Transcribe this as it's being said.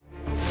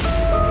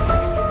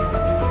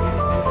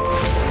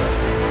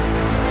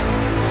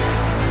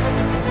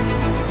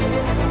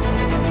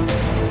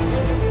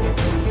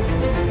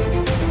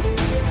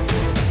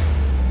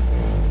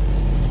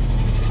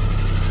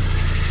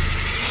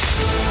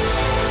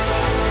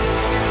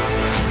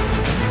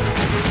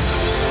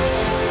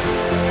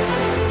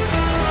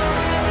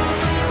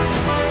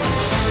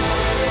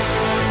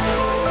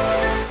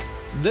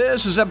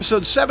This is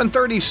episode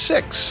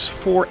 736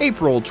 for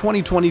April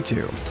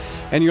 2022.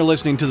 And you're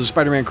listening to the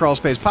Spider-Man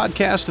Crawlspace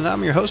podcast, and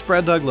I'm your host,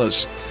 Brad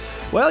Douglas.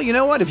 Well, you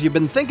know what? If you've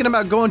been thinking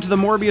about going to the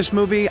Morbius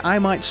movie, I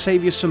might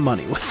save you some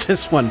money with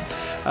this one.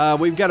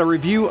 We've got a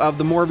review of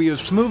the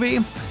Morbius movie.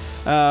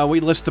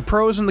 We list the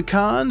pros and the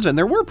cons, and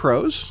there were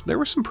pros. There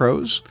were some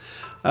pros.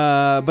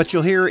 But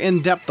you'll hear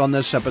in depth on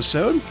this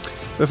episode.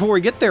 Before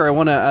we get there, I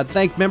want to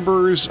thank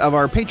members of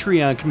our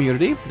Patreon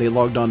community. They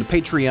logged on to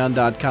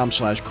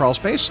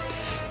patreon.com/crawlspace.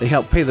 They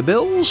help pay the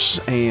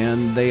bills,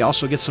 and they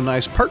also get some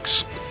nice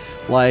perks,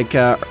 like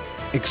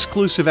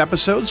exclusive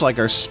episodes, like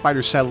our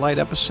Spider Satellite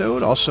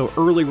episode, also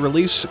early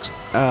release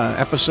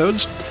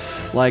episodes,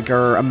 like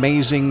our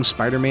amazing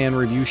Spider-Man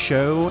review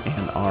show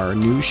and our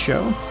news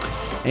show.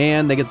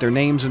 And they get their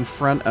names in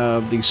front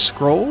of the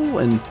scroll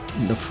and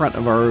in the front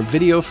of our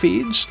video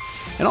feeds.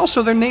 And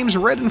also their names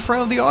read in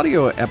front of the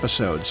audio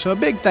episode. So a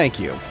big thank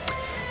you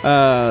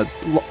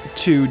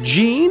to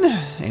Gene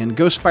and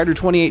Ghost Spider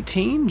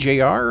 2018,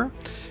 JR,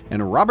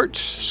 and Robert,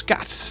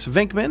 Scott,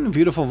 Vinkman,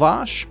 Beautiful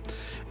Vosh,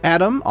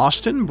 Adam,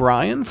 Austin,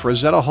 Brian,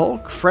 Frazetta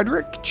Hulk,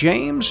 Frederick,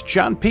 James,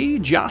 John P.,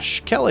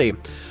 Josh, Kelly,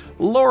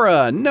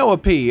 Laura, Noah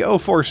P.,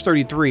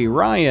 0433,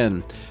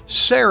 Ryan,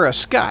 Sarah,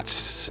 Scott,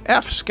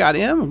 F, Scott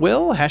M,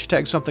 Will,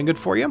 hashtag something good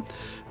for you,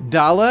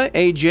 Dala,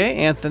 AJ,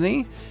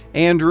 Anthony,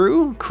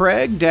 Andrew,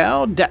 Craig,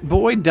 Dow,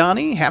 Datboy,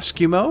 Donnie, Half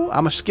Skimo,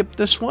 I'ma skip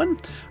this one,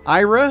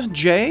 Ira,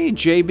 Jay,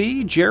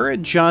 JB,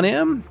 Jared, John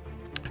M,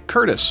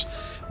 Curtis,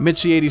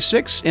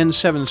 Mitzi86,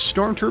 N7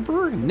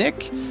 Stormtrooper,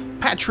 Nick,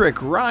 Patrick,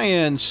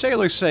 Ryan,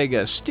 Sailor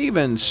Sega,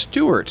 Steven,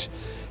 Stewart,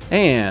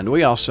 and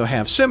we also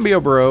have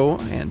Symbio Bro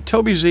and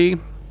Toby Z.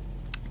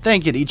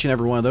 Thank you to each and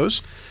every one of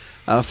those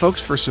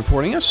folks for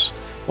supporting us.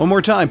 One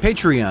more time,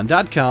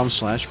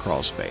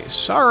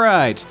 patreon.com/crawlspace. All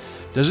right.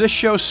 Does this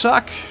show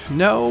suck?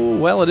 No.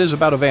 Well, it is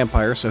about a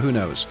vampire, so who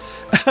knows?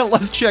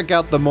 Let's check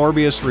out the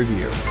Morbius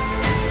review.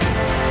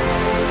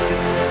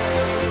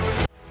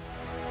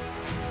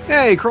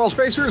 Hey,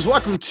 Crawlspacers.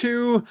 Welcome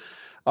to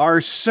our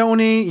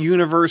Sony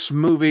Universe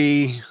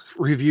movie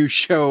review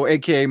show,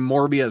 aka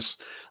Morbius.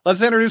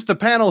 Let's introduce the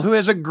panel who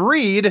has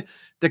agreed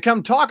to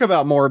come talk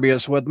about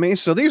Morbius with me.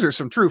 So these are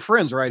some true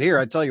friends right here,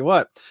 I tell you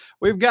what.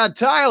 We've got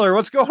Tyler.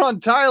 What's going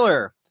on,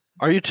 Tyler?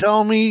 Are you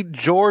telling me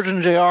George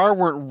and JR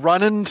weren't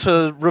running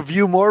to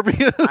review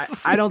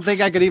Morbius? I don't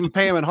think I could even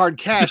pay him in hard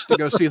cash to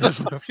go see this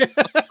movie.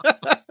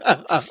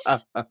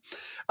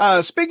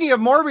 Speaking of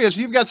Morbius,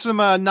 you've got some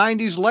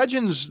 90s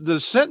legends. The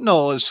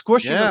Sentinel is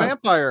squishing the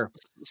vampire.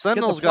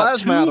 Sentinel's got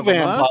two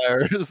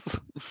vampires.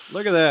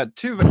 Look at that.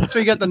 So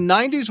you got the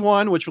 90s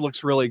one, which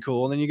looks really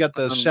cool, and then you got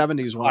the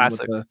 70s one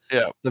classic. With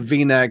the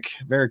V-neck.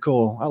 Very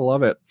cool. I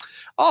love it.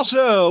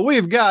 Also,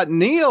 we've got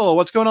Neil.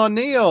 What's going on,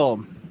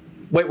 Neil?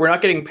 Wait, we're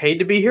not getting paid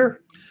to be here?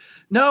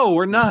 No,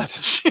 we're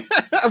not.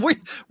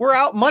 we're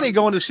out money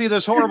going to see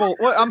this horrible...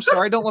 Well, I'm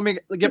sorry. Don't let me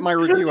get my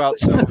review out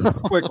so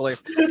quickly.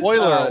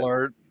 Spoiler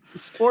alert.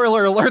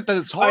 Spoiler alert that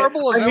it's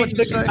horrible.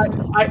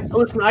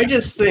 Listen, I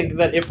just think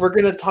that if we're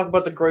going to talk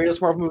about the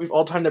greatest Marvel movie of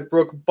all time that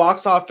broke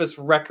box office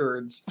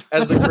records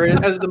as the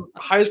greatest, as the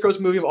highest gross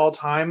movie of all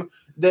time,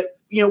 that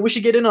we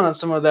should get in on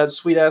some of that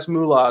sweet ass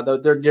moolah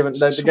that they're giving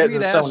that they're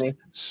getting Sony.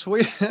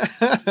 Sweet.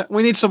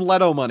 We need some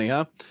Leto money,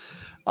 huh?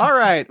 All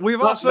right.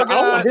 We've also got... I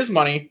don't want his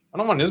money. I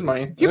don't want his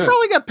money. He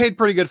probably got paid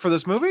pretty good for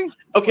this movie.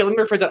 Okay, let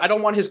me rephrase that. I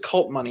don't want his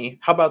cult money.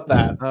 How about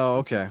that? Oh,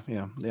 okay.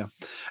 Yeah.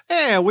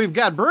 And we've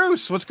got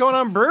Bruce. What's going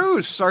on,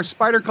 Bruce? Our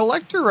spider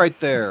collector right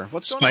there.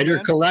 What's going on, Spider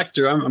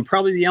collector. I'm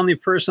probably the only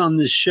person on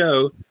this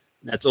show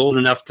that's old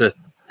enough to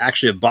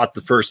actually have bought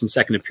the first and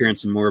second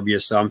appearance in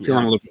Morbius, so I'm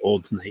feeling a little bit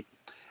old tonight.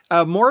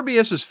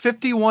 Morbius is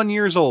 51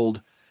 years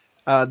old.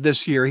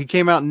 This year. He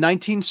came out in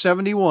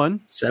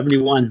 1971.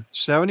 71.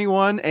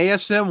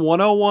 ASM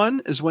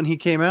 101 is when he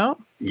came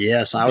out.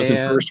 Yes, I was in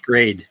first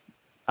grade.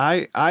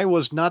 I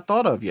was not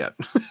thought of yet.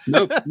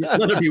 Nope,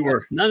 none of you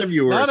were. None of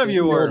you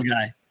were. Old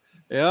guy.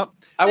 Yep.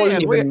 I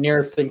wasn't even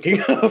near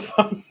thinking of.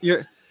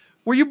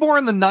 Were you born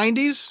in the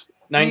 90s?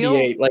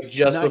 98, like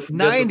just before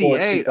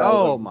 98.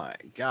 Oh my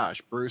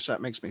gosh, Bruce, that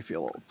makes me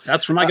feel old.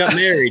 That's when I got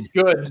married.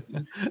 Good.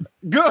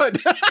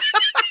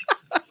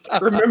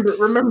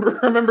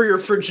 Remember your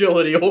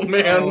fragility, old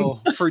man. Oh,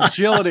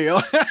 fragility.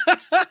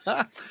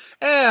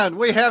 And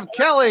we have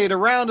Kelly to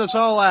round us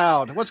all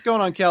out. What's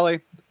going on,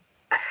 Kelly?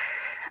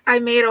 I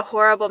made a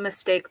horrible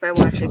mistake by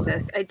watching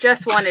this. I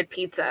just wanted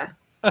pizza.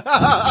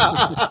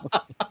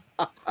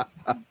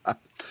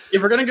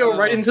 If we're going to go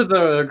right into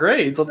the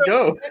grades, let's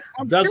go.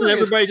 Doesn't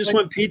everybody just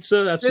want pizza?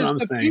 That's what I'm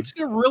saying. Is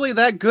pizza really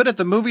that good at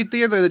the movie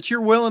theater that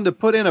you're willing to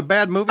put in a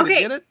bad movie to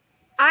get it?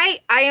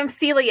 I am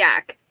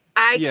celiac.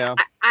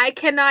 I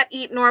cannot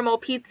eat normal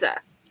pizza.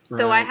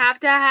 So I have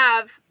to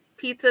have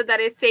pizza that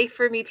is safe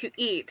for me to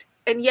eat.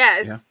 And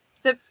yes,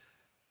 the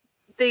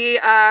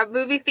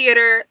movie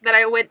theater that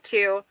I went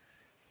to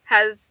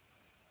has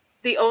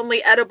the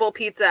only edible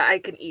pizza I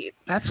can eat.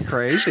 That's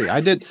crazy.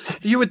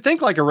 You would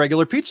think like a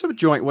regular pizza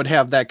joint would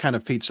have that kind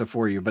of pizza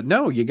for you, but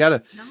no, you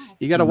gotta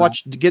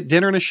get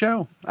dinner and a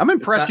show. I'm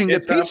impressed you can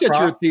get pizza at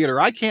your theater.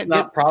 I can't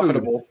get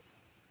profitable. Food.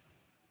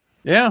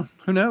 Yeah,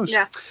 who knows?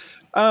 Yeah.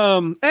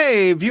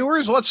 Hey,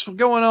 viewers, what's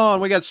going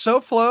on? We got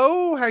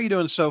SoFlo. How you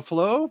doing,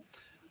 SoFlo?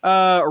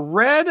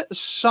 Red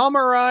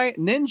Samurai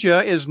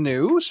Ninja is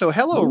new. So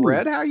hello,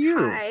 Red. How are you?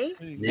 Hi.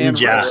 And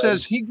Ninja. Red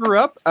says he grew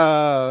up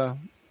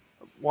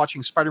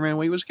watching Spider-Man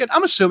when he was a kid.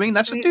 I'm assuming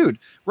that's a dude.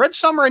 Red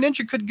Samurai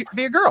Ninja could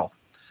be a girl.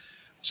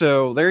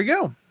 So there you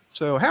go.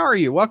 So how are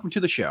you? Welcome to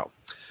the show.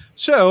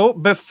 So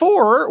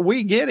before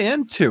we get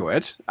into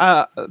it,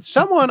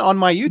 someone on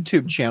my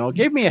YouTube channel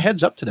gave me a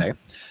heads up today.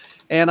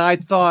 And I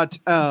thought,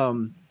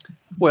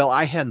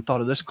 I hadn't thought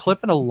of this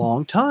clip in a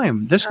long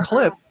time. This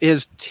clip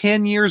is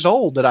 10 years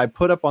old that I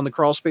put up on the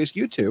Crawlspace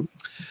YouTube.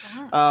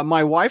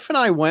 My wife and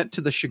I went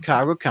to the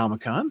Chicago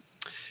Comic-Con,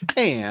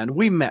 and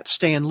we met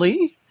Stan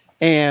Lee,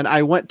 and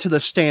I went to the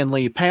Stan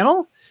Lee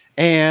panel,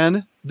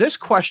 and this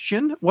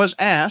question was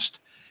asked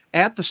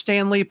at the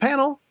Stan Lee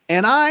panel,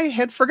 and I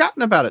had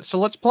forgotten about it. So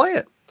let's play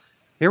it.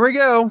 Here we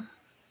go.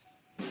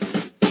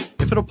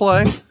 If it'll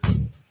play.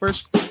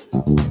 Where's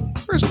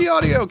the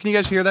audio? Can you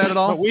guys hear that at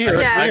all? We hear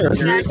it. Yeah,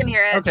 I can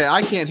hear it. Okay,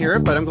 I can't hear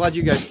it, but I'm glad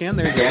you guys can.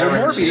 There you go.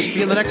 Morbius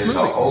be in the next movie.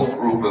 A whole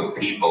group of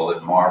people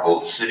at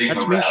Marvel sitting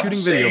That's around me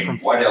shooting video saying, from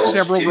what else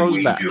several can rows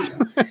we back. do?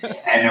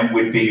 And it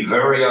would be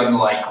very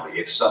unlikely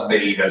if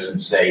somebody doesn't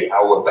say,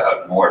 how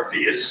about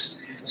Morpheus?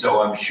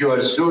 So I'm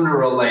sure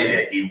sooner or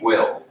later he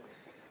will.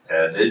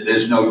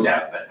 There's no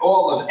doubt that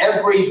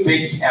every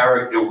big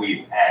character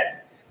we've had,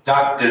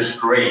 Doctor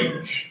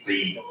Strange,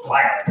 the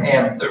Black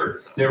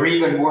Panther, they're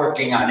even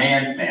working on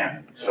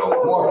Ant-Man. So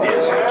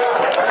Morpheus.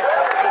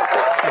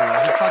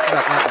 Yeah, he talked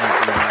about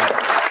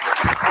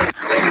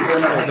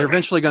Ant-Man. They're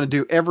eventually going to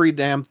do every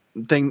damn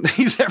thing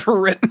he's ever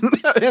written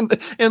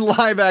in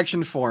live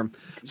action form.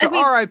 So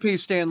R.I.P.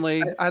 Stan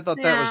Lee. I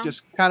thought that was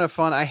just kind of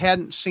fun. I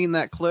hadn't seen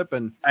that clip,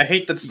 and I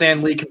hate that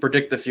Stan Lee can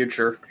predict the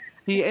future.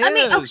 he is. I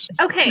mean,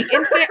 okay,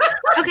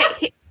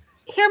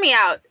 hear me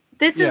out.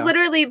 This has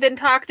literally been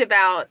talked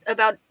about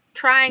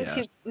trying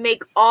to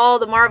make all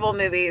the Marvel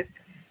movies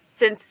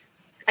since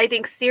about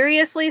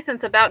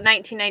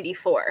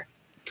 1994.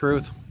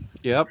 Truth.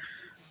 Yep.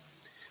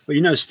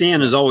 Well,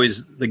 Stan is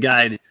always the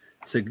guy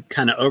to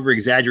kind of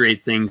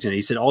over-exaggerate things, and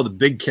he said all the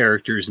big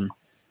characters, and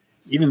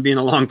even being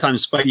a long-time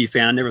Spidey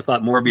fan, I never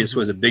thought Morbius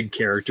was a big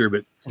character,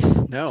 but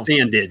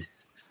Stan did.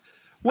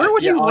 Where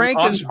would he rank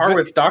on par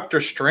with Doctor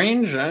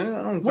Strange?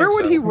 Where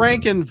would he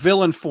rank in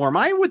villain form?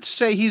 I would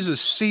say he's a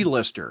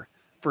C-lister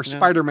for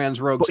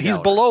Spider-Man's Rogues Gallery.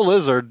 He's below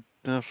Lizard,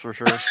 for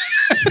sure.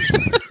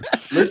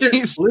 Lizard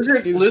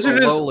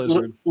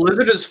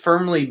is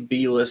firmly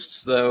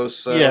B-lists though,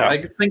 so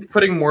I think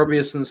putting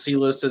Morbius in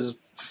C-list is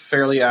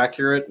fairly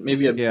accurate,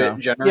 maybe a bit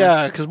generous.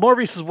 Yeah, because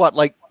Morbius is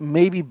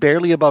maybe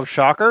barely above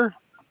Shocker.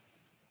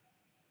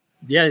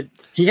 Yeah,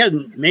 he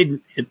hadn't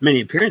made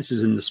many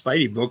appearances in the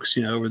Spidey books,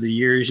 over the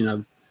years,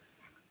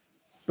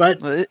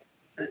 But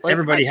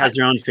everybody has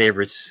their own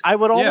favorites. I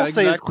would almost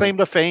say his claim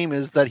to fame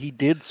is that he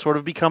did sort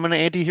of become an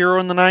anti-hero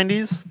in the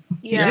 90s.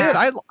 Yeah. He did.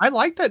 I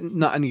like that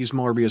 90s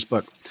Morbius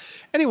book.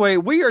 Anyway,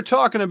 we are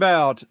talking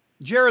about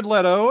Jared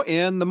Leto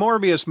in the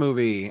Morbius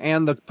movie,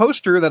 and the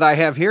poster that I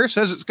have here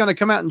says it's going to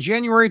come out in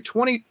January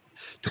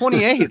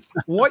 28th.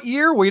 What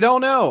year? We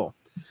don't know.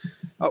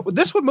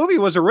 This movie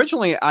was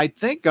originally, I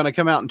think, going to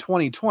come out in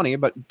 2020,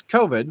 but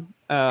COVID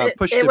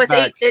pushed it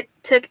back. It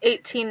took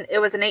 18. It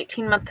was an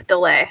 18-month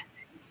delay.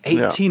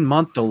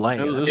 18-month delay.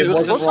 It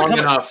wasn't long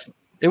enough.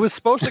 It was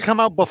supposed to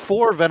come out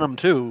before Venom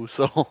 2,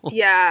 so...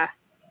 Yeah.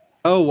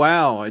 Oh,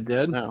 wow, it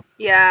did? No.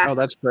 Yeah. Oh,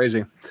 that's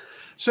crazy.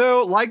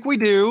 So, like we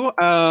do,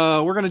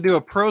 we're going to do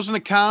a pros and a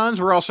cons.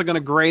 We're also going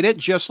to grade it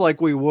just like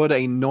we would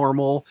a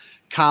normal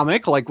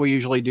comic, like we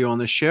usually do on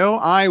the show.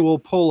 I will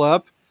pull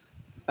up...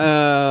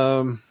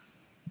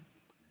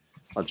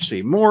 let's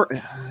see. More.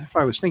 If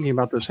I was thinking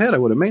about this head, I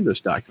would have made this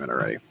document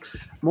already.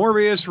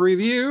 Morbius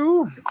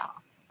review.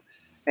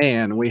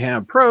 And we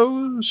have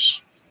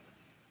pros.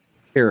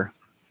 Here.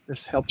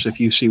 This helps if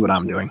you see what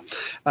I'm doing.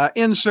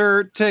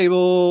 Insert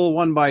table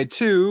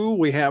 1x2.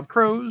 We have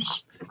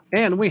pros.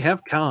 And we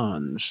have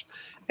cons.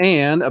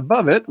 And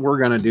above it, we're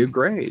going to do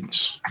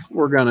grades.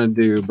 We're going to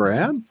do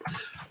Brad,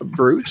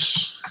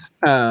 Bruce,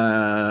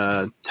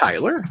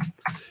 Tyler,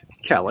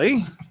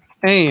 Kelly,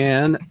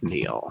 and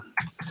Neil.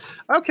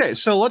 Okay,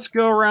 so let's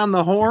go around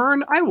the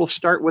horn. I will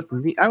start with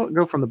I will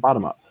go from the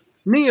bottom up.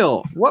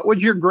 Neil, what would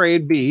your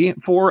grade be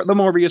for the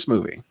Morbius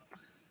movie?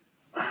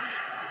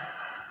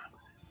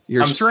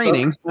 You're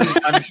straining.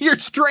 You're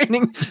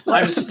straining.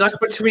 I'm stuck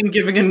between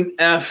giving an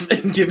F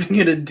and giving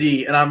it a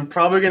D, and I'm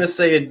probably going to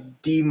say a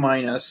D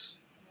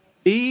minus.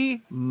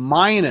 D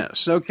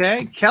minus.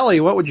 Okay,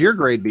 Kelly, what would your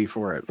grade be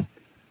for it?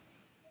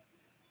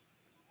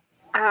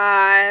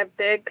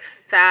 Big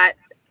fat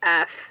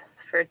F.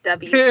 For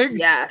WTF.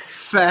 Big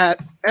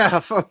fat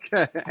F.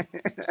 Okay.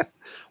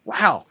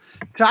 Wow.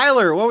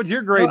 Tyler, what would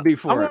your grade be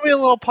for I'm going to be a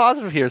little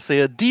positive here. Say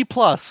a D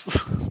plus.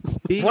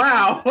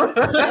 Wow.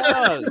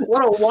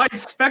 What a wide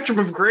spectrum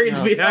of grades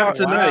we have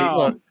tonight.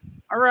 Wow.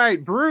 All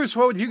right. Bruce,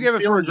 what would you give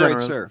it for a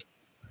grade, sir?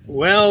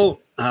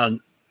 Well,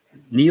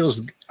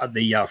 Neil's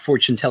the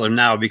fortune teller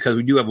now because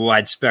we do have a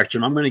wide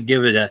spectrum. I'm going to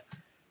give it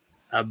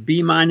a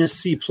B-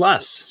 C+/.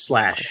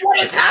 What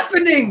is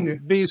happening?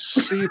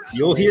 BC.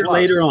 You'll hear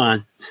later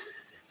on.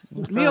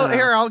 Neil,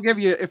 here, I'll give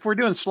you, if we're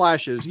doing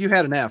slashes, you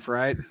had an F,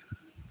 right?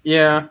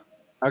 Yeah.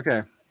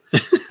 Okay.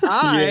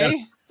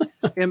 I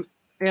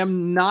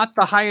am not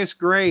the highest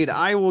grade.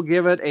 I will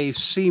give it a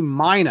C-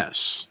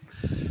 is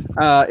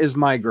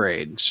my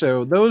grade.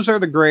 So those are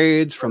the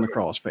grades from the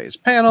Crawl Space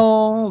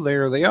panel.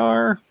 There they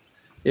are,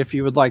 if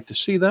you would like to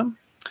see them.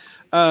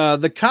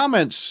 The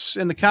comments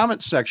in the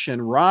comments section,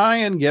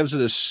 Ryan gives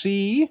it a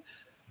C.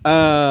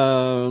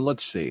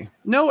 Let's see.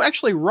 No,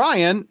 actually,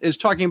 Ryan is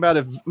talking about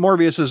if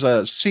Morbius is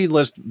a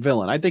C-list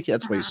villain. I think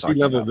that's what he's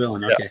talking about. C-level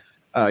villain. Okay.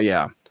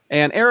 Yeah.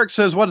 And Eric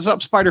says, "What is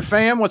up, Spider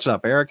Fam? What's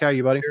up, Eric? How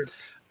you, buddy?"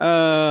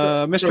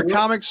 Mr.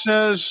 Comics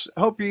says,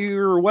 "Hope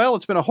you're well.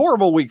 It's been a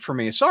horrible week for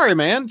me. Sorry,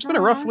 man. It's been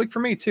a rough week for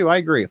me too. I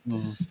agree.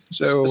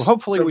 So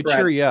hopefully we Brad,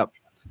 cheer you up."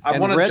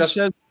 And Red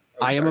says,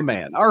 "I am a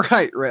man." All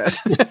right, Red.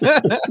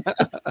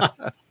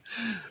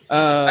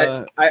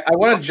 I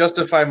want to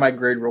justify my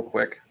grade real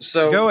quick.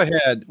 So go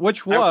ahead.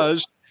 Which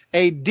was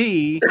a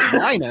D-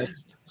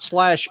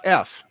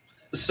 /F.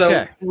 So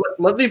okay.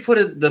 Let me put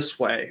it this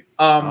way.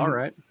 All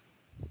right.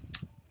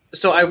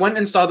 So I went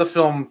and saw the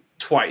film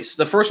twice.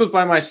 The first was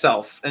by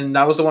myself, and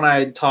that was the one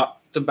I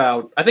talked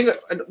about. I think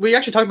we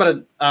actually talked about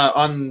it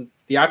on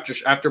the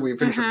after we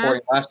finished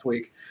recording last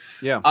week.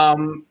 Yeah.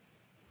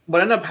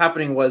 What ended up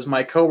happening was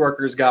my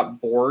coworkers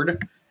got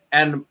bored,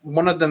 and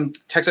one of them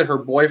texted her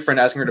boyfriend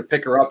asking her to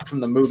pick her up from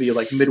the movie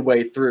like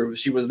midway through.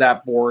 She was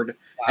that bored,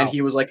 and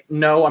he was like,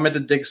 "No, I'm at the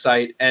dig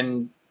site,"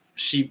 and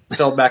she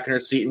fell back in her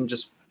seat and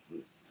just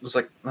was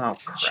like, "Oh,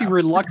 crap." She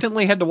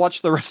reluctantly had to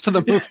watch the rest of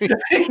the movie.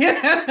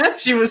 Yeah,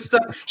 she was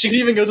stuck. She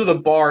couldn't even go to the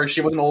bar.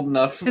 She wasn't old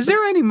enough. Is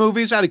there any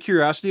movies, out of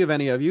curiosity, of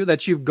any of you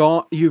that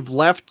you've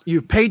left,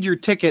 you've paid your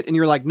ticket, and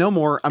you're like, "No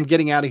more. I'm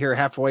getting out of here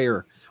halfway."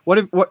 Or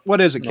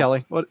what is it,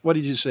 Kelly? What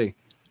did you see?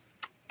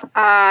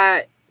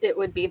 It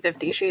would be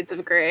 50 Shades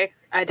of Grey.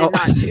 I did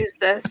not choose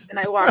this, and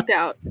I walked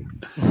out.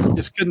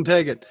 Just couldn't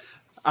take it.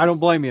 I don't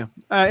blame you.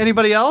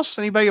 Anybody else?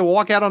 Anybody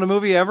walk out on a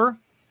movie ever?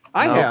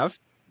 I have.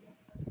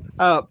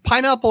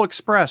 Pineapple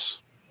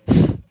Express.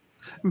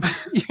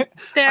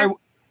 There.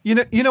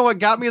 You know what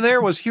got me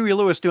there was Huey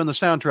Lewis doing the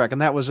soundtrack,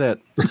 and that was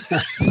it.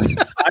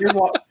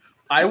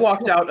 I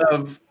walked out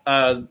of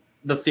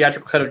the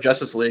theatrical cut of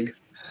Justice League.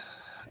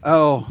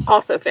 Oh,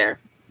 also fair.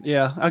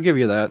 Yeah, I'll give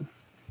you that.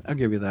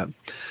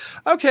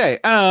 Okay,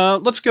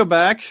 let's go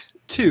back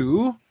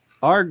to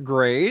our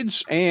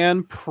grades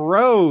and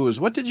pros.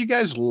 What did you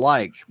guys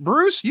like?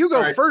 Bruce, you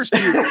go first.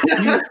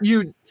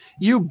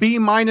 You B-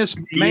 man.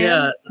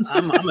 Yeah,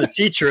 I'm a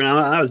teacher, and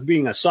I was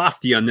being a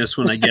softie on this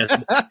one, I guess.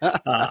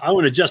 I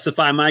want to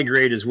justify my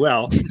grade as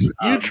well.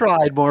 You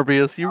tried,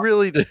 Morbius. You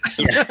really did.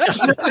 Yeah.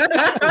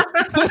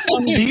 I'm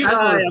going to give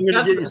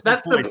you some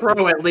That's points. the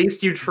pro. At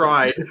least you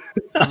tried.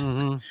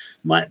 Mm-hmm.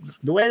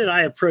 The way that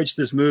I approach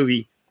this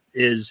movie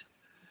is,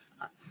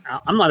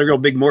 I'm not a real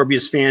big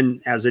Morbius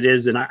fan as it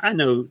is, and I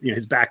know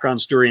his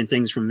background story and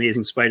things from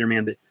Amazing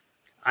Spider-Man, but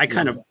I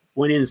kind of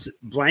went in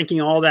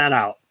blanking all that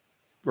out,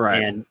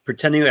 right, and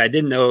pretending that I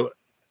didn't know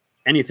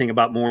anything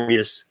about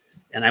Morbius,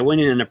 and I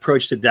went in and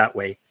approached it that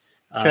way.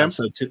 Okay.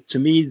 So to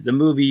me, the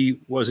movie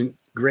wasn't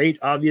great.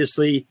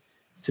 Obviously,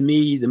 to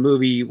me, the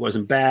movie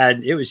wasn't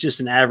bad. It was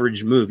just an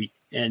average movie,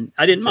 and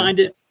I didn't mind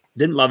it,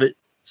 didn't love it,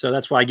 so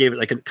that's why I gave it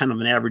like a kind of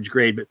an average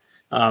grade. But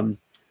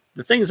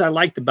the things I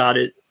liked about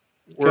it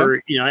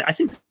were, I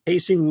think the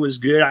pacing was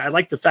good. I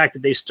like the fact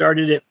that they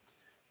started it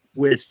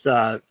with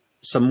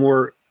some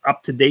more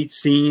up-to-date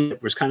scene.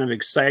 It was kind of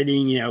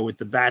exciting, with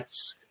the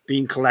bats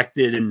being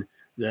collected and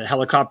the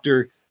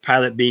helicopter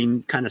pilot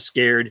being kind of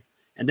scared.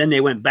 And then they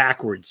went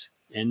backwards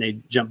and they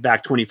jumped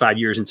back 25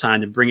 years in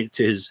time to bring it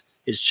to his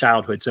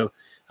childhood. So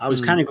I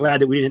was kind of glad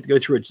that we didn't have to go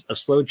through a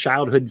slow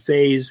childhood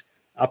phase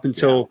up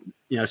until,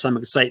 some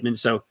excitement.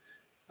 So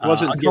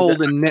wasn't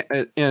told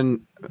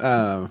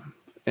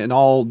in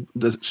all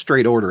the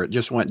straight order. It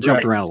just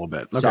jumped around a little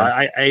bit. Okay. So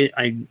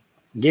I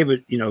gave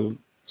it,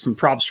 some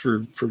props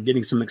for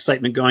getting some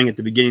excitement going at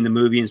the beginning of the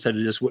movie instead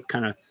of just what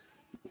kind of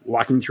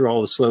walking through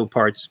all the slow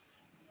parts.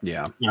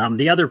 Yeah.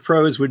 The other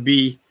pros would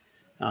be,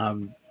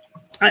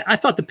 I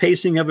thought the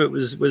pacing of it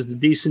was the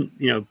decent,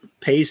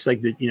 pace,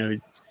 like that,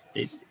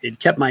 it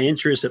kept my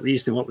interest at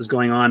least in what was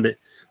going on. But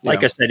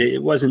like I said,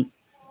 it wasn't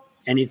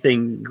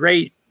anything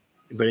great,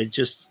 but it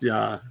just,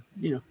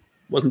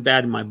 wasn't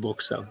bad in my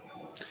book. So.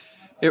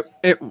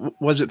 It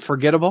was it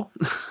forgettable?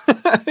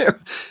 I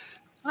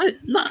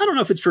don't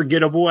know if it's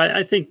forgettable.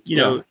 I think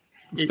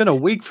it's been a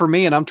week for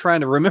me, and I'm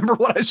trying to remember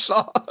what I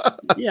saw.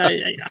 Yeah,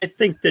 I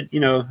think that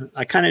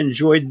I kind of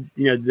enjoyed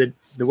the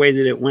way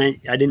that it went.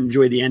 I didn't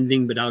enjoy the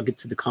ending, but I'll get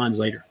to the cons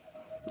later.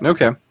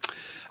 Okay.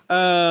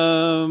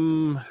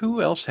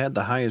 Who else had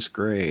the highest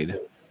grade?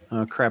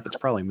 Oh crap! It's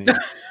probably me.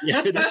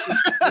 Yeah,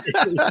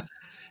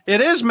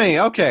 it is me.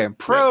 Okay.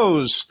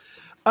 Pros.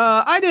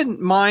 I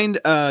didn't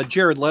mind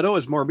Jared Leto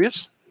as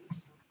Morbius.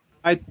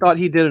 I thought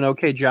he did an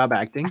okay job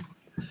acting.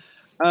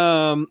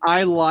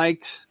 I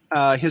liked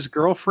his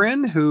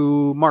girlfriend,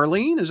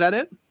 Marlene. Is that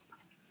it?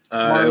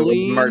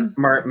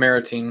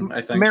 Martine,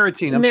 I think.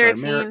 Maritine, I'm sorry.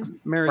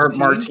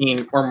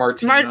 Martine.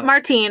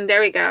 Martine,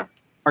 there we go.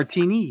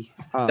 Martini.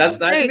 I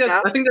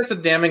think that's a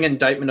damning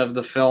indictment of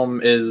the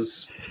film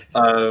is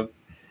that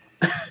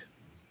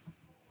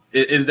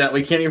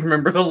we can't even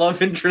remember the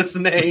love interest's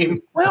name.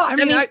 Well, I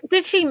mean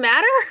did she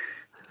matter?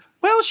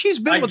 Well, she's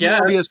been with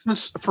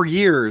Morbius for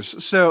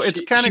years, so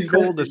it's kind of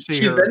cool to see her.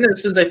 She's been there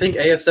since I think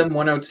ASM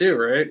 102,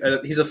 right?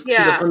 She's a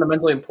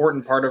fundamentally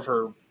important part of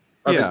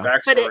his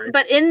backstory.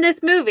 But in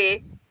this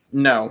movie,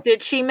 no,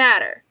 did she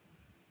matter?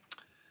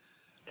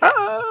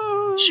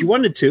 She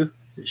wanted to.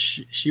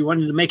 She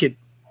wanted to make it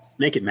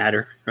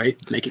matter, right?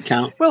 Make it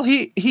count. Well,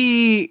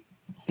 he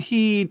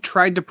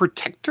tried to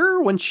protect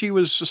her when she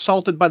was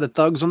assaulted by the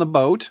thugs on the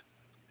boat.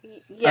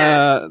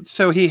 Yes.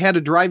 So he had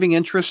a driving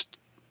interest.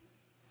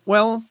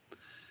 Well.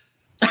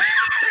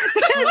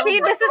 See,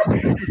 this is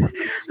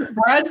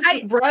Brad's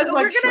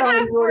like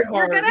trying really hard.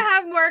 We're gonna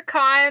have more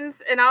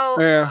cons, and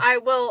I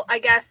will, I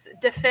guess,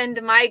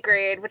 defend my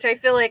grade, which I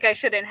feel like I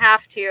shouldn't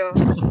have to.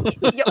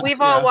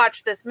 We've all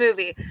watched this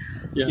movie,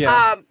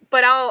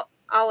 but I'll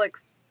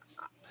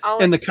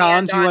in the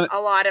cons, you want a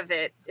lot of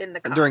it in the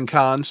cons. During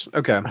cons.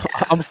 Okay,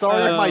 I'm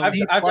sorry if my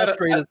D plus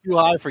grade is too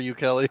high for you,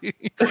 Kelly.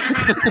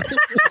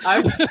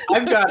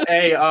 I've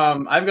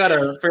got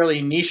a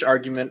fairly niche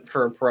argument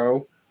for a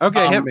pro.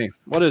 Okay, hit me.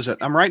 What is it?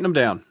 I'm writing them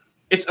down.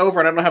 It's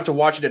over, and I don't have to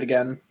watch it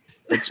again.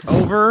 It's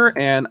over,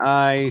 and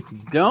I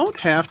don't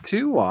have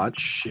to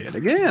watch it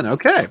again.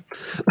 Okay.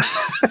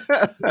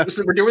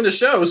 So we're doing the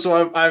show,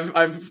 so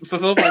I've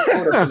fulfilled my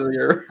quota for the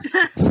year.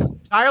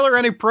 Tyler,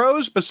 any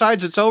pros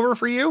besides it's over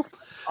for you?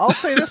 I'll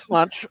say this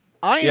much: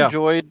 I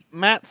enjoyed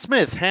Matt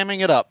Smith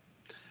hamming it up.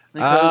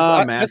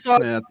 Matt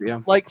Smith,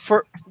 like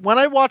for when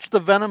I watched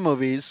the Venom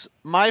movies,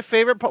 my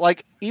favorite part,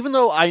 like even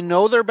though I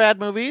know they're bad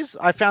movies,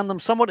 I found them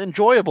somewhat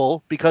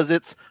enjoyable because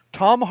it's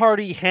Tom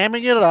Hardy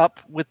hamming it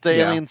up with the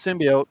alien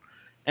symbiote,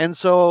 and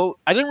so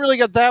I didn't really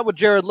get that with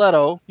Jared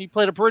Leto. He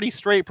played a pretty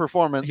straight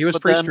performance. He was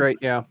straight,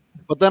 yeah.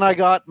 But then I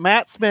got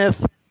Matt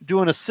Smith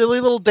doing a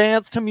silly little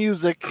dance to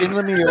music in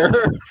the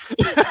mirror,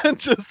 and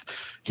just.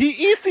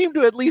 He seemed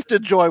to at least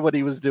enjoy what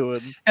he was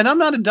doing. And I'm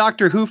not a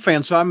Doctor Who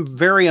fan, so I'm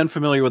very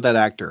unfamiliar with that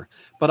actor.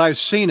 But I've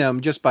seen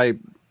him just by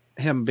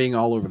him being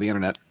all over the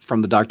internet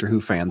from the Doctor Who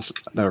fans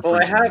that are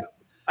friends with me.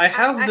 I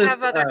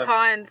have other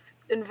cons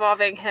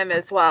involving him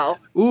as well.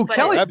 Ooh,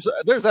 Kelly!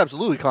 There's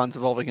absolutely cons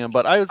involving him,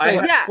 but I would say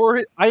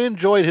I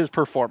enjoyed his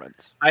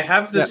performance. I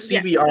have the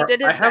CBR. He did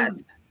his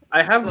best.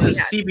 I have the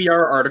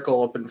CBR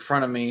article up in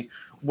front of me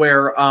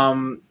where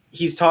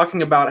he's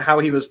talking about how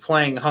he was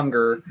playing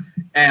Hunger,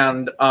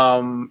 and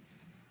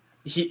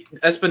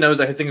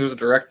Espinosa, I think he was the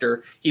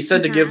director, he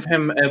said to give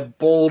him a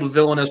bold,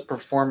 villainous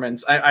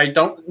performance. I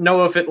don't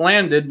know if it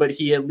landed, but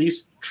he at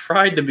least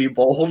tried to be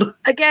bold.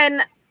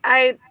 Again,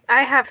 I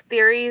have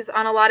theories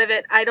on a lot of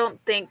it. I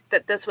don't think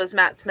that this was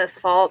Matt Smith's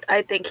fault.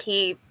 I think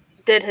he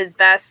did his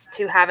best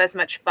to have as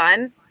much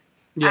fun.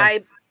 Yeah.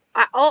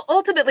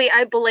 Ultimately,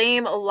 I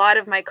blame a lot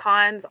of my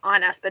cons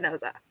on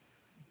Espinosa.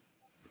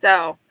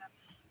 So...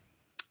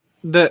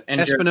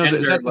 Espinosa,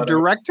 is that the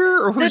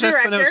director or who's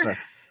Espinosa?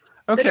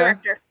 Okay. The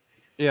director.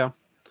 Yeah.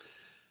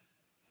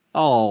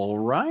 All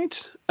right.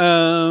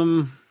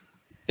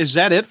 Is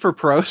that it for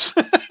pros?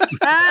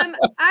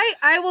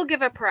 I will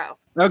give a pro.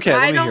 Okay,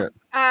 let me hear it.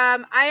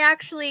 I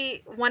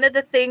actually, one of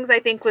the things I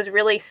think was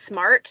really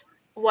smart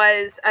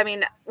was,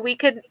 I'm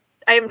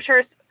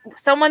sure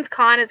someone's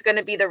con is going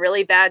to be the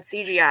really bad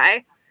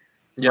CGI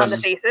on the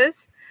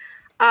faces.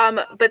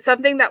 But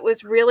something that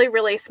was really,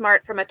 really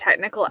smart from a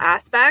technical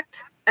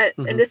aspect,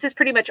 and this is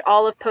pretty much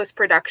all of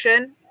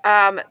post-production,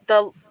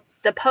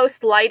 the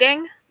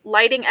post-lighting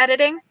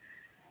editing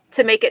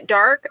to make it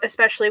dark,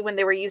 especially when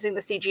they were using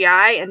the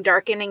CGI and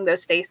darkening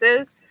those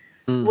faces,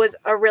 was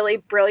a really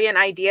brilliant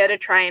idea to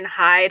try and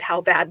hide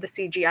how bad the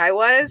CGI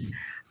was.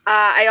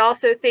 I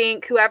also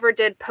think whoever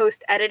did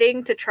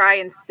post-editing to try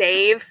and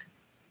save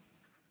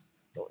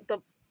the...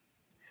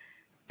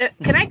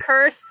 Can I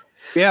curse?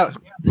 Yeah.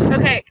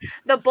 Okay.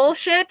 The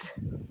bullshit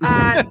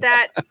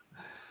that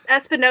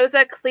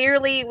Espinosa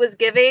clearly was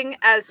giving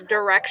as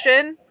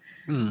direction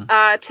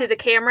to the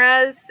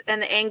cameras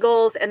and the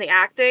angles and the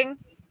acting.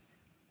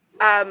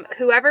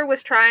 Whoever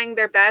was trying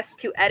their best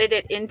to edit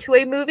it into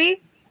a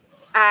movie,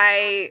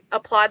 I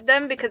applaud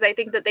them because I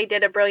think that they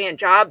did a brilliant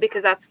job,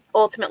 because that's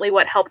ultimately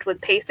what helped with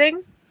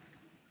pacing,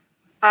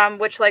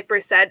 which, like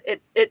Bruce said,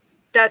 it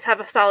does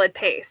have a solid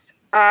pace.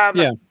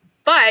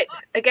 But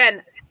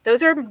again,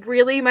 those are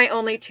really my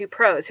only two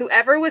pros.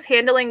 Whoever was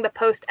handling the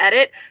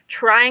post-edit,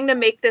 trying to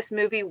make this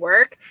movie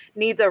work,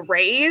 needs a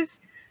raise,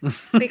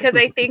 because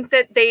I think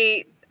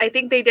they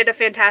did a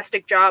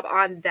fantastic job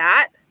on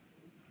that.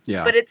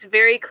 Yeah. But it's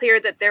very clear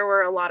that there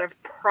were a lot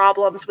of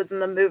problems within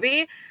the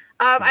movie.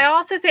 I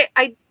also say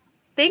I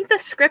think the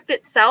script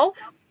itself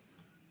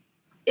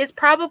is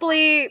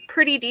probably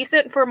pretty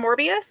decent for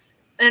Morbius,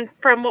 and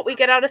from what we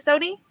get out of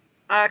Sony,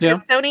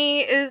 because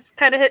Sony is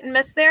kind of hit and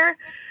miss there.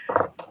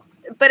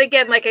 But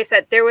again, like I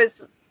said, there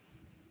was...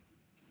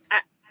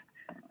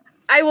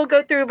 I will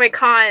go through my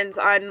cons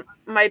on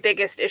my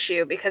biggest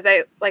issue because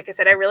like I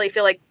said, I really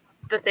feel like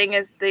the thing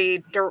is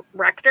the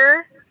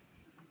director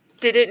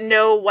didn't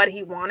know what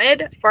he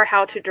wanted or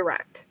how to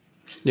direct.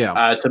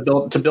 Yeah.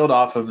 To build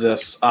off of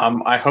this,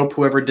 I hope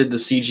whoever did the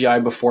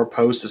CGI before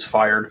post is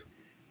fired.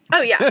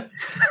 Oh yeah.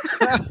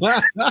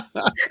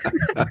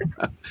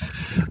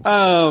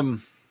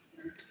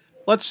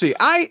 Let's see.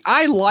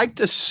 I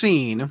liked a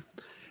scene,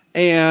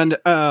 and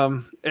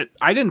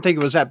I didn't think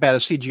it was that bad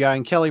as CGI,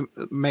 and Kelly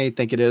may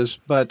think it is,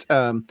 but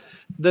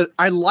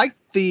I liked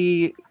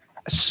the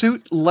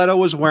suit Leto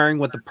was wearing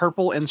with the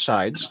purple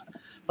insides,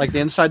 like the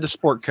inside the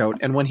sport coat,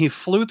 and when he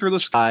flew through the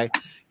sky,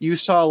 you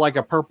saw like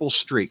a purple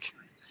streak.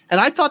 And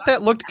I thought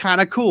that looked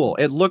kind of cool.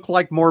 It looked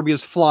like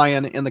Morbius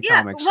flying in the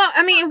comics. Well,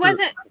 I mean, it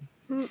wasn't.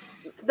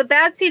 The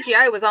bad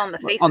CGI was on the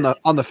faces.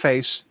 On the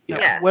face.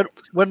 Yeah.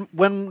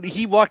 When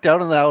he walked out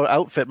in that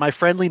outfit, my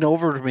friend leaned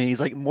over to me. He's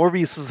like,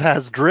 "Morbius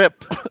has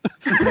drip."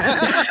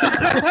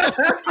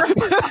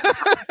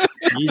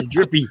 He's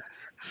drippy.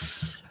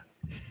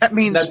 That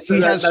means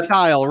he has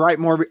style, right?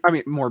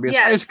 Morbius.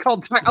 Yes. It's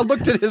called. I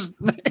looked at his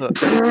name.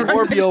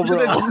 Morbio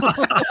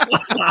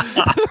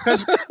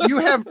Because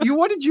you.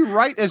 What did you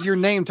write as your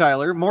name,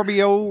 Tyler?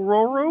 Morbio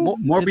Roro.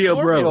 Morbio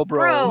Bro.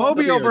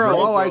 Morbio Bro.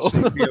 Oh, I see.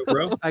 Morbio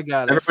Bro. I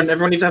got it.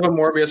 Everyone needs to have a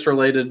Morbius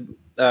related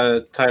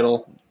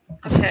title.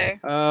 Okay.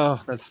 Oh,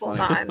 that's funny.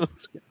 Hold on.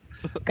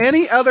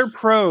 Any other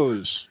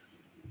pros?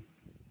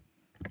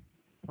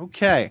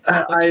 Okay.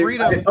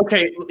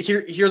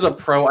 Here's a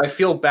pro. I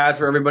feel bad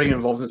for everybody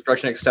involved in this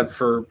production except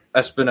for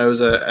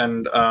Espinosa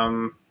and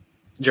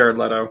Jared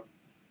Leto.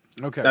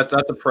 Okay. That's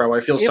a pro. I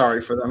feel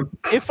sorry for them.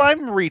 If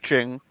I'm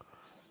reaching,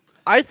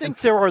 I think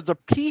there are the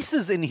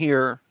pieces in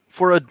here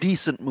for a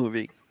decent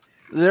movie.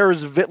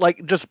 There's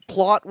just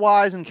plot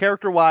wise and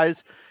character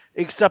wise,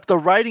 except the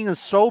writing is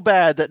so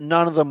bad that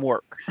none of them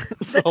work.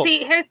 But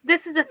see,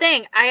 this is the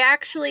thing. I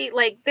actually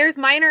there's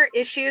minor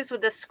issues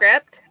with the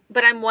script,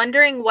 but I'm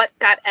wondering what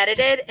got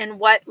edited and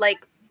what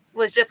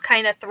was just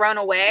kind of thrown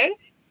away.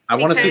 I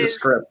want to see the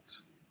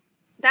script.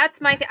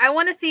 That's my thing. I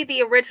want to see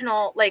the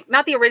original,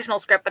 not the original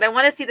script, but I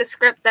want to see the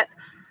script that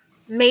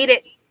made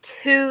it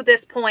to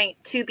this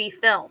point to be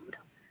filmed.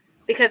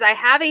 Because I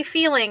have a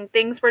feeling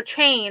things were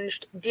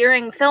changed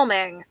during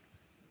filming.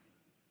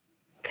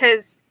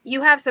 Because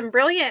you have some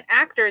brilliant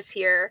actors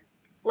here,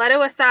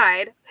 Leto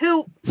aside,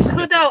 who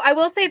though, I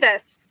will say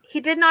this, he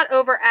did not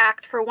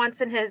overact for once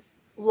in his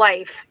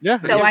life. Yeah,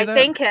 so I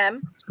thank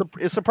him.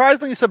 It's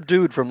surprisingly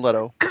subdued from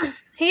Leto.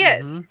 He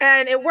is,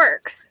 and it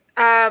works.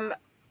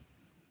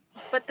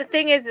 But the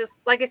thing is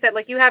like I said,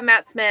 you have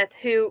Matt Smith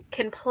who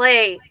can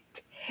play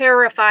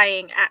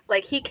terrifying.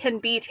 He can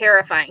be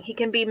terrifying. He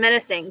can be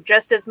menacing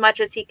just as much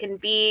as he can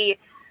be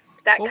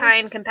that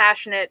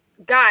compassionate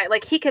guy.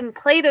 He can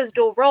play those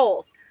dual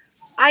roles.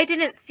 I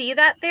didn't see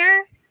that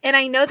there, and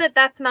I know that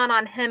that's not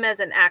on him as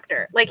an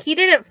actor. He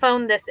didn't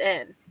phone this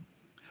in.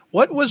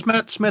 What was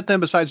Matt Smith in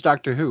besides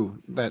Doctor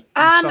Who? That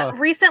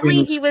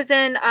recently he was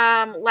in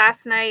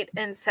Last Night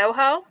in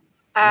Soho.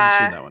 I haven't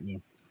seen that one. Yeah.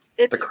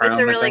 It's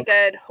a really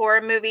good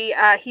horror movie.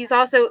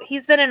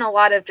 He's been in a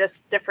lot of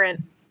just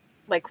different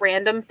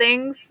random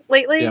things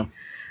lately. Yeah.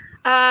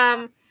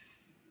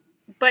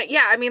 But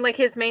yeah, I mean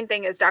his main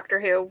thing is Doctor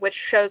Who, which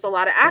shows a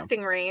lot of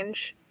acting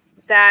range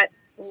that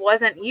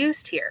wasn't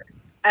used here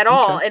at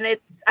all. And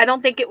I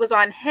don't think it was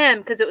on him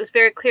because it was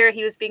very clear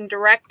he was being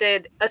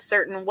directed a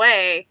certain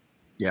way.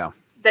 Yeah.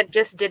 That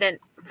just didn't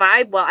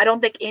vibe well. I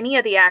don't think any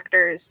of the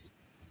actors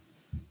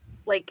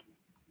were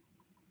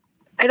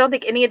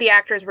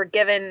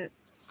given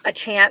a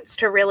chance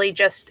to really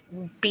just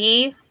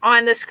be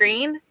on the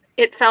screen.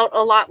 It felt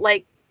a lot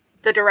like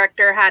the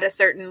director had a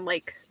certain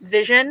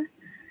vision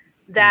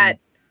that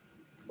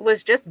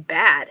was just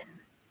bad.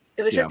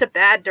 It was just a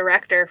bad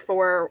director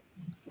for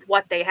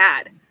what they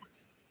had.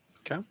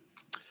 Okay.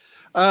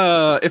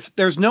 If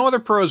there's no other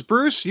pros,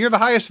 Bruce, you're the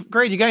highest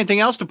grade. You got anything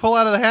else to pull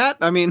out of the hat?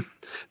 I mean,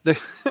 did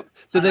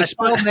they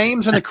spell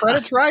names in the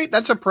credits right?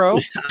 That's a pro.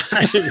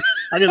 I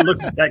didn't look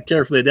that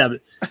carefully at that,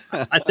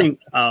 but I think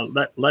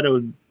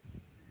Leto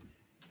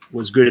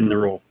was good in the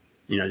role.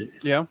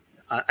 Yeah.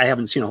 I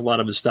haven't seen a lot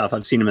of his stuff.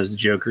 I've seen him as the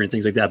Joker and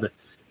things like that, but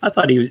I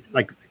thought he was,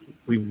 like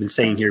we've been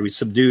saying here, he was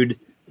subdued,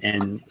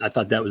 and I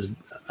thought that was,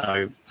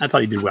 I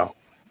thought he did well.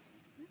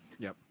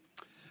 Yep.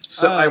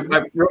 So I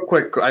real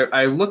quick,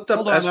 I looked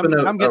up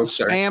Espinosa. I'm getting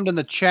spammed in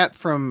the chat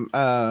from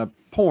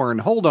porn.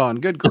 Hold on.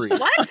 Good grief.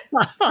 What?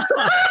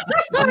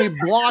 Let me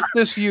block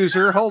this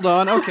user. Hold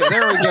on. Okay,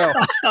 there we go.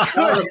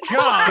 Oh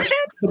gosh.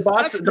 The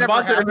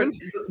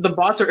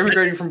bots are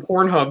immigrating from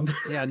Pornhub.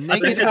 Yeah,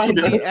 naked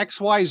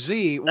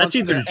XYZ. That's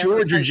either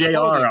George or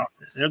JR.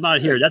 They're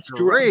not here. That's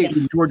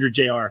George or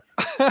JR.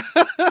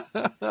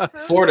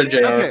 Florida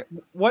JR. Okay.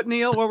 What,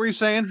 Neil? What were you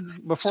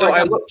saying before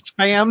I got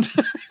spammed?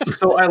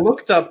 So I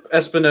looked up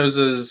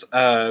Espinosa's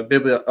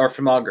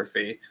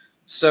filmography.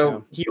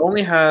 So he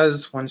only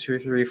has 1, 2,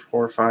 3,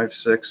 4, 5,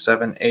 6,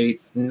 7,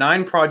 8,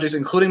 9 projects,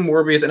 including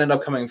Morbius and an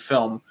upcoming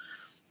film.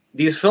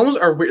 These films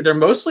they're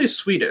mostly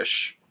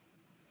Swedish.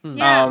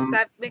 Yeah,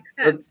 that makes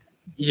sense.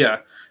 Yeah.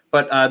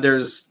 But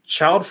there's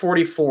Child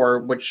 44,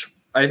 which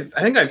I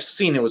think I've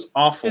seen. It was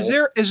awful.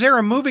 Is there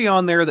a movie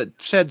on there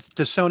that said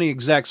to Sony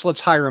execs, "Let's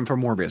hire him for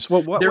Morbius"?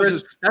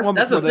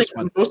 That's the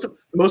thing.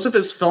 Most of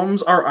his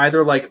films are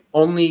either like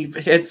only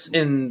hits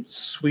in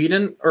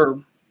Sweden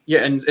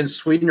in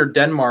Sweden or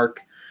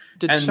Denmark.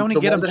 Did Sony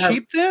get them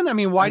cheap then? I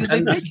mean, why did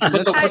they make it?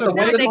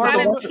 They got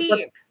him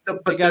cheap.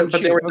 But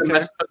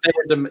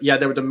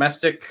they were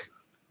domestic.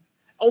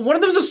 Oh, one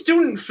of them is a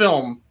student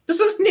film. This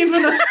isn't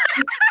even a...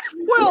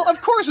 Well,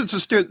 of course it's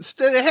a student.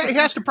 He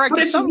has to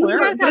practice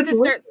somewhere.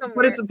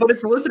 But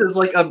it's listed as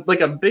like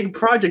a big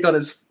project on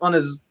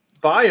his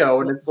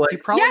bio, and it's like he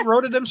probably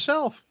wrote it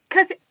himself.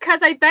 Because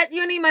I bet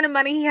you any amount of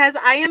money he has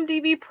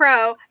IMDb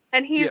Pro,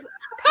 and he's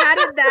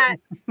padded that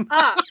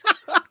up.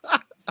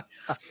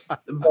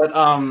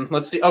 But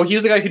let's see. Oh,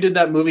 he's the guy who did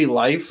that movie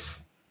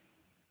Life.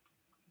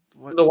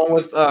 What? The one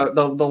with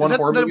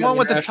the one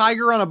with the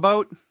tiger on a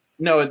boat.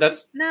 No,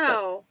 that's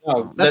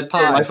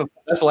Pi.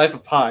 That's Life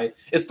of Pi.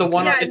 It's the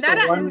one.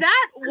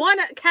 That won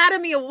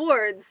Academy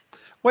Awards.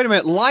 Wait a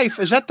minute, Life,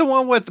 is that the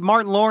one with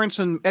Martin Lawrence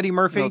and Eddie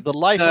Murphy? No, the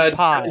Life of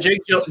Pi.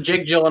 Jake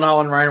Gyllenhaal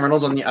and Ryan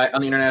Reynolds on the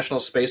International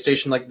Space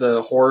Station, like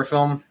the horror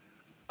film.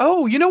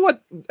 Oh, you know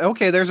what?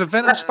 Okay, there's a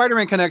Venom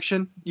Spider-Man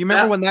connection. You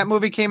remember when that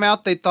movie came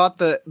out? They thought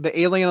the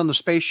alien on the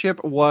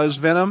spaceship was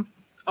Venom.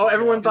 Oh,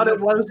 everyone thought it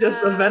was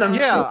just the Venom.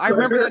 Yeah, I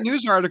remember that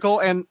news article,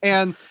 and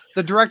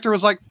the director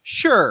was like,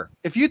 "Sure,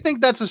 if you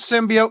think that's a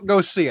symbiote,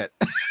 go see it."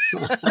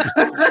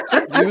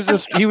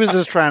 He was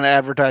just trying to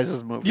advertise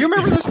his movie. Do you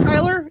remember this,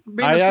 Tyler?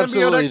 Being I a symbiote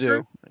absolutely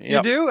expert? do.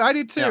 Yep. You do? I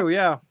do too. Yep.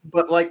 Yeah.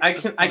 But like, I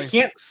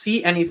can't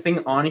see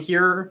anything on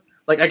here.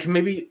 Like, I can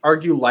maybe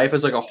argue Life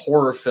as like a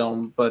horror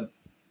film, but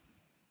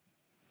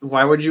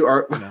why would you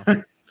argue?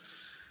 No.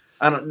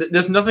 I don't.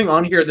 There's nothing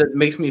on here that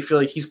makes me feel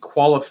like he's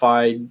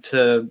qualified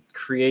to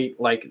create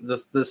like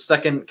the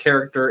second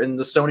character in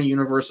the Sony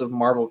universe of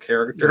Marvel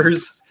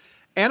characters.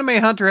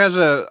 Anime Hunter has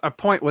a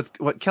point with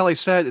what Kelly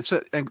said,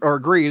 or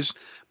agrees.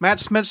 Matt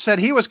Smith said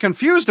he was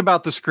confused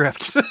about the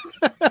script.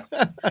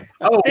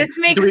 This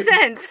makes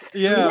sense.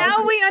 Yeah.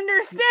 Now we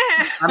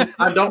understand.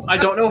 I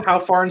don't know how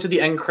far into the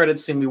end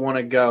credits scene we want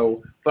to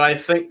go, but I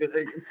think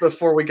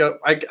before we go,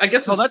 I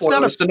guess that's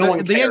spoilers, not so no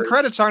one the end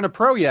credits aren't a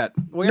pro yet.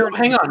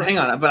 Hang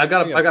on. But I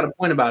got a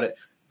point about it,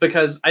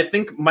 because I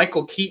think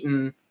Michael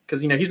Keaton,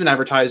 because he's been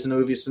advertised in the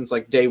movie since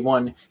like day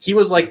one. He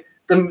was like,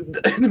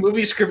 the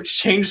movie script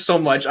changed so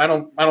much. I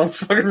don't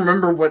fucking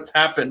remember what's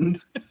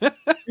happened.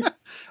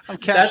 I'm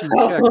cashing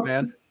the check,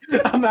 man.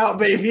 I'm out,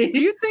 baby.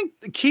 Do you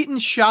think Keaton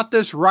shot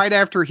this right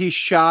after he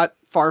shot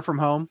Far From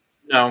Home?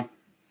 No.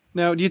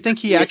 Do you think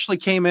he actually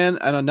came in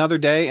on another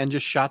day and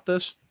just shot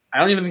this? I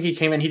don't even think he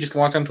came in. He just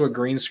walked onto a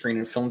green screen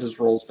and filmed his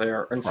roles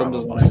there and filmed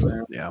his life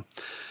there. Yeah.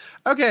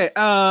 Okay.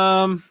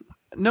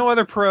 No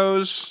other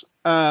pros.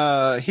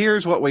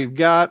 Here's what we've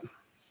got.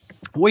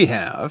 We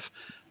have.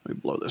 Let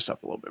me blow this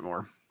up a little bit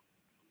more.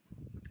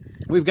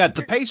 We've got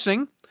the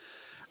pacing.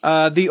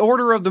 The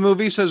order of the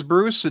movie, says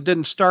Bruce. It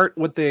didn't start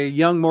with the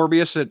young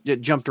Morbius.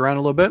 It jumped around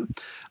a little bit.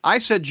 I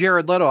said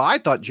Jared Leto. I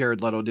thought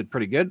Jared Leto did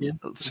pretty good. Yeah,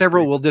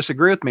 several will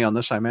disagree with me on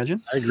this, I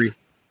imagine. I agree.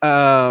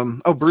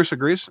 Bruce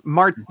agrees.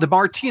 The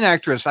Martine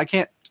actress. I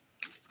can't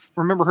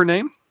remember her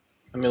name.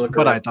 Let me look.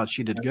 But I thought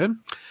she did good.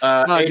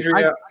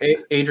 Adria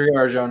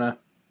Arjona.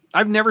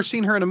 I've never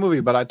seen her in a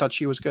movie, but I thought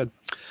she was good.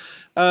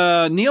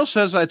 Neil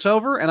says it's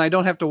over and I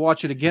don't have to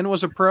watch it again.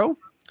 Was a pro.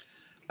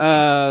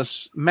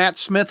 Matt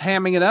Smith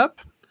hamming it up.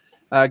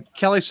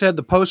 Kelly said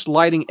the post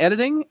lighting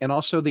editing and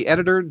also the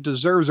editor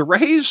deserves a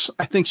raise,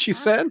 I think she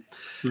said.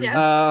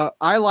 Yes.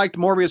 I liked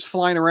Morbius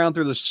flying around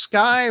through the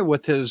sky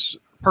with his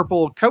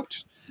purple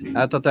coat.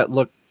 I thought that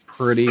looked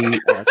pretty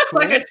cool.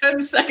 Like a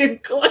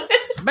 10-second clip.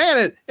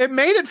 Man, it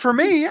made it for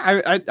me.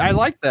 I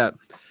like that.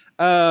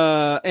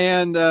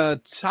 And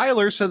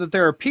Tyler said that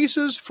there are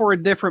pieces for a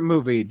different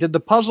movie. Did the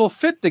puzzle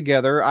fit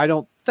together? I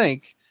don't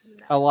think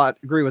a lot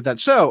agree with that.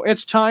 So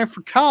it's time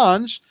for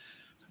cons.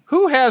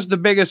 Who has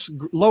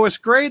the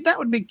lowest grade? That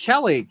would be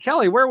Kelly.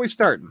 Kelly, where are we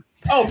starting?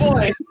 Oh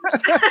boy.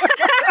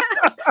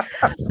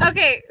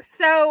 Okay,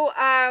 so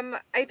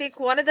I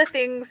think one of the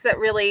things that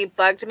really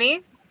bugged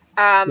me,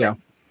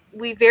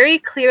 we very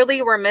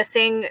clearly were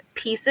missing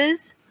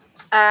pieces,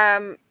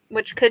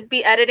 which could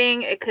be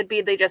editing. It could be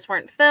they just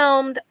weren't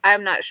filmed.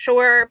 I'm not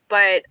sure,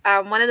 but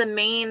one of the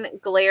main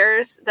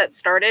glares that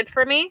started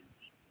for me,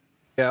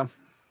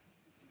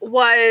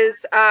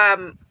 was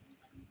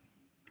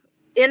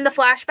in the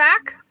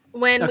flashback.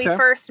 When we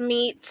first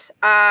meet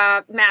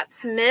Matt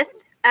Smith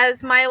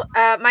as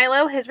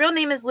Milo, his real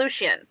name is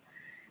Lucian.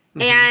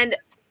 Mm-hmm. And,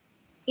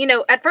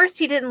 at first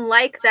he didn't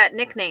like that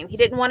nickname. He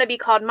didn't want to be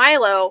called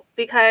Milo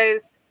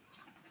because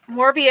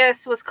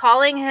Morbius was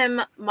calling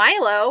him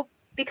Milo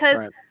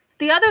because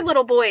the other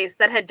little boys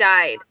that had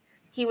died,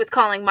 he was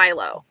calling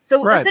Milo.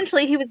 So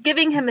essentially he was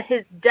giving him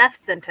his death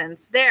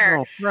sentence there.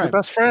 Oh, right.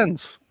 Best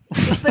friends.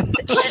 But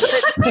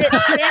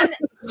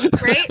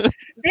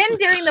then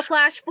during the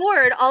flash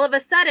forward, all of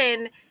a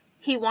sudden,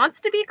 he wants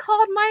to be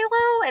called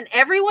Milo, and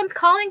everyone's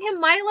calling him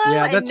Milo,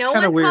 and no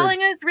one's calling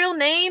his real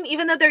name,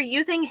 even though they're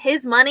using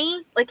his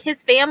money, like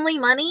his family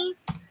money.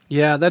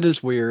 Yeah, that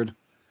is weird.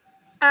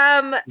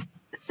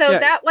 So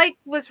that like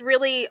was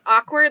really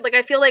awkward. Like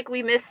I feel like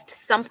we missed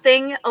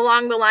something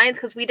along the lines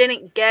because we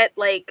didn't get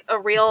like a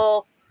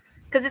real,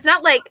 because it's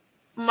not like,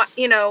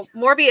 you know,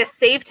 Morbius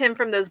saved him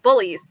from those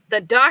bullies. The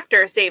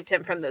doctor saved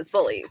him from those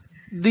bullies.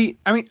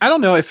 I mean, I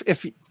don't know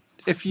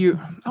if you,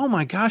 oh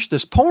my gosh,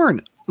 this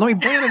porn. Let me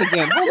ban it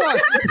again. Hold on.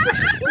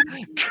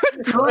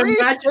 Good grief,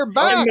 we're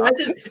back.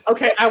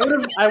 Okay, I would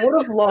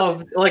have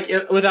loved, like,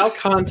 without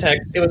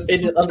context,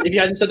 if you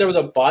hadn't said there was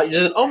a bot, you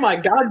just said, oh my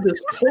god,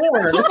 this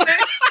porn.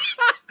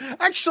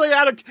 Actually,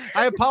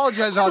 I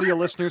apologize, audio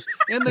listeners.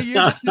 In the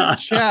YouTube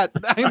chat,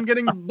 I am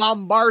getting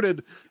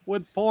bombarded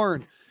with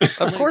porn.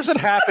 Of course, it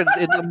happens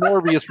in the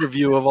Morbius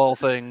review of all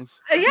things.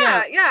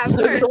 Yeah, of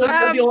course.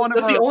 That's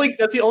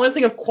the only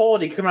thing of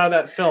quality coming out of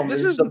that film.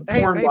 This is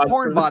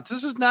porn bots.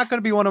 This is not going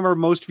to be one of our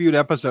most viewed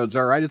episodes.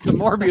 All right, it's a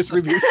Morbius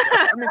review.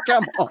 I mean,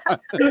 come on.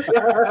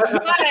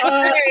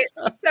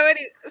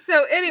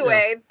 So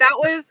anyway, that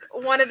was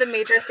one of the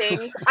major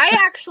things. I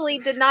actually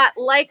did not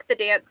like the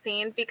dance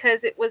scene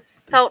because it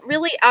felt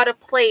really out of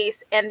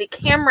place, and the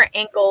camera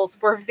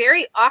angles were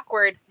very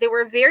awkward. They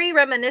were very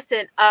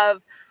reminiscent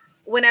of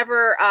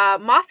whenever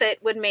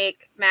Moffat would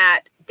make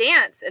Matt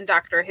dance in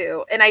Doctor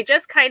Who. And I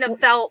just kind of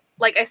felt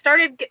like I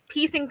started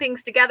piecing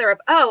things together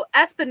of,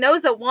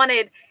 Espinosa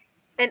wanted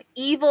an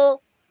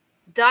evil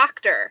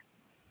doctor.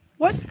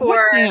 What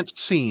dance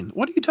scene?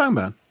 What are you talking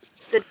about?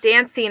 The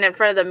dance scene in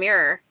front of the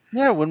mirror.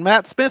 Yeah, when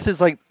Matt Smith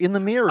is like in the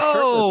mirror.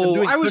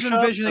 Oh, I was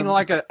envisioning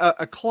like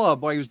a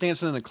club while he was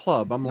dancing in a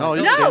club. I'm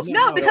like,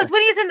 no, because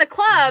when he's in the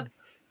club,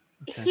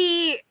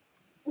 he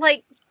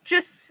like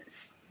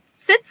just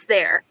sits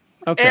there.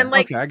 And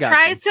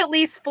tries to at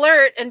least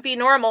flirt and be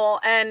normal,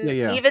 and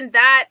even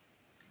that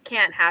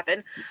can't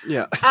happen.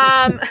 Yeah.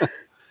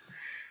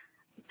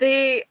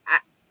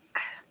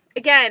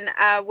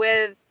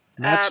 With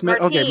Matt Smith.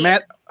 Martine, okay,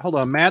 hold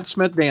on. Matt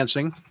Smith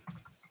dancing.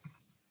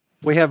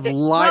 We have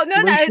live. No,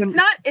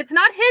 it's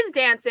not his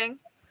dancing.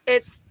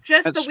 It's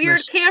just the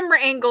weird camera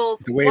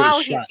angles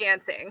while he's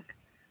dancing.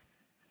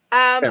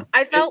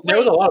 I felt there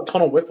was a lot of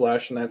tonal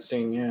whiplash in that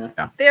scene.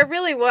 Yeah. There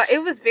really was.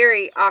 It was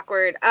very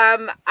awkward.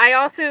 I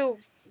also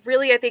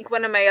I think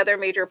one of my other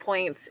major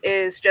points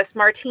is just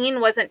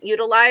Martine wasn't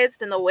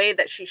utilized in the way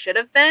that she should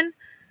have been.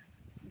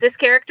 This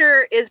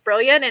character is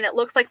brilliant, and it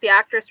looks like the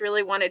actress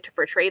really wanted to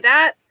portray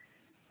that.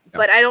 Yeah.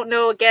 But I don't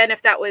know, again,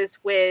 if that was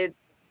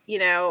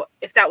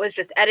if that was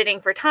just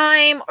editing for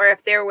time, or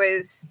if there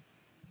was,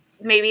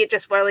 maybe it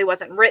just really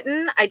wasn't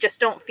written. I just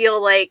don't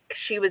feel like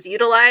she was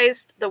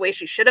utilized the way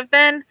she should have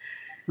been.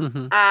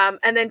 Mm-hmm.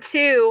 And then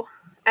 2,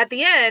 at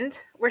the end,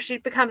 where she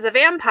becomes a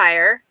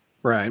vampire.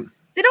 Right.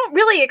 They don't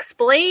really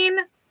explain.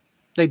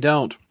 They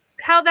don't.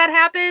 How that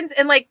happens.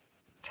 And like,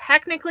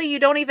 technically you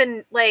don't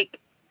even like,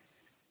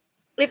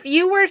 if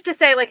you were to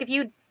say, like, if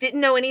you didn't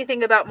know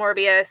anything about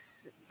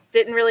Morbius,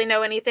 didn't really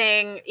know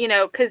anything,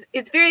 because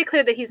it's very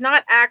clear that he's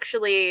not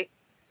actually,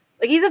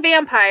 like, he's a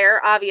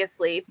vampire,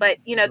 obviously, but,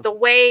 the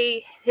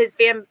way his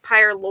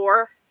vampire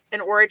lore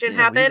and origin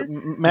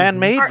happened.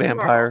 Man-made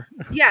vampire.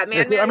 Yeah,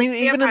 man-made I mean,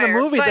 even vampire, in the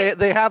movie,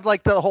 they have,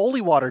 like, the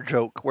holy water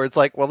joke, where it's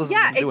like, well, this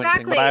doesn't do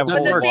anything, but I have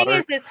holy water. But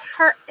the thing is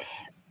her,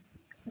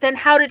 then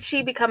how did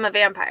she become a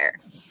vampire?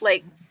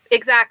 Like,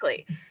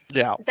 exactly.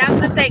 Yeah. That's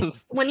what I'm saying.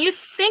 When you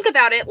think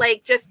about it,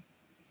 like, just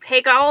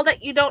take all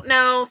that you don't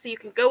know so you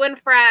can go in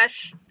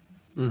fresh.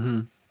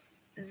 Mm-hmm.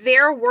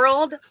 Their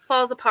world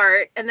falls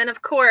apart, and then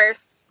of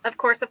course,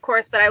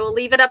 but I will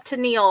leave it up to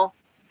Neil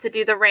to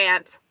do the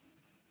rant.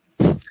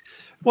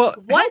 Well,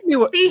 what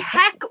the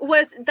heck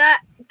was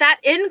that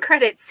end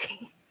credit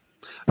scene?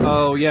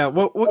 Oh yeah,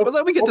 well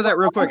let me get to that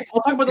real quick.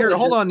 Here,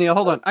 hold on, Neil.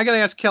 Hold on. I gotta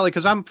ask Kelly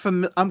because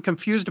I'm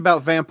confused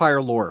about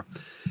vampire lore.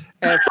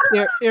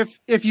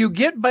 If you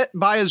get bit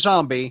by a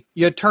zombie,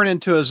 you turn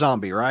into a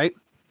zombie, right?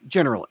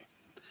 Generally.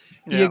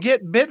 Yeah. You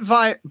get bit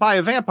by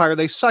a vampire,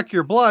 they suck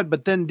your blood,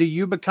 but then do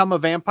you become a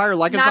vampire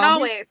like a zombie? Not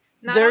always.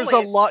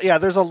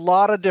 There's a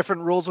lot of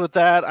different rules with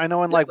that. I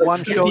know in like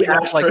one show you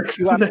have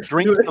to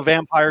drink the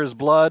vampire's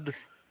blood,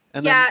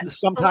 and then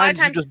sometimes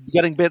you just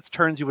getting bits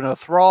turns you into a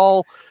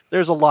thrall.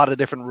 There's a lot of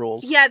different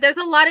rules. Yeah, there's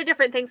a lot of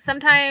different things.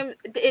 Sometimes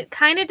it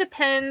kind of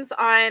depends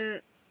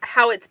on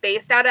how it's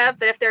based out of,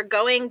 but if they're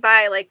going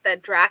by like the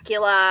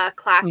Dracula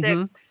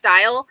classic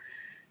style,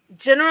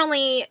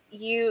 generally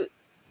you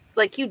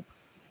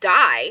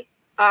die.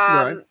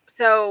 Right.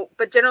 So,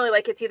 but generally,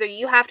 like, it's either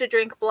you have to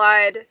drink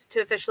blood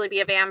to officially be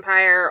a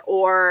vampire,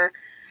 or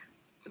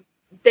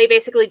they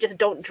basically just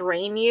don't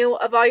drain you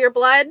of all your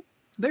blood.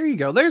 There you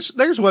go. There's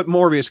what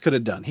Morbius could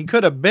have done. He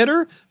could have bit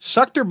her,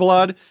 sucked her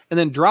blood, and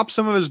then dropped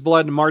some of his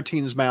blood in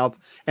Martine's mouth,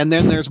 and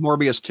then there's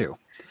Morbius 2.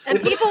 And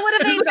people would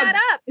have made that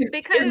up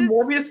because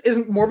Morbius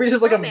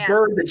is like a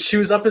bird that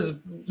chews up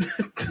his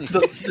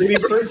the baby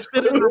bird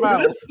spit in her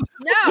mouth.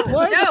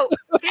 No.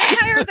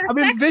 Vampires are I'm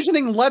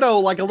envisioning Leto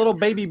like a little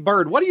baby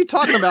bird. What are you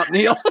talking about,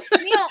 Neil?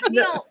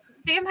 Neil,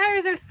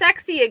 vampires are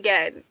sexy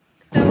again.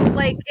 So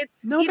like it's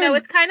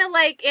it's kind of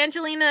like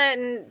Angelina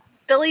and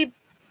Billy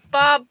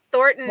Bob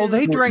Thornton. Well,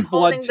 they drank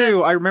blood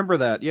too. I remember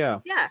that. Yeah.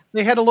 Yeah.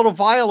 They had a little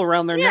vial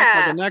around their neck,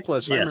 like a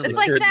necklace. Yeah, it's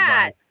like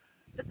that.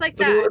 It's like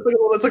that.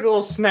 It's like a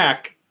little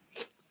snack.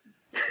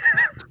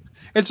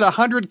 It's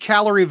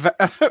 100-calorie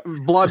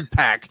blood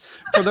pack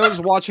for those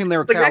watching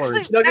their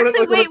calories.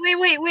 Actually,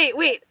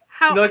 wait.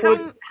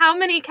 How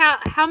many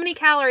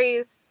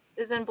calories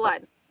is in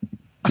blood?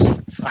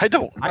 I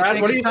don't. I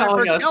think it's time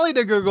for Kelly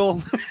to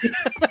Google.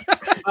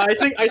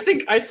 I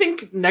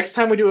think next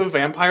time we do a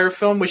vampire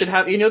film, we should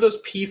have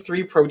those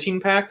P3 protein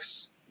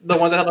packs, the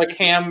ones that have like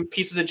ham,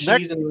 pieces of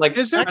cheese, and like.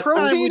 Is there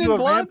protein in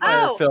blood?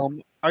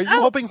 Film. Are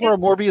you hoping for a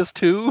Morbius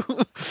 2?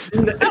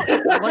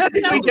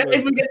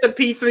 if we get the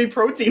P3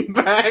 protein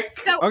packs.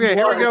 Okay,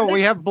 here we go.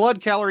 We have blood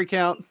calorie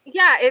count.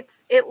 Yeah,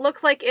 it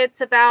looks like it's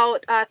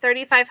about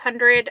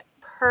 3,500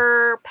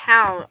 per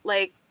pound.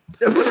 Like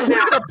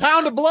a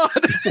pound of blood.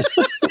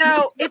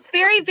 So it's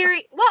very,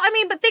 very well. I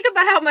mean, but think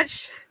about how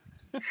much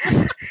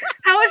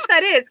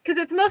that is, because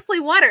it's mostly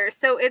water,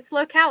 so it's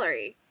low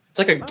calorie. It's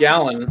like a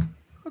gallon.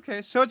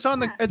 Okay, so it's on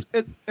the.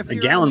 If a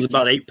gallon's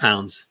about 8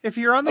 pounds. If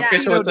you're on the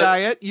keto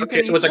diet, you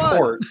can. So it's blood. a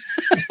quart.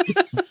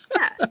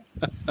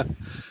 Yeah.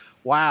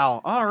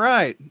 Wow. All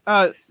right.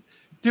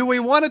 Do we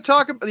want to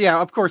talk about? Yeah,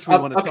 of course we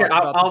want to talk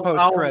about the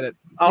post credit.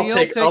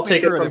 I'll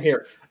take it from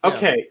here.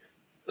 Okay,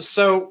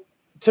 so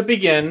to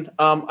begin,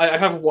 I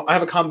have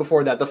a comment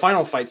before that. The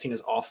final fight scene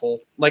is awful.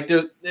 Like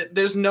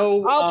there's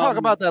no. I'll talk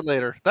about that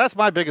later. That's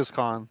my biggest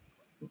con.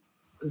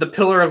 The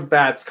Pillar of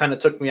Bats kind of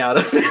took me out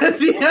of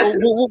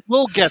it.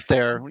 We'll get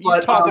there.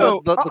 But,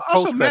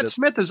 also, Matt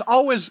Smith is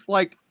always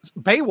like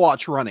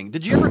Baywatch running.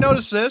 Did you ever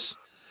notice this?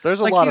 There's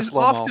a lot of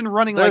slow-mo. He's often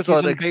running like he's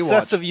in Baywatch.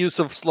 Excessive use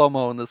of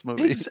slow-mo in this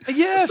movie.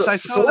 Yes, I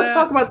saw that.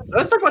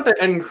 Let's talk about the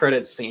end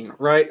credits scene,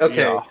 right?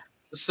 Okay. Yeah.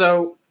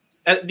 So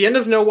at the end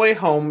of No Way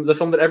Home, the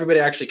film that everybody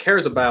actually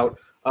cares about,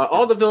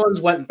 all the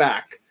villains went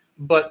back.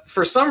 But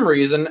for some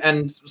reason,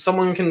 and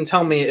someone can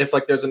tell me if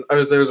like there's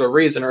a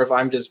reason or if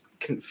I'm just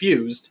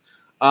confused.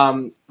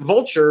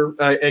 Vulture,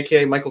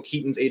 aka Michael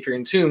Keaton's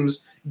Adrian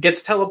Toomes,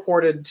 gets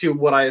teleported to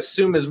what I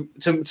assume is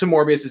to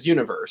Morbius's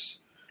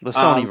universe, the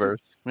Sonyverse.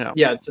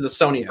 Yeah, to the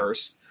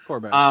Sonyverse.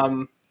 Poor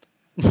bastard.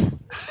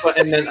 But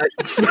and then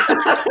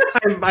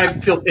I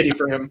feel pity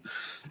for him.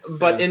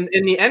 But in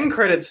the end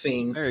credits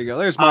scene, there you go.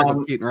 There's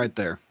Michael Keaton right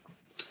there.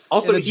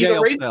 Also, he's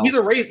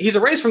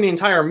erased from the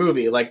entire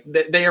movie. Like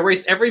they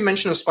erased every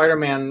mention of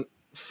Spider-Man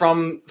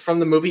from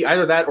the movie.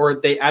 Either that or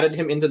they added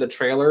him into the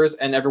trailers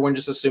and everyone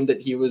just assumed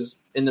that he was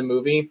in the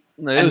movie.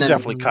 It was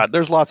definitely cut.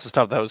 There's lots of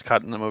stuff that was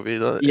cut in the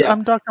movie.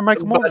 I'm Dr.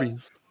 Michael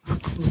Morbius.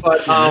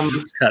 But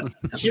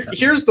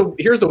here's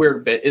the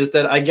weird bit is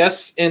that I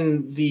guess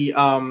in the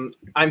I'm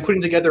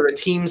putting together a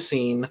team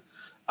scene,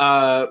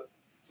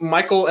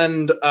 Michael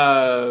and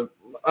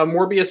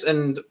Morbius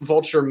and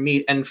Vulture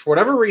meet, and for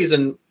whatever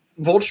reason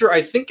Vulture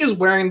I think is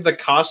wearing the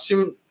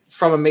costume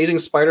from Amazing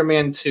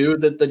Spider-Man 2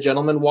 that the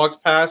gentleman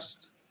walked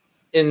past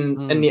in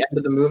the end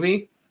of the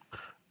movie.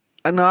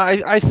 And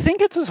I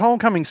think it's his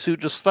homecoming suit,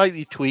 just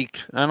slightly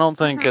tweaked. I don't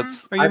think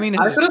it's. I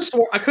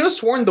could have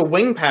sworn the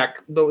wing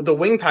pack, the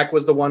wing pack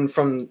was the one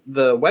from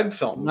the web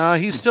films. No,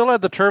 he still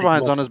had the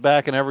turbines on his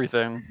back and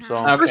everything. So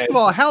First of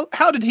all,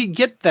 how did he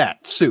get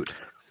that suit?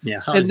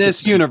 Yeah, in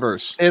this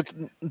universe,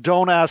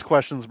 don't ask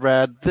questions,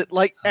 Brad.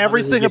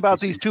 Everything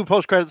about these two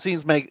post-credit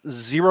scenes make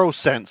zero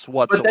sense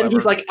whatsoever. But then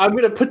he's like, "I'm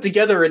going to put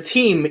together a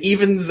team,"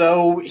 even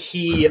though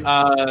he's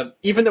not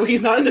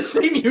in the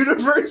same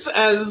universe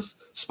as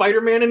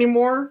Spider-Man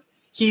anymore.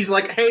 He's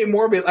like, "Hey,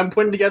 Morbius, I'm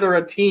putting together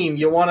a team.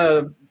 You want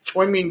to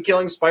join me in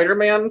killing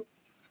Spider-Man?"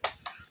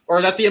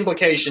 Or that's the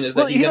implication is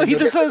that he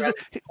just says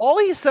all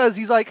he says.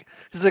 He's like,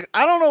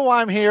 I don't know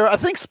why I'm here. I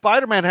think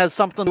Spider-Man has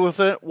something to do with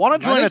it.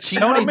 Want to join a team?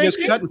 Sony just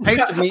cut and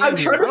pasted me. I'm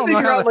trying to figure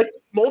out like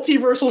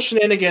multiversal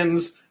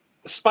shenanigans.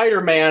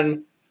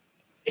 Spider-Man.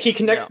 He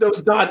connects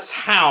those dots.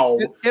 How?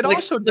 It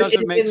also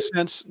doesn't make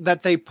sense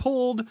that they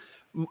pulled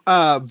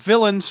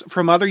villains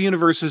from other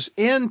universes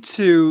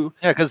into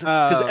because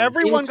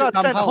everyone got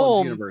sent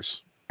home.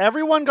 Universe.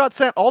 Everyone got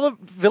sent. All the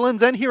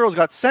villains and heroes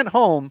got sent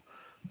home,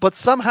 but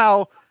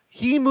somehow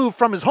he moved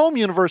from his home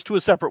universe to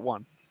a separate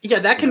one. Yeah,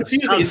 that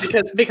confused me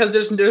because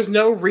there's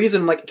no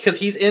reason because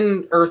he's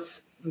in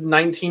Earth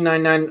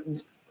 1999,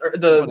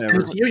 the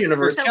MCU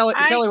universe. So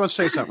Kelly wants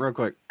to say something real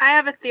quick. I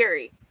have a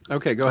theory.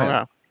 Okay, go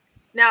ahead.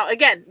 Now,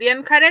 again, the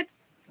end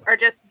credits are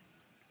just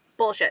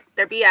bullshit.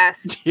 They're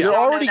BS. You're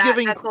already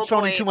giving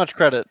Sony too much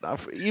credit,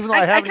 even though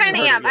I kind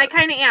of am. I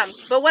kind of am.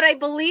 But what I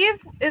believe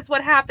is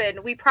what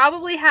happened. We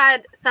probably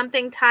had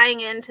something tying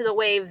into the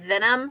way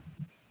Venom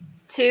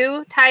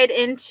 2 tied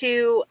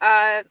into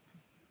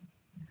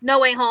No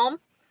Way Home.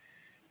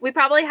 We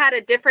probably had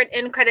a different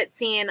end credit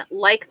scene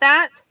like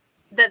that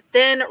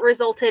then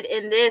resulted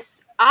in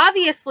this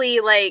obviously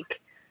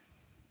like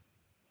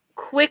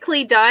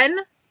quickly done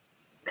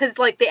because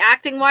like the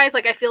acting wise,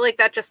 like I feel like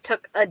that just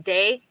took a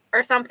day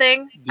or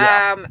something.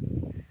 Yeah.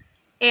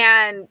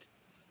 And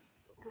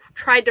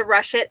tried to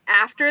rush it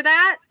after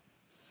that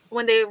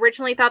when they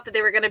originally thought that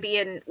they were going to be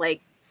in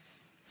like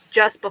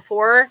just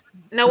before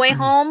No Way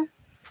Home.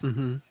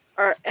 Mm-hmm.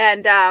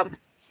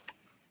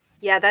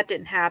 Yeah, that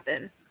didn't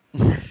happen.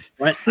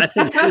 What? I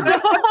think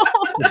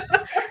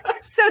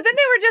so then they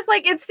were just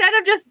like, instead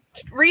of just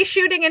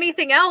reshooting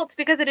anything else,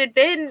 because it had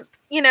been,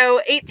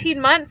 18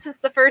 months since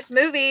the first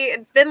movie,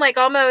 it's been like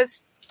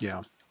almost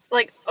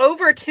like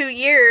over 2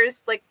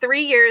 years, like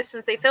 3 years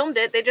since they filmed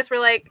it. They just were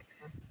like,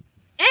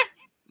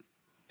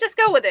 just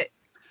go with it.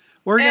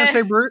 What were you going to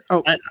say, Bert?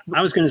 Oh,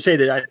 I was going to say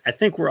that I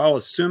think we're all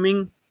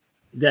assuming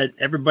that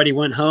everybody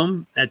went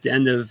home at the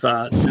end of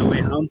No Way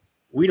Home.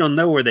 We don't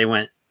know where they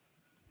went.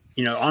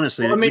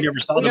 Honestly, we never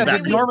saw them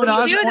back. Norman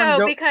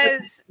Osborn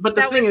because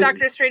that was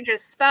Doctor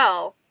Strange's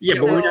spell. Yeah,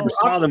 but we never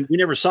saw them. We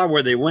never saw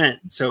where they went.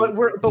 So,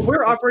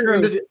 we're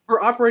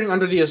operating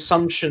under the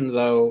assumption,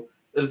 though,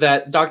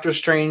 that Doctor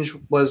Strange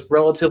was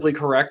relatively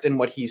correct in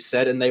what he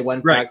said, and they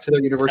went back to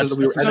their universes.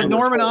 So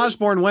Norman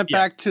Osborn went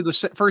back to the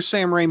first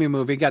Sam Raimi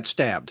movie, got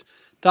stabbed.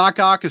 Doc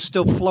Ock is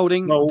still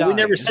floating. Well, we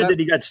never said that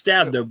he got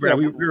stabbed, though, Brad.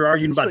 We were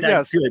arguing about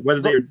that too, like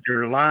whether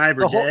they're alive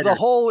or dead. The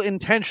whole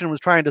intention was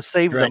trying to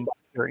save them.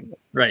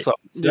 Right. So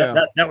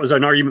that was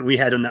an argument we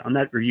had on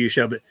that review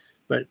show.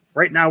 But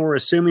right now we're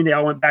assuming they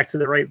all went back to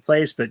the right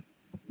place. But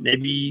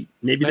maybe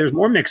there's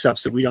more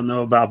mix-ups that we don't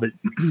know about. But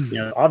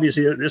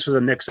obviously this was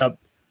a mix-up,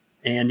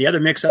 and the other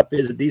mix-up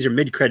is that these are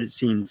mid-credit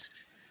scenes.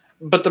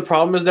 But the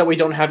problem is that we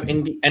don't have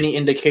any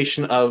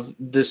indication of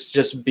this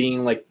just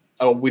being like,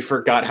 oh, we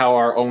forgot how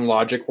our own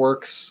logic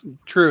works.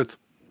 Truth.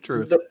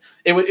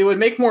 It would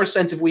make more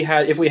sense if we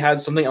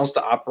had something else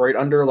to operate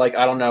under. Like,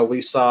 I don't know,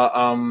 we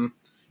saw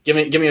give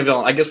me a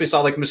villain. I guess we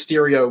saw like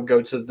Mysterio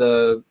go to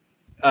the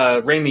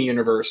Raimi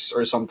universe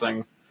or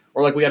something,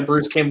 or like we had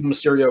Bruce Campbell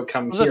Mysterio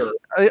come here.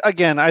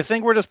 Again, I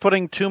think we're just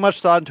putting too much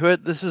thought into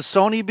it. This is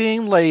Sony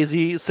being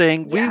lazy,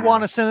 saying we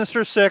want a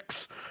Sinister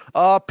Six.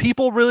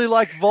 People really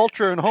like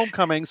Vulture and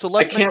Homecoming, so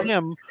let's make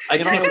him.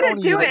 They're gonna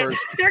do it.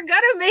 They're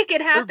gonna make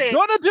it happen. They're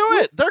gonna do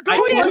it. They're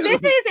going to.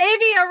 This is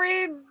Avi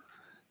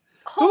Arad's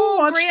who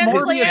wants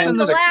Morbius in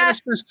the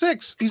Sinister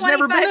Six? He's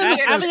never been in the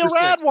Sinister Six. Avi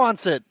Arad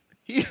wants it.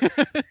 He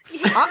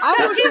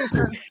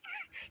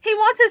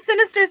wants a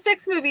Sinister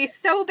Six movie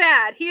so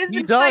bad. He has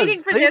been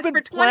fighting for this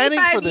for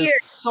 25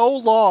 years. So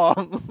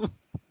long.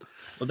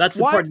 Well, that's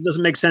the part that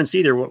doesn't make sense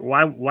either.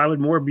 Why would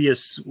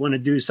Morbius want to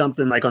do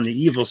something like on the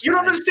evil side? You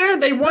don't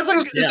understand. They want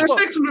a Sinister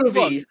Six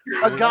movie.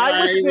 A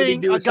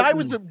guy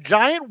with a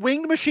giant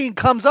winged machine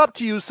comes up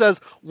to you, says,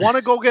 "Want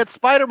to go get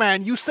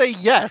Spider-Man?" You say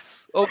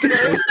yes.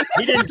 Okay.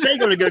 He didn't say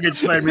going to go get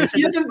Spider-Man.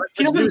 He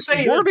doesn't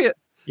say Morbius.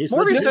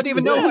 Morbius doesn't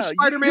even know who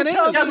Spider-Man is.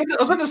 I was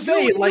about to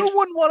say, you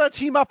wouldn't want to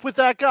team up with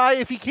that guy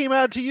if he came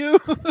out to you.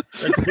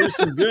 Let's do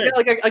some good.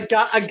 Yeah, like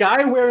a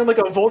guy wearing like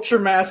a vulture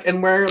mask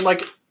and wearing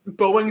like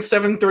Boeing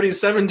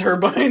 737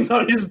 turbines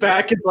on his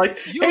back is like,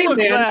 hey man,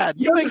 bad.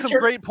 You make some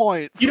great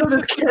points. You know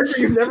this character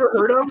you've never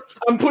heard of?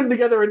 I'm putting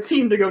together a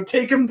team to go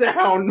take him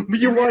down.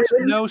 You want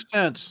no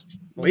sense.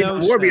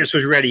 Morbius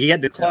was ready. He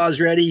had the claws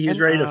ready. He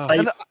was ready to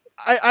fight.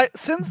 And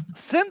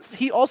since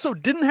he also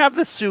didn't have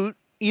the suit,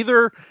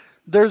 either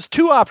there's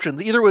two options.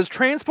 Either it was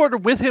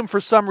transported with him for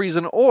some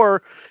reason,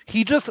 or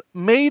he just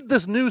made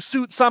this new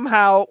suit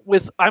somehow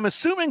with, I'm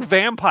assuming,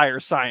 vampire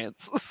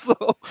science. So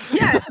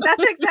yes,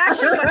 that's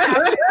exactly what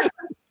happened.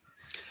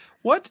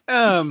 What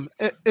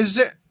is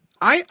it?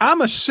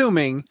 I'm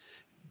assuming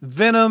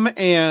Venom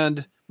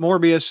and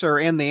Morbius are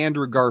in the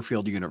Andrew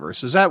Garfield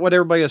universe. Is that what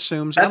everybody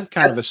assumes? I'm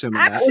kind of assuming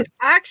that.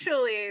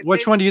 Actually,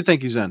 which one do you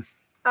think he's in?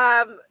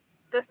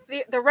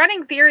 The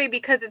running theory,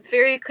 because it's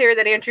very clear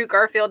that Andrew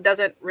Garfield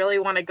doesn't really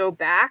want to go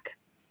back,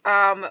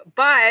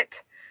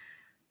 but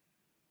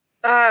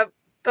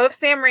both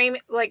Sam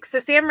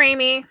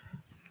Raimi,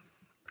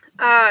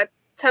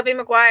 Tobey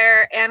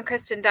Maguire, and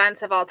Kristen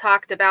Dunst have all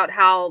talked about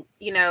how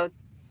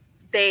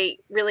they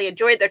really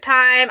enjoyed their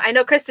time. I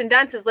know Kristen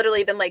Dunst has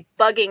literally been like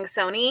bugging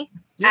Sony,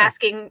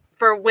 asking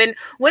for when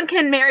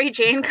can Mary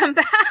Jane come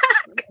back?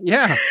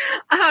 Yeah,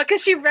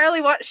 because she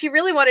really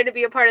wanted to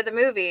be a part of the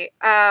movie.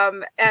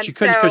 And she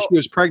couldn't because she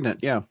was pregnant.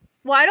 Yeah.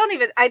 Well,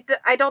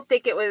 I don't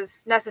think it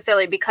was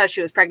necessarily because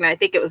she was pregnant. I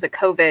think it was a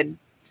COVID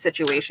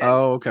situation.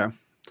 Oh, okay.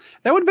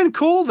 That would have been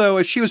cool though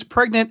if she was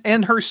pregnant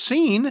in her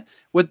scene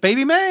with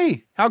Baby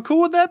May. How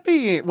cool would that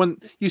be when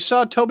you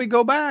saw Toby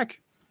go back?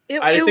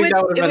 It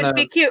would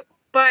be cute.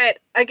 But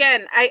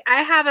again, I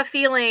have a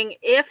feeling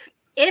if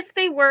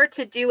they were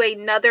to do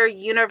another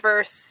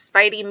universe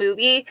Spidey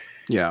movie,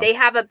 they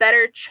have a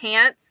better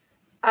chance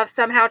of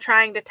somehow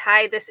trying to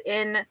tie this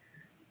in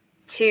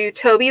to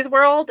Toby's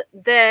world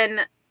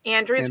than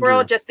Andrew's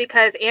world, just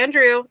because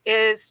Andrew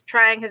is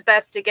trying his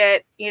best to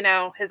get,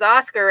 his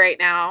Oscar right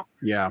now.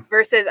 Yeah.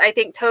 Versus I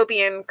think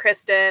Toby and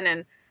Kristen,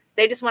 and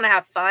they just want to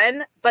have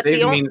fun. But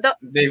they've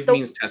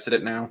means tested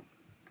it now.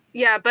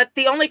 Yeah, but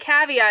the only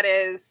caveat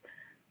is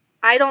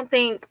I don't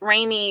think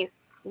Raimi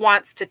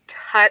wants to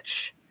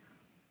touch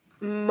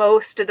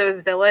most of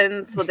those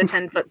villains with a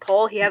 10-foot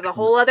pole. He has a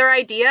whole other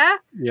idea.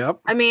 Yep.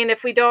 I mean,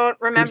 if we don't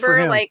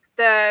remember, like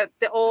the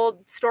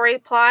old story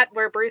plot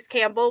where Bruce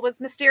Campbell was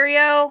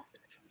Mysterio.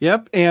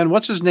 Yep. And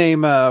what's his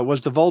name was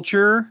the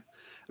Vulture.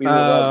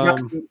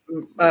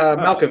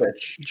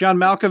 Malkovich. John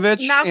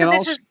Malkovich.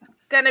 Malkovich is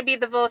going to be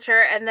the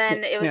Vulture, and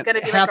then it was going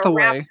to be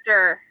Hathaway. Like a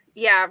raptor.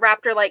 Yeah,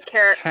 raptor-like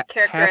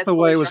character.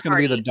 Hathaway was going to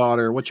be the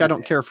daughter, which I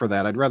don't care for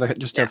that. I'd rather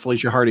just have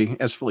Felicia Hardy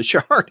as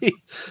Felicia Hardy.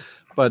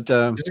 But it's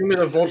going to be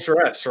the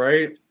Vulturette,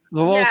 right?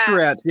 The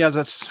Vulturette. Yeah,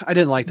 I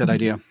didn't like that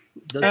idea.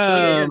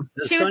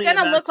 She was going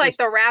to look like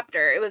the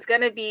raptor. It was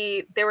going to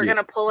be, they were going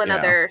to pull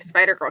another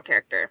Spider-Girl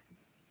character.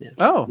 Yeah.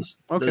 Oh,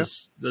 okay.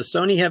 Does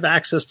Sony have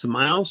access to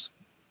Miles?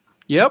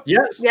 Yep.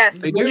 Yes.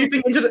 They do.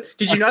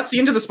 Did you not see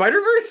Into the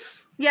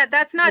Spider-Verse? Yeah,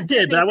 that's not. I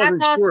did, but I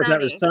wasn't sure if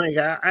that was Sony.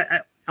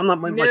 I'm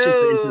not much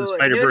into the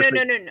Spider-Verse.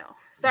 No.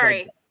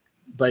 Sorry.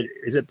 But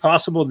is it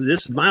possible that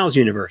this is Miles'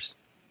 universe?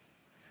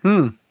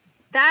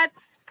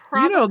 That's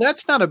probably.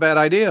 That's not a bad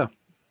idea.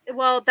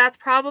 Well, that's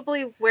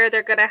probably where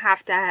they're going to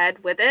have to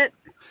head with it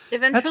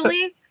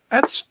eventually.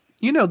 That's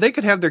they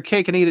could have their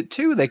cake and eat it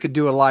too. They could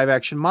do a live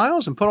action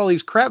Miles and put all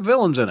these crap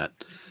villains in it.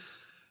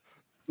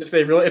 If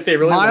they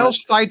really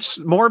Miles fights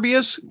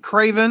Morbius,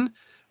 Kraven,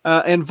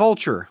 and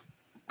Vulture.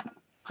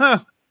 Huh.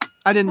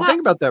 I didn't think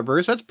about that,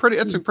 Bruce. That's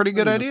a pretty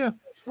good idea.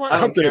 Well, I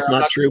hope that it's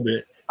not true,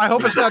 but I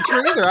hope it's not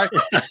true either.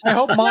 I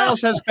hope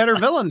Miles has better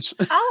villains.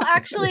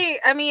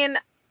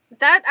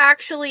 That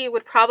actually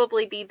would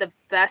probably be the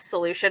best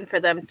solution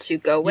for them to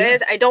go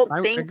with. I don't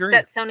think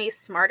that Sony's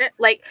smart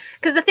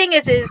because the thing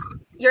is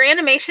your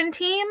animation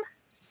team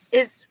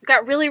is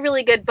got really,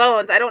 really good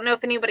bones. I don't know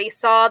if anybody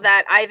saw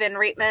that Ivan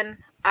Reitman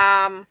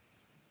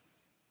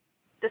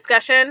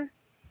discussion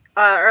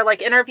or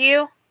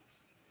interview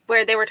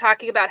where they were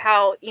talking about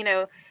how,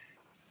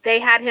 they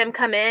had him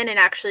come in and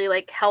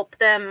actually help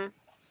them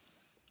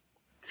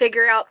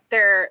figure out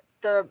the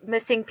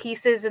missing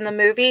pieces in the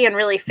movie and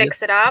really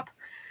fix it up.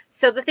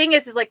 So the thing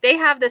is they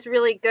have this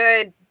really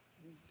good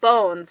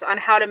bones on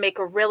how to make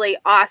a really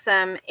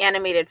awesome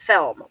animated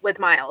film with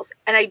Miles.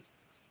 And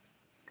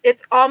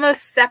it's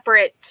almost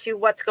separate to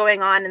what's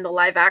going on in the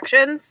live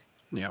actions.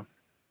 Yeah.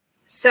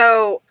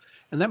 So.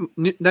 And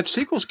that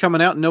sequel's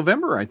coming out in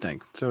November, I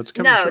think. So it's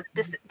coming. No,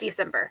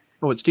 December.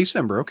 Oh, it's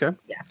December. Okay.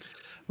 Yeah.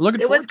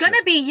 It was going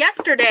to be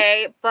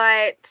yesterday,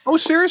 but. Oh,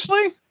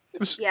 seriously? It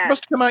was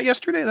supposed to come out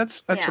yesterday?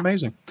 That's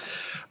amazing.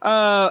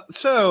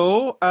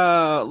 So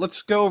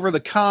let's go over the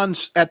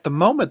cons at the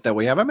moment that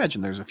we have. I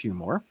imagine there's a few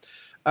more.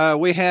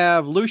 We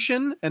have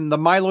Lucian, and the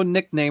Milo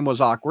nickname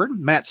was awkward.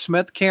 Matt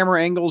Smith,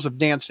 camera angles of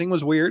dancing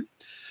was weird.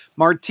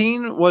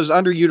 Martine was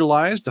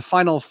underutilized. The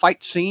final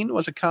fight scene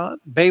was a con.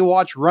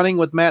 Baywatch running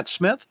with Matt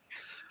Smith.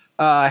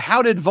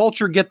 How did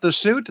Vulture get the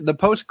suit? The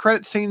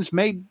post-credit scenes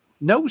made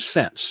no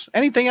sense.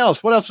 Anything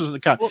else? What else was the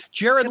con? Well,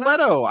 Jared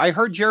Leto. I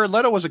heard Jared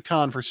Leto was a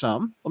con for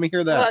some. Let me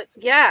hear that. Well,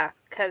 yeah,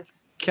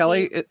 because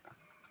Kelly,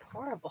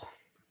 horrible.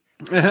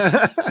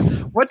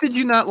 What did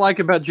you not like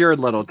about Jared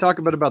Leto? Talk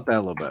about that a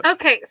little bit.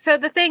 Okay, so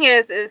the thing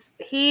is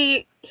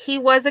he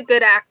was a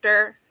good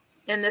actor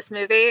in this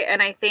movie,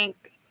 and I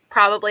think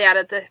probably out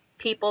of the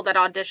people that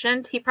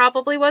auditioned, he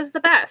probably was the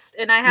best.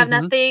 And I have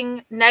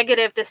nothing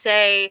negative to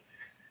say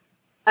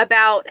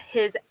about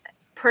his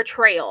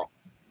portrayal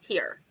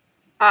here.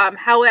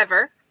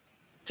 However,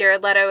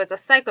 Jared Leto is a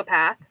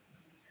psychopath.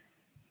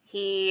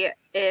 He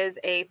is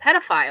a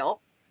pedophile,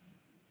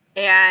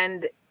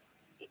 and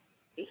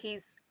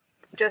he's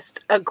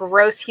just a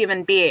gross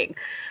human being.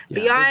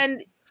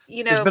 Beyond,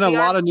 there's been a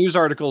lot of news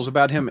articles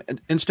about him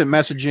instant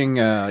messaging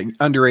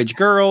underage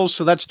girls,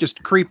 so that's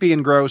just creepy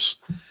and gross.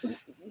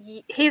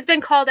 He's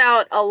been called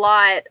out a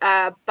lot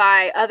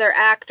by other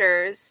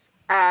actors,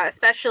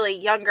 especially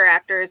younger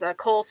actors.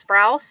 Cole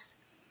Sprouse,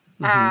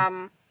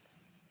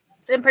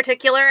 in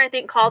particular, I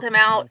think called him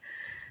out,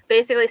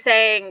 basically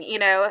saying,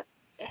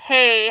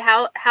 hey,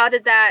 how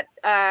did that,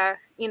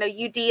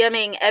 you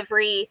DMing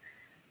every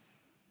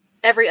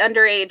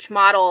underage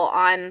model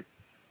on,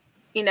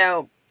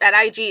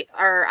 at IG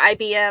or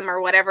IBM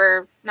or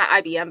whatever, not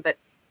IBM, but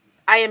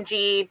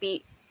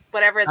IMG,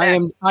 whatever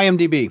that.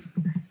 IMDb.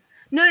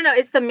 No,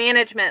 it's the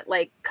management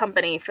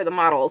company for the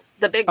models,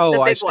 the big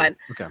one.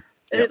 Okay.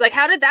 It was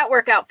how did that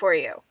work out for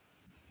you?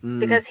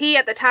 Because he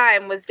at the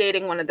time was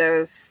dating one of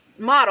those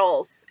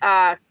models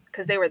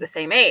because they were the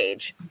same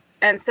age,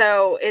 and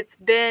so it's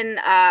been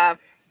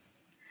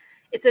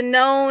it's a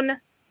known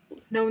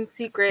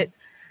secret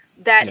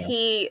that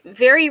he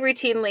very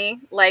routinely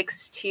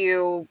likes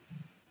to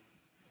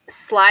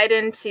slide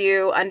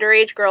into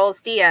underage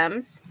girls'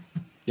 DMs.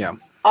 Yeah.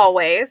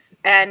 Always.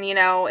 And,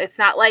 it's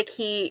not like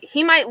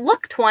he might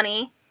look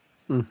 20,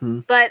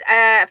 but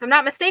if I'm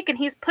not mistaken,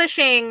 he's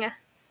pushing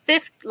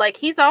 50,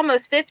 he's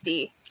almost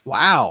 50.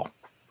 Wow.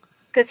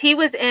 Because he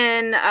was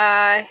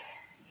I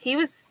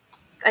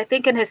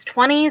think, in his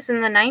 20s in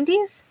the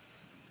 90s.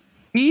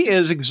 He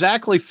is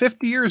exactly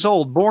 50 years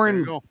old,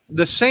 born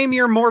the same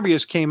year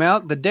Morbius came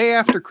out, the day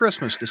after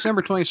Christmas,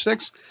 December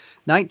 26th,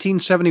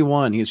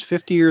 1971. He's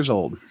 50 years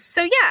old.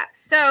 So, yeah.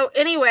 So,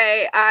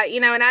 anyway,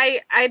 and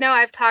I know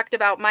I've talked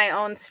about my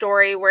own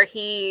story where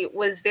he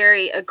was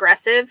very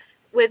aggressive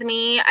with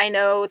me. I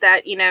know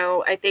that,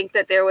 I think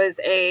that there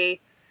was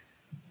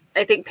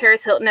I think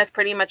Paris Hilton has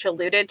pretty much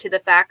alluded to the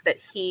fact that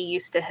he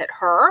used to hit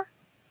her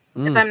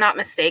if I'm not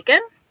mistaken.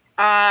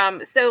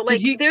 So like,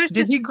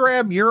 did he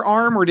grab your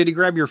arm or did he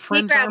grab your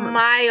friend's arm? He grabbed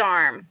my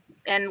arm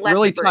and left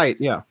really tight.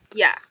 Yeah.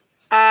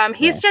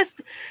 He's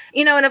just,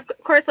 and of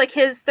course, like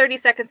his 30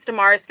 Seconds to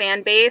Mars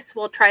fan base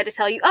will try to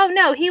tell you, oh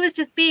no, he was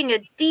just being a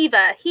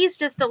diva. He's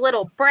just a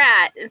little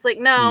brat. It's like,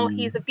 no,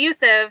 he's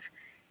abusive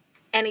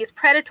and he's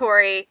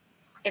predatory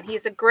and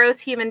he's a gross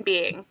human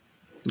being.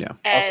 Yeah.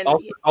 And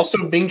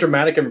also being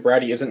dramatic and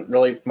bratty isn't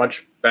really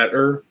much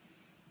better.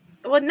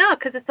 Well, no,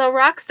 because it's a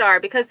rock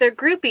star, because they're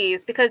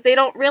groupies, because they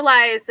don't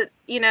realize that,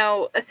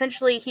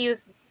 essentially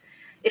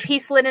if he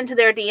slid into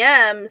their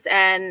DMs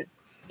and,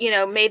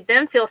 made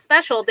them feel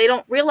special, they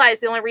don't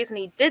realize the only reason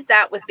he did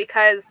that was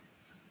because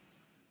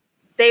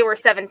they were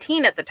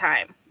 17 at the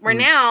time. Where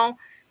now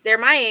they're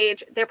my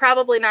age, they're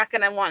probably not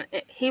going to want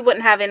it. He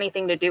wouldn't have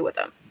anything to do with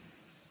them.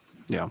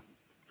 Yeah.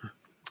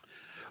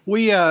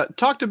 We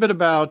talked a bit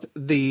about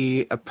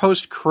the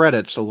post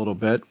credits a little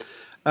bit.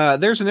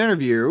 There's an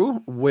interview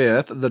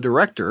with the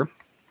director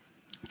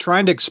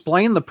trying to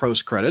explain the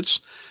post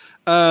credits.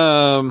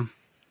 Let's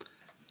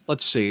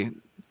see.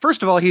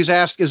 First of all, he's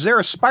asked, is there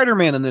a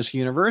Spider-Man in this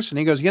universe? And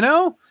he goes,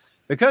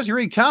 because you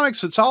read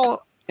comics, it's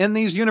all in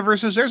these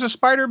universes. There's a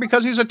spider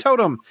because he's a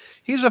totem.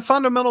 He's a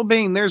fundamental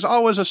being. There's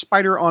always a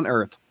spider on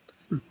Earth.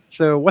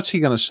 So what's he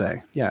going to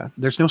say? Yeah,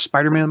 there's no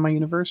Spider-Man in my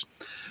universe.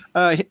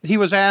 He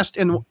was asked,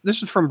 and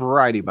this is from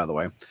Variety, by the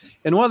way.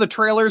 In one of the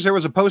trailers, there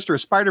was a poster of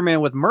Spider-Man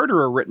with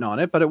murderer written on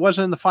it, but it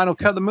wasn't in the final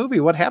cut of the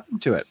movie. What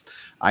happened to it?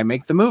 I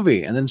make the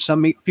movie, and then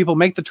some people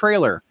make the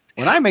trailer.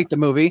 When I make the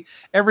movie,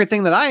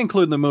 everything that I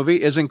include in the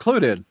movie is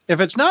included.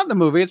 If it's not in the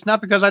movie, it's not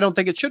because I don't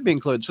think it should be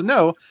included. So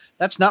no,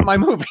 that's not my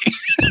movie.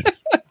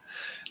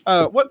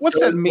 What's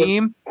that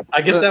meme?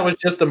 I guess that was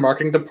just the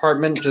marketing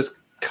department just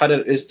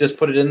just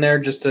put it in there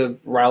just to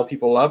rile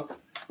people up.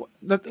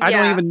 I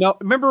don't even know.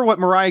 Remember what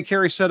Mariah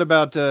Carey said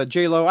about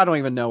J-Lo? I don't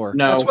even know her.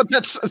 No,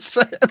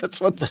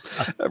 that's what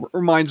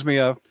reminds me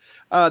of.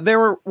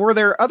 Were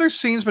there other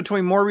scenes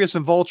between Morbius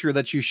and Vulture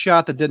that you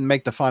shot that didn't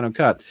make the final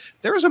cut?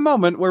 There was a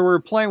moment where we were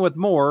playing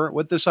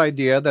with this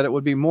idea that it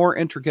would be more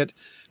intricate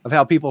of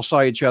how people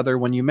saw each other.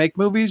 When you make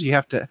movies, you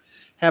have to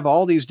have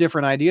all these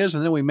different ideas,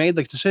 and then we made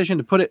the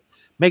decision to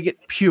make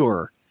it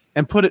pure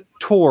and put it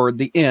toward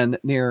the end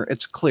near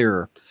it's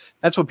clearer.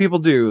 That's what people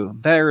do.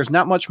 There's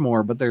not much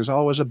more, but there's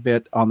always a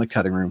bit on the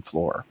cutting room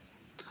floor.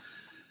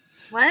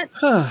 What?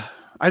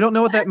 I don't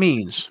know what that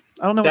means.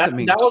 I don't know what that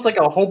means. That was like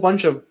a whole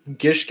bunch of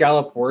Gish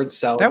Gallop word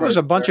salad. That was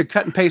a bunch of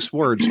cut and paste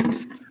words.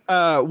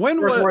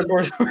 When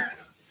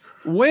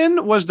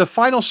was the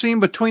final scene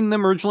between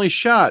them originally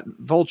shot,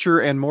 Vulture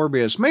and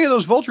Morbius? Many of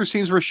those Vulture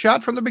scenes were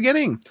shot from the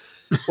beginning.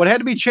 What had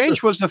to be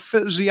changed was the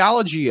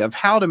physiology of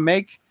how to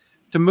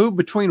move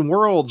between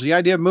worlds. The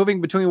idea of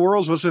moving between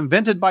worlds was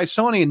invented by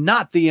Sony and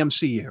not the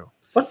MCU.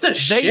 What the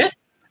shit?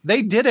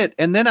 They did it,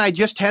 and then I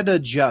just had to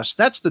adjust.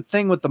 That's the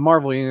thing with the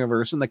Marvel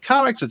Universe. In the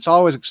comics, it's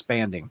always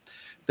expanding.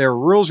 There are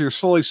rules you're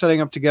slowly setting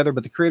up together,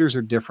 but the creators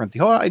are different. The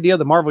whole idea of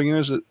the Marvel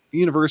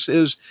Universe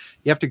is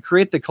you have to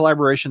create the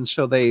collaboration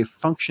so they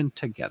function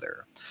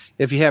together.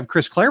 If you have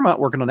Chris Claremont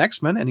working on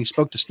X-Men and he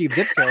spoke to Steve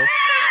Ditko,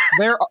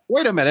 there are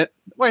clearly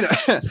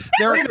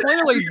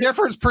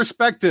different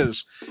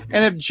perspectives.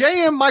 And if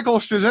J.M. Michael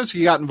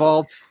Straczynski got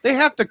involved, they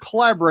have to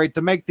collaborate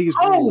to make these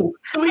rules.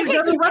 So he's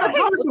never read a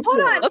comic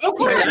before.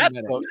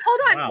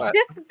 Hold on. Wow.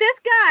 This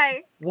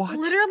guy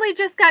literally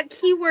just got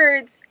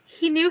keywords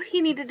he knew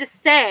he needed to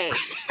say.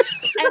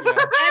 And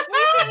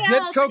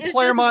Ditko,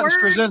 Claremont, and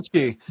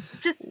Straczynski.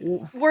 Just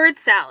word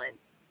salad.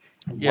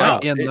 Yeah,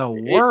 what in the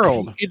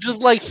world? It's just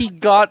like he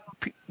got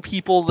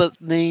people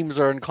that names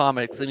are in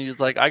comics, and he's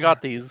like, I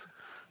got these.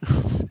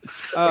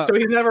 So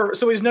he's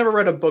never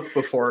read a book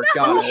before.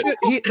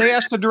 They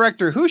asked the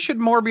director, who should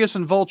Morbius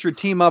and Vulture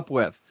team up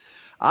with?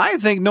 I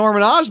think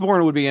Norman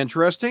Osborn would be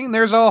interesting.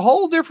 There's a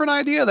whole different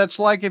idea. That's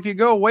like if you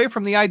go away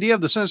from the idea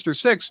of the Sinister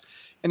Six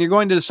and you're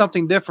going to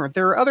something different.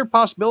 There are other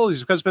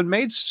possibilities because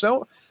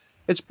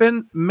it's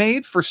been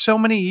made for so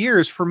many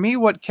years. For me,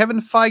 what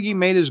Kevin Feige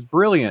made is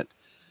brilliant.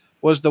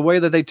 Was the way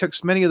that they took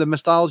many of the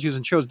mythologies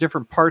and chose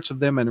different parts of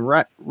them and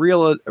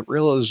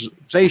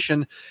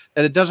realization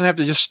that it doesn't have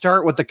to just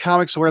start with the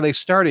comics where they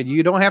started.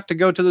 You don't have to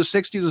go to the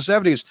 60s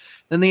and 70s,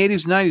 then the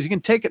 80s and 90s. You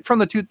can take it from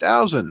the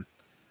 2000s.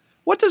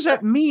 What does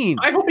that mean?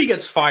 I hope he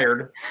gets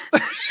fired.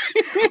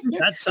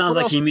 That sounds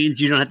like he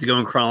means you don't have to go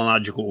in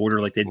chronological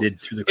order like they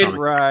did through the comic.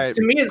 Right.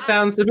 To me, it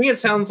sounds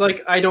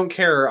like I don't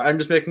care. I'm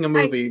just making a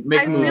movie.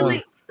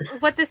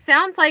 What this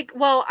sounds like,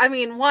 well, I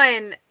mean,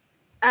 one...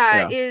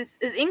 Is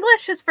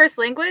English his first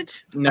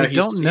language? No, I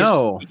don't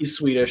know. He's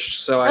Swedish,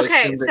 so I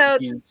assume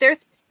that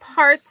there's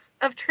parts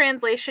of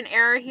translation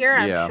error here,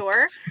 I'm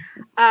sure.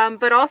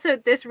 But also,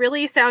 this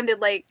really sounded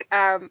like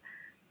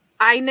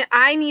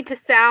I need to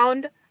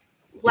sound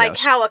like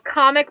how a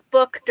comic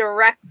book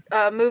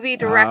movie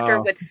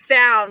director would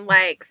sound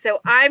like.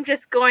 So I'm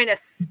just going to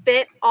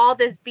spit all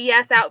this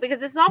BS out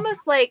because it's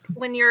almost like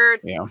when you're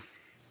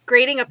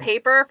grading a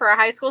paper for a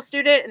high school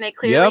student, and they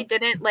clearly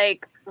didn't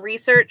like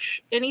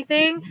research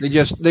anything.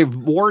 They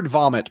ward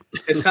vomit.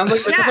 It sounds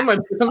like it sounds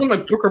like my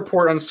book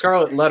report on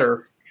Scarlet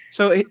Letter.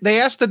 So they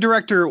asked the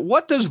director,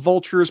 "What does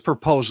Vulture's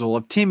proposal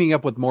of teaming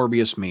up with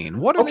Morbius mean?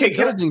 What are they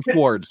building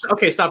towards?"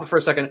 Okay, stop it for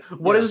a second.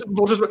 What is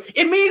Vulture's?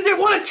 It means they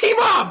want to team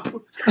up.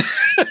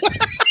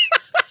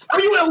 Are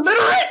you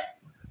illiterate?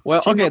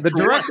 Well, okay. The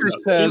director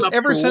says,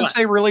 ever since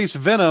they released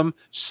Venom,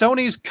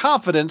 Sony's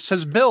confidence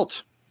has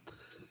built.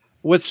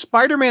 With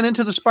Spider-Man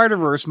Into the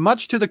Spider-Verse,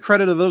 much to the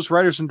credit of those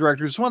writers and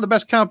directors, it's one of the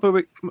best comic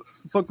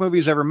book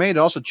movies ever made. It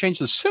also changed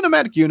the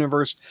cinematic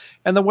universe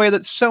and the way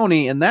that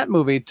Sony in that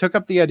movie took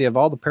up the idea of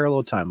all the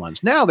parallel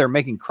timelines. Now they're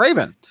making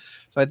Kraven.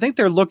 So I think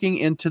they're looking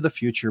into the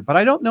future, but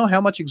I don't know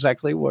how much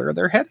exactly where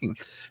they're heading.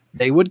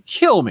 They would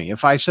kill me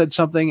if I said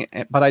something,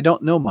 but I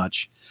don't know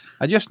much.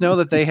 I just know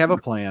that they have a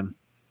plan.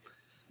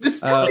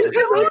 This has nothing to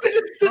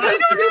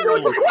do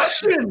with the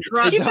question.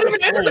 He didn't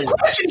even answer the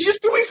question. He's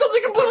just doing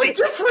something completely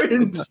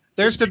different.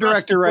 There's the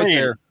director right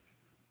there.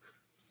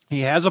 He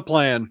has a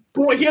plan.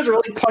 Boy, he has a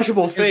really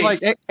punchable face.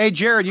 He's like, hey,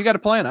 Jared, you got a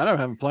plan? I don't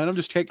have a plan. I'm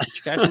just cashing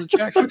the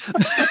check.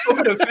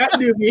 Spoken of fat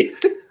newbie.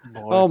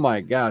 Oh my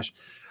gosh.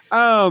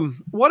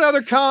 What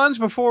other cons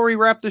before we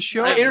wrap this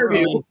show? That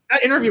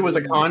interview was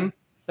a con.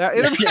 That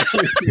interview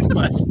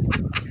was.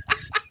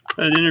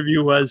 That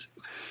interview was.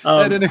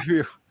 That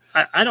interview.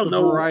 I don't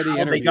know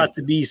how they got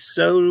to be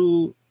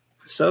so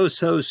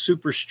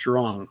super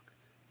strong.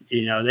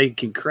 You know, they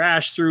can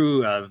crash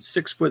through a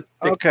 6-foot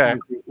thick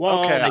concrete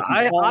wall. Okay,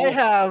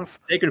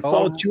 They can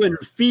fall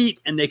 200 feet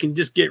and they can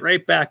just get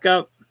right back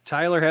up.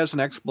 Tyler has an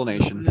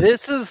explanation.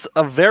 This is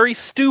a very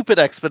stupid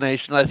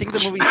explanation. I think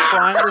the movie's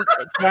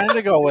trying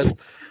to go with.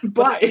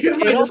 But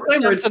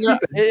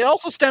it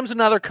also stems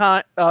another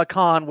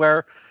con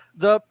where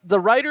the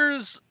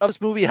writers of this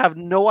movie have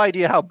no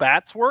idea how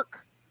bats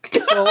work.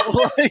 So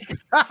like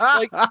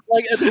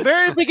at the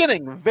very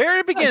beginning,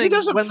 he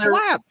doesn't when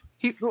flap.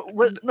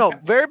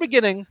 Very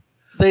beginning,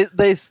 they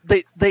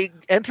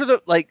enter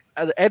the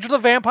edge of the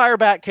vampire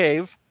bat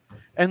cave,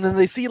 and then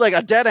they see like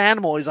a dead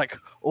animal. He's like,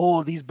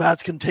 "Oh, these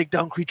bats can take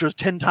down creatures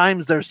 10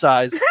 times their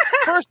size."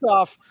 First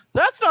off,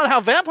 that's not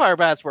how vampire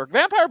bats work.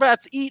 Vampire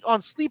bats eat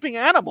on sleeping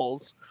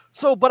animals.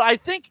 So, but I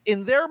think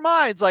in their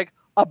minds, like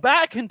a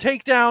bat can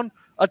take down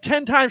a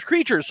 10 times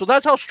creature. So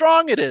that's how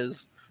strong it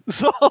is.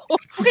 So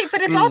okay,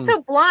 but it's also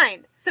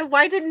blind. So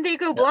why didn't they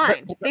go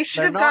blind? They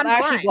should have gone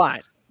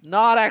blind.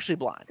 Not actually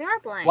blind. They are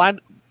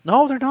blind.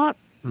 No, they're not.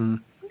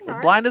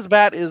 Blind as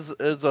bat is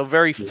a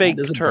very fake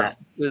term.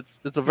 It's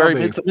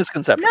a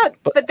misconception. No,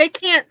 but they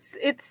can't.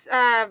 It's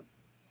they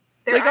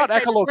got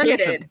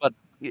echolocation, but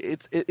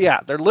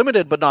they're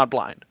limited but not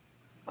blind.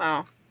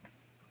 Wow.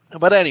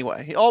 But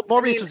anyway,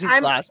 Morbius is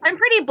glasses. I'm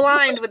pretty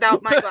blind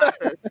without my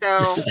glasses,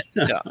 so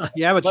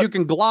yeah, but you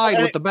can glide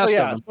with the best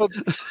of them.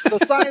 So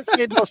the science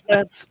made no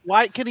sense.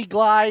 Why can he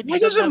glide? Why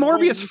doesn't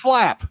Morbius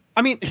flap?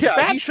 I mean,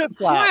 he should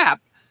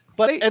flap.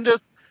 But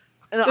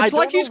it's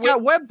like he's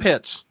got web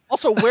pits.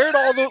 Also, where'd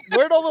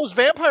all those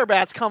vampire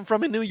bats come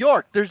from in New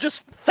York? There's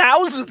just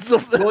thousands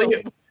of them.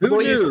 Who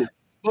knew?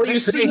 You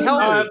see,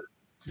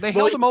 they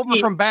held them over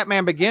from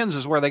Batman Begins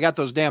is where they got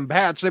those damn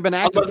bats. They've been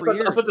active for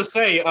years. I was about to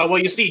say,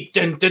 you see,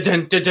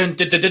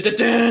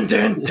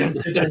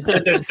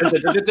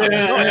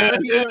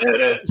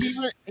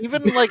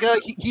 even like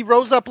he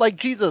rose up like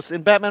Jesus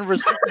in Batman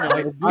vs.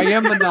 Superman. I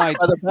am the knight.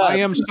 I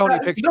am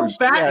Sony Pictures.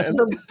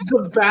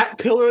 The bat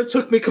pillar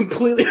took me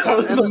completely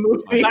out of the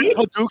movie.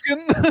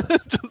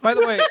 By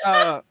the way,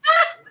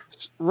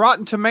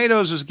 Rotten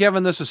Tomatoes is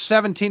giving this a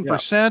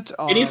 17%.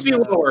 It needs to be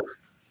lower.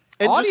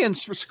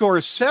 Audience score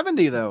is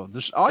 70 though.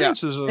 This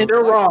audience is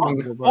they're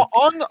wrong.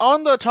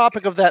 On the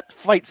topic of that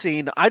fight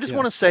scene, I just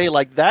want to say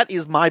like that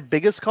is my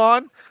biggest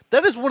con.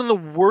 That is one of the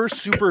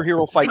worst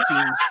superhero fight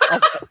scenes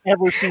I've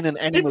ever seen in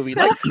any movie. It's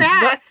so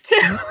fast.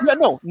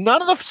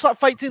 None of the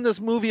fight scenes in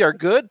this movie are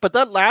good, but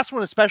that last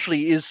one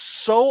especially is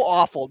so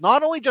awful.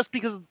 Not only just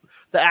because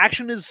the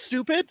action is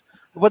stupid,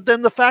 but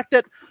then the fact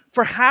that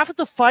for half of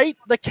the fight,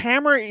 the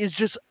camera is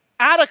just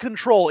out of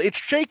control. It's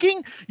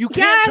shaking. You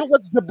can't tell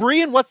what's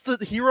debris and what's the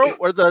hero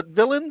or the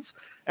villains.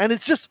 And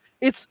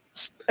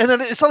and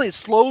then suddenly it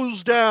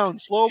slows down,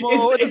 slow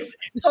mo. It's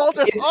all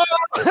just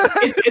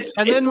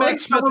and then Matt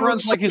Smith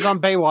runs like he's on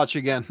Baywatch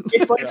again.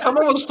 It's like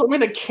someone was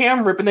filming a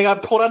cam rip and they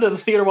got pulled out of the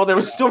theater while they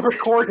were still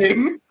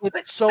recording. But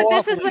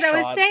this is what I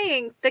was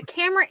saying. The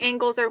camera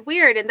angles are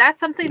weird, and that's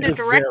something the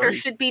director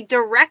should be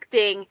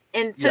directing.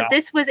 And so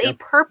this was a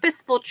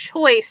purposeful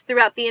choice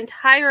throughout the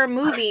entire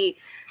movie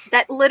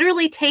that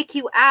literally take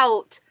you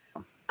out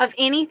of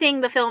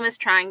anything the film is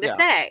trying to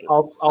say.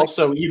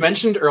 Also, you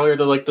mentioned earlier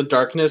the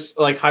darkness,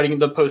 like hiding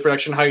the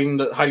post-production, hiding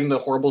the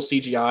horrible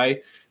CGI.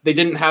 They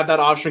didn't have that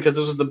option because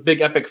this was the big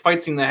epic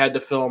fight scene they had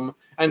to film,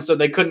 and so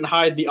they couldn't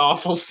hide the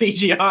awful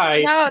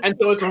CGI. No. And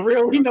so it's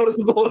really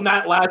noticeable in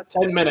that last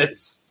 10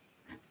 minutes.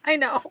 I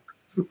know.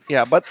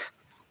 Yeah, but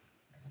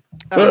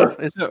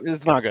it's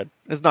not good.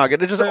 It's not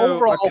good. It's just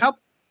overall.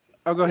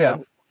 Go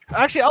ahead.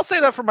 Actually, I'll say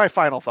that for my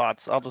final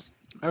thoughts. I'll just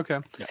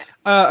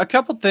a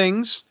couple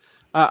things.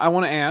 I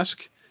want to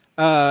ask: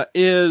 are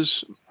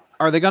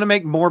they going to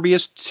make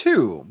Morbius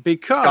 2?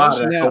 Because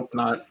God, I hope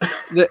not.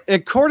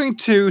 According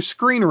to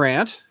Screen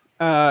Rant,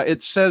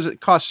 it says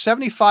it cost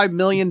 $75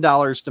 million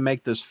to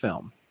make this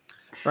film.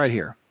 Right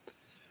here.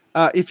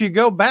 If you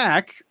go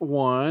back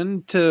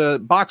to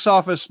Box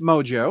Office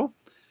Mojo,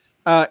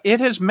 it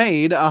has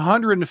made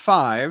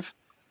 $105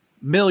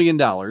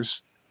 million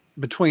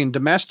between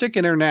domestic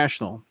and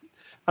international.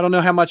 I don't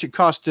know how much it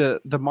cost to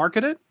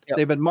market it. Yep.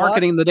 They've been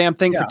marketing the damn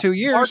thing for 2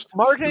 years.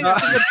 Marketing,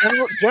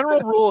 the general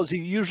rule is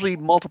you usually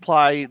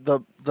multiply the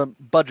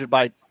budget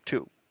by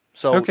 2.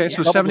 So okay,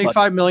 so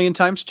 75 million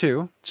times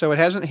 2. So it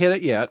hasn't hit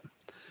it yet.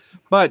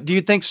 But do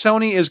you think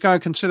Sony is going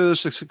to consider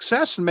this a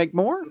success and make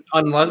more?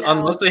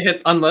 Unless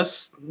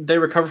they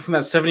recover from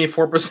that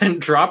 74%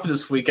 drop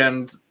this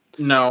weekend,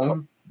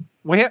 no.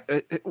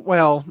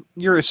 Well,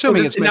 you're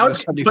assuming it's making a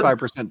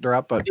 75%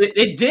 drop, but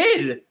it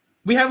did.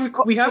 We have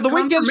the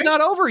weekend's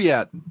not over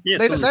yet. Yeah,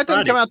 that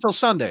didn't come out till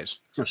Sundays.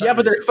 Yeah,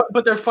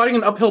 but they're fighting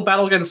an uphill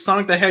battle against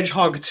Sonic the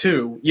Hedgehog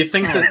 2. You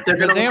think that they're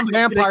going to damn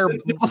vampire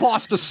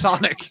lost to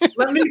Sonic?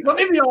 let me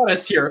be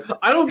honest here.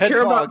 I don't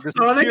care about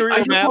Sonic.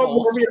 I just want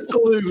Morbius to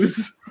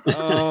lose.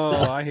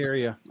 Oh, I hear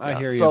you.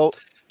 So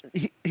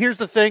here's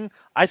the thing.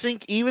 I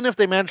think even if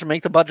they manage to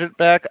make the budget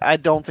back, I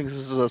don't think this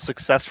is a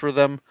success for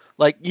them.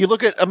 Like, you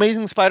look at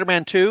Amazing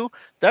Spider-Man 2,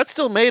 that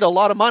still made a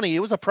lot of money.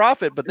 It was a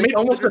profit, but it made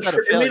almost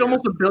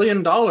 $1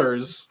 billion.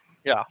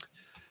 Yeah.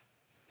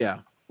 Yeah.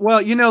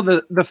 Well,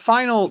 the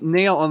final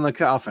nail on the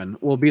coffin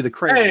will be the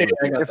Kraven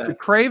movie. If the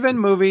Kraven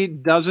movie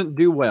doesn't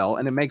do well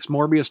and it makes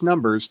Morbius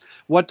numbers,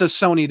 what does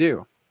Sony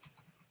do?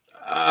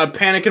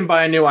 Panic and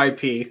buy a new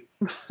IP.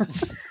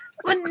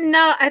 Well,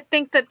 no, I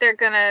think that they're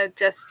gonna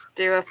just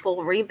do a full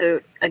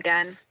reboot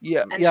again.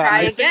 Yeah, and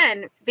try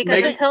again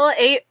because until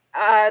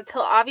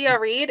Avia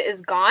Reed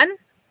is gone,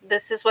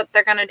 this is what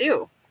they're gonna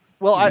do.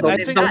 Well, I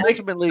think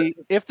ultimately,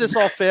 if this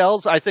all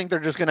fails, I think they're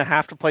just gonna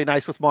have to play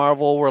nice with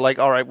Marvel. We're like,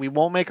 all right, we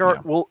won't make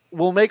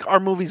we'll make our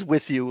movies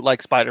with you,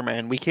 like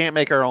Spider-Man. We can't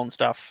make our own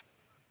stuff.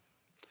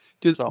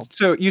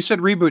 So you said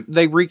reboot?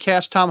 They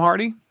recast Tom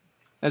Hardy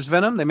as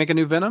Venom? They make a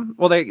new Venom?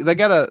 Well, they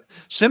got a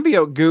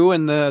symbiote goo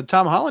in the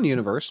Tom Holland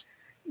universe.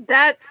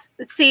 That's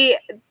a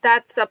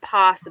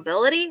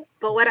possibility,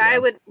 but what I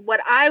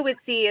would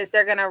see is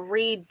they're gonna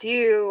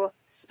redo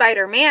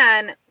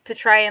Spider-Man to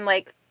try and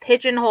like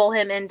pigeonhole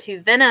him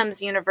into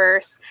Venom's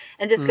universe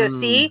and just go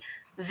see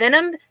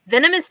Venom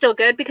is still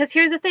good, because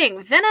here's the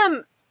thing,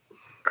 Venom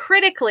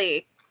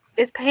critically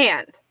is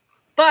panned,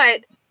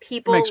 but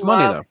people makes love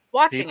money, though.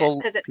 Watching it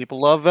because people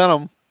love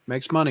Venom.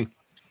 Makes money.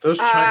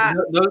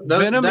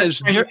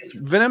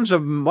 Venom's a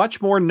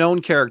much more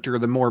known character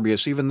than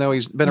Morbius, even though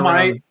he's been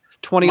around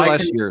 20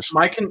 less years.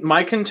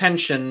 My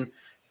contention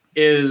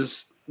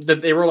is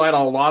that they relied a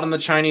lot on the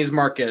Chinese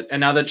market, and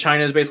now that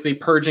China is basically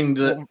purging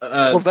the.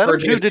 Venom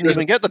 2 didn't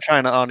even get the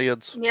China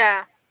audience.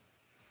 Yeah.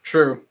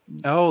 True.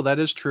 Oh, that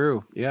is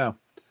true. Yeah.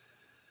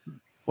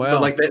 Well,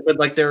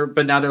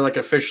 but now they're like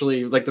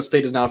officially, like the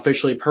state is now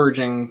officially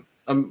purging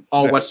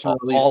all Western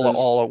releases.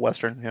 All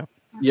Western, yeah.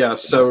 Yeah,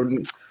 so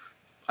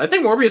I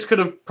think Morbius could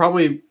have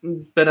probably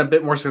been a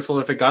bit more successful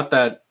if it got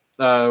that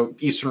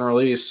Eastern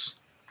release.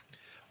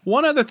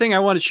 One other thing I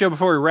want to show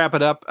before we wrap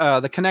it up,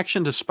 the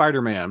connection to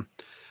Spider-Man.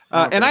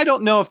 And I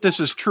don't know if this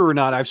is true or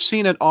not. I've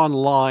seen it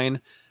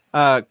online.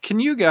 Can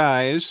you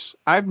guys,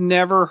 I've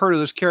never heard of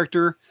this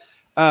character.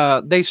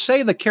 They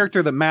say the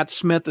character that Matt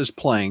Smith is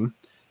playing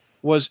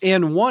was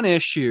in one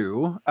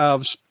issue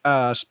of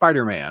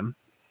Spider-Man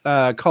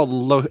called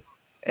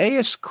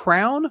Loeus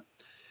Crown.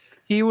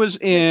 He was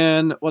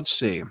in, let's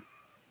see.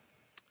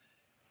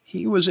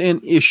 He was in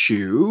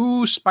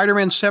issue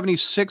Spider-Man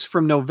 76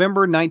 from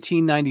November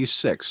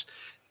 1996.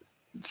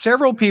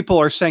 Several people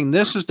are saying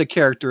this is the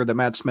character that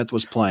Matt Smith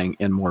was playing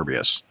in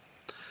Morbius.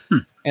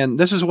 And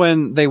this is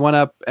when they went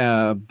up,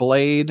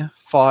 Blade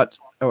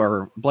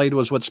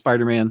was with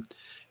Spider-Man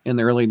in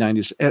the early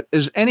 90s.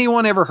 Has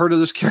anyone ever heard of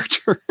this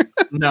character?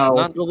 No.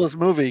 Not until this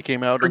movie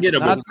came out.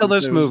 Forgettable. Not until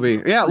this movie.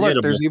 Yeah,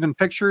 look, there's even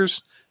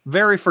pictures.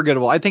 Very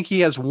forgettable. I think he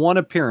has one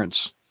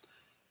appearance.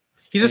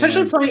 He's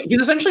essentially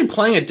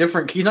playing a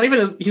different. He's not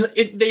even.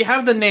 They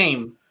have the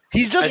name.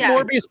 He's just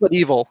Morbius, but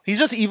evil. He's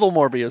just evil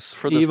Morbius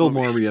for this evil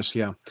movie. Morbius.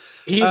 Yeah.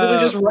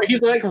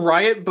 He's like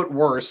Riot, but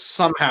worse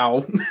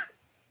somehow.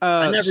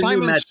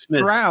 Simon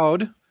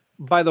Stroud,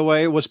 by the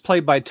way, was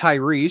played by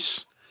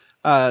Tyrese.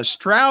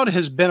 Stroud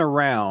has been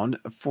around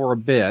for a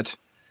bit,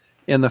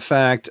 in the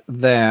fact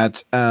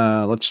that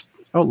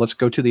let's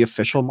go to the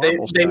official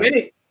Marvel.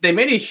 They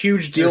made a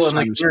huge deal in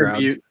like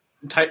interview.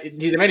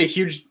 They made a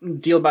huge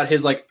deal about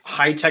his like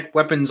high-tech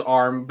weapons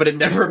arm, but it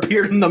never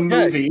appeared in the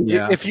movie.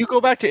 Yeah. If you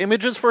go back to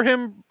images for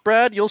him,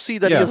 Brad, you'll see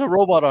that he has a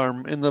robot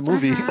arm in the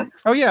movie.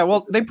 Oh yeah,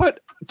 well they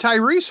put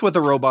Tyrese with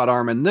a robot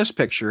arm in this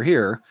picture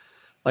here,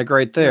 like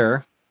right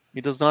there.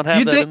 He does not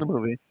have that in the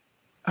movie.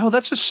 Oh,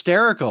 that's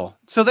hysterical.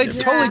 So they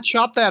totally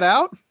chopped that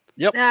out?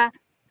 Yep. Yeah.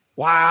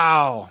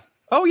 Wow.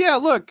 Oh yeah,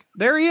 look,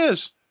 there he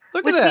is.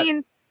 Look at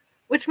that.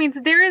 Which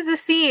means there is a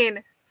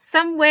scene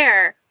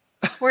somewhere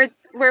where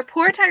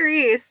poor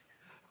Tyrese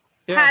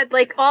had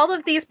like all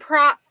of these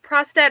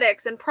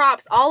prosthetics and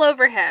props all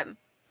over him.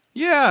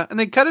 Yeah, and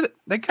they cut it.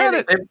 They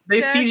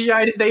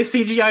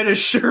CGI'd his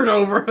shirt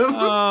over him.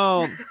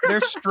 Oh,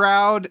 there's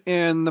Stroud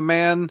in The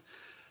Man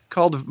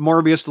Called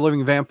Morbius, the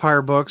Living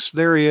Vampire books.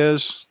 There he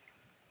is.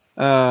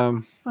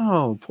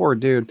 Oh, poor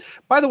dude.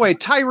 By the way,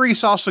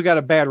 Tyrese also got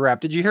a bad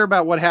rap. Did you hear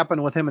about what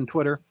happened with him in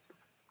Twitter?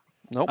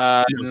 Nope.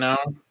 No.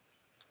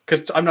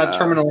 Because I'm not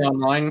terminally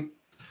online.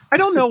 I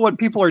don't know what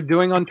people are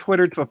doing on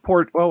Twitter to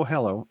report. Oh,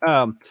 hello.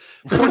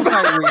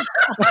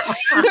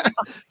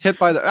 Hit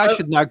by the. I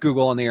should not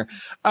Google on the air.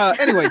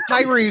 Anyway,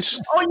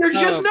 Tyrese. Oh, you're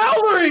just now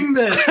learning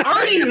this,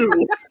 are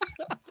you?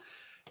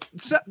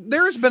 So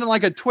there's been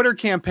like a Twitter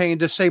campaign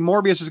to say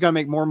Morbius is going to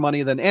make more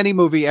money than any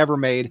movie ever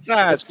made.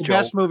 That's the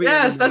best movie.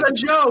 Yes, that's a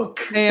joke.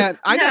 And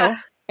I know.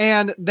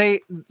 And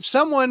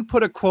someone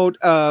put a quote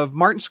of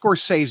Martin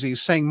Scorsese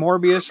saying,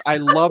 "Morbius, I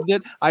loved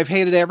it. I've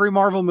hated every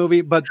Marvel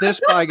movie, but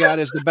this, by God,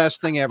 is the best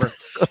thing ever."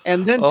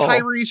 And then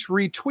Tyrese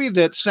retweeted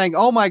it saying,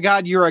 "Oh my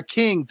God, you're a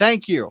king.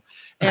 Thank you."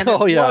 And it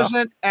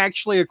wasn't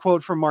actually a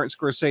quote from Martin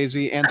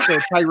Scorsese. And so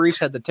Tyrese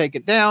had to take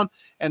it down.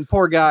 And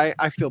poor guy,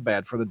 I feel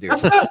bad for the dude.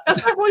 That's not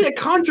really a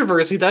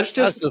controversy. That's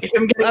just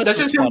him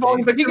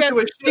falling victim to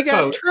a shit He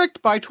got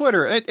tricked by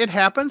Twitter. It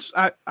happens.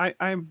 I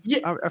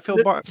feel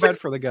bad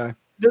for the guy.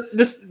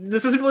 This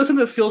isn't really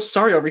something to feel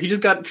sorry over. He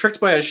just got tricked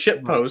by a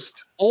shit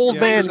post.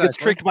 Old man gets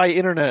tricked by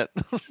internet.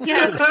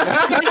 Yes.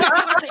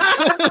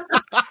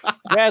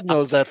 Brad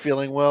knows that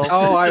feeling well.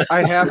 Oh,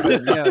 I have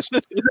been, yes.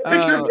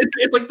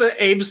 It's like the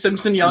Abe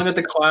Simpson yelling at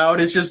the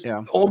cloud. It's just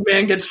old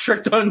man gets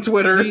tricked on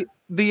Twitter.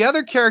 The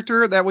other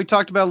character that we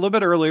talked about a little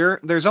bit earlier,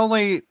 there's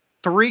only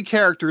 3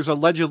 characters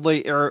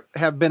allegedly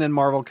have been in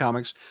Marvel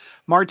Comics.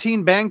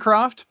 Martine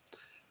Bancroft.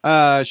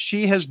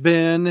 She has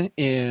been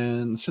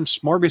in since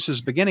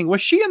Morbius's beginning.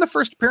 Was she in the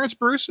first appearance,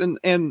 Bruce, in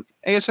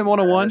ASM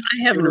 101?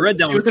 I haven't read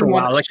that one for a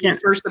while. She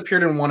first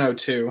appeared in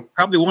 102.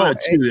 Probably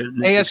 102.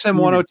 ASM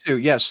 102.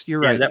 Yes, you're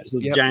right. That was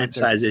a giant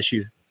size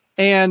issue.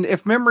 And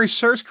if memory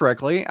serves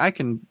correctly, I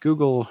can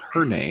Google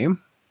her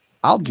name.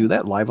 I'll do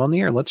that live on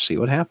the air. Let's see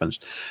what happens.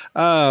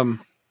 It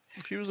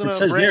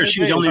says there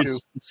she was only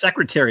a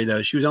secretary,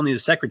 though. She was only the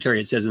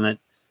secretary. It says in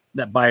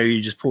that bio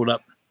you just pulled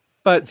up.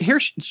 But here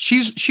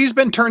she's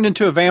been turned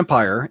into a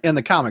vampire in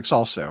the comics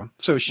also.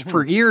 So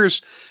for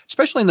years,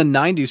 especially in the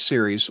 90s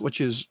series,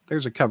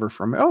 there's a cover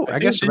from, I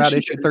guess about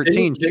issue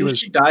 13.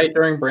 She died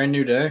during Brand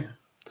New Day.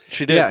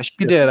 She did. Yeah,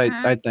 she did.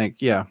 I think.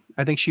 Yeah,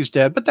 I think she's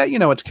dead. But that,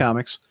 it's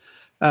comics.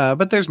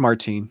 But there's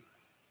Martine.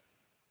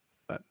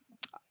 But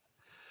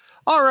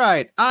all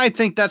right, I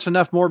think that's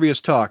enough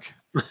Morbius talk.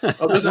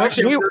 There's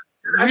actually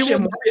there's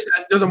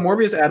a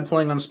Morbius ad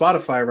playing on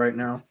Spotify right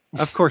now.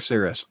 Of course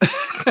there is.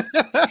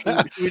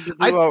 Should we do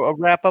a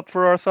wrap up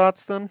for our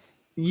thoughts then?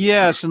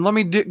 Yes, and let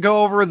me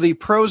go over the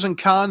pros and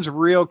cons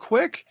real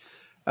quick.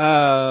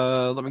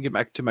 Let me get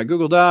back to my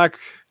Google Doc.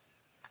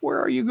 Where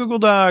are you, Google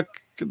Doc?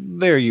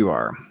 There you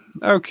are.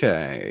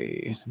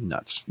 Okay.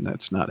 Nuts.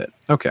 That's not it.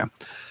 Okay.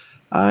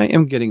 I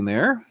am getting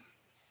there.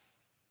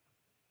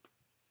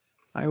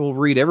 I will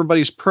read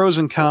everybody's pros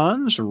and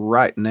cons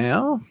right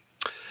now.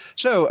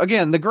 So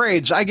again, the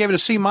grades, I gave it a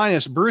C-.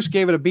 Bruce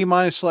gave it a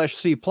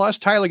B-/C+.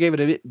 Tyler gave it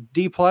a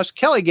D+.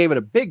 Kelly gave it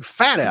a big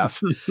fat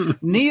F.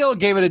 Neil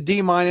gave it a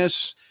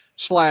D-/F.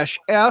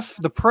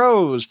 The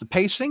pros, the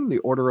pacing, the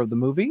order of the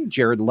movie.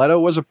 Jared Leto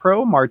was a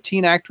pro.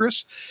 Martine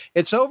actress.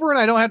 It's over and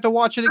I don't have to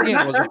watch it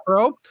again was a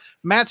pro.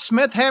 Matt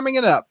Smith hamming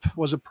it up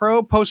was a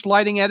pro.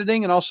 Post-lighting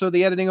editing and also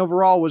the editing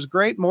overall was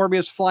great.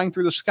 Morbius flying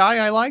through the sky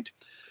I liked.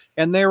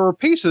 And there were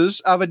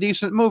pieces of a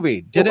decent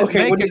movie.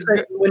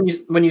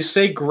 When you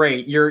say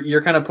great,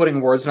 you're kind of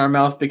putting words in our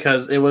mouth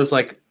because it was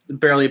like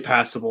barely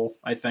passable,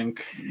 I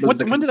think.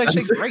 When did I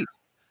say great?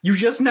 You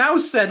just now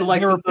said like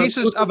there were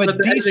pieces of a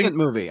decent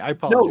movie. I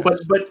apologize. No,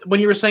 but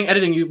when you were saying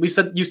editing, you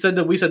said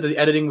that we said the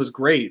editing was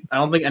great. I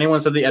don't think anyone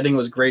said the editing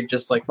was great.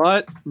 Just like,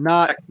 but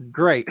not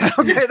great.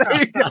 Okay, there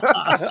you go.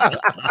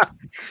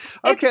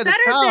 Okay, the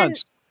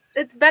cons.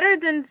 It's better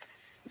than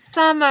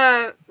some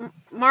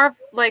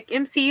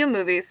MCU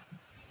movies.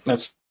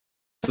 That's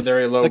a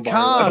very low. The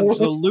cons.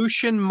 The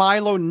Lucian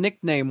Milo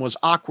nickname was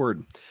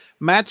awkward.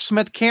 Matt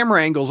Smith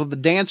camera angles of the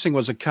dancing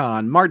was a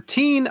con.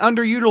 Martine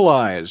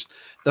underutilized.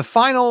 The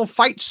final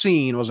fight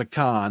scene was a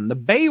con. The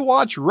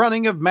Baywatch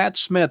running of Matt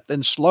Smith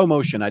in slow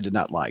motion I did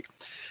not like.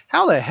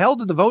 How the hell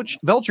did the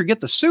Vulture get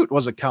the suit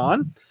was a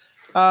con.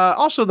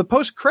 Also, the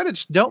post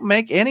credits don't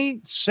make any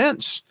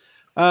sense.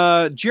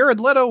 Jared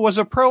Leto was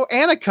a pro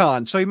and a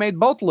con, so he made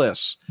both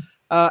lists.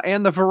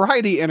 And the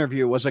Variety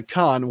interview was a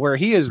con, where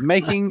he is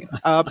making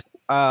up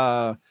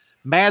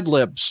Mad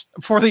Libs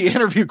for the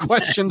interview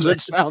questions,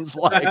 it sounds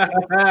like.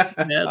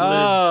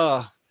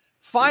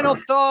 Final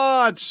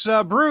thoughts,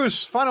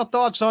 Bruce, final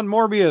thoughts on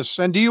Morbius.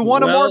 And do you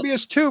want a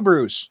Morbius too,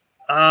 Bruce?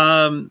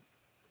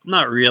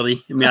 Not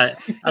really. I mean,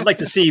 I'd like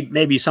to see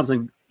maybe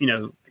something,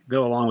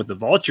 go along with the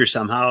Vulture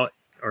somehow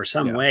or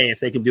some way if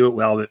they can do it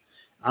well. But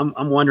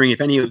I'm wondering if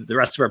any of the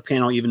rest of our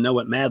panel even know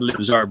what Mad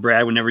Libs are,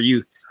 Brad, whenever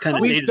you kind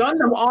of we've done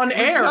them on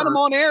air. We've done them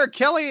on air.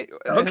 Kelly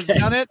has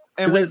done it,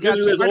 and we've got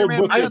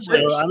Spider-Man. I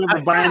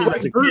remember buying them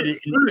as a kid.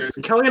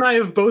 Kelly and I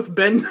have both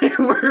been there.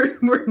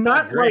 We're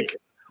not like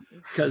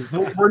because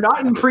we're not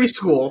in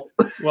preschool.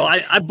 Well,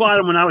 I bought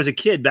them when I was a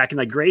kid, back in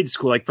like grade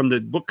school, like from the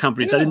book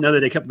companies. I didn't know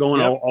that they kept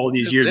going all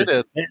these years.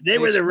 They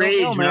were the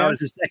rage when I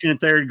was in second and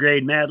third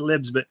grade, Mad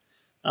Libs. But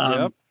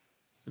the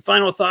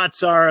final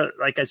thoughts are,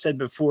 like I said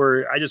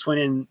before, I just went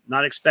in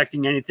not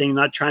expecting anything,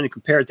 not trying to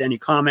compare it to any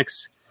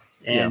comics,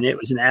 and it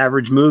was an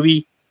average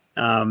movie.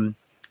 And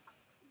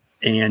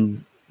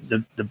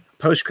the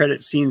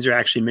post-credit scenes are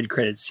actually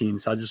mid-credit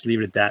scenes. So I'll just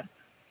leave it at that.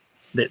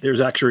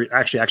 There's actually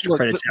extra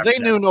credits. They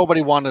knew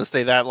nobody wanted to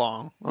stay that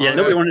long. Yeah,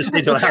 nobody wanted to stay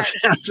until after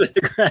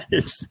the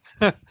credits.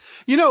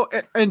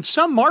 In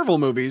some Marvel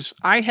movies,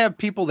 I have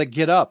people that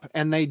get up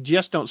and they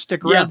just don't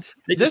stick around.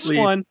 This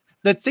one,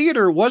 the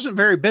theater wasn't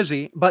very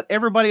busy, but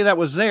everybody that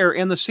was there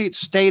in the seats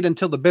stayed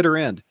until the bitter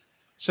end.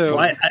 So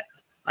I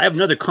have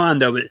another con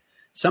though, but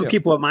some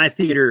people at my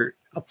theater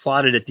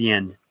applauded at the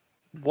end.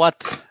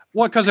 What?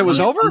 Because it was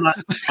over?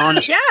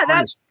 Honest.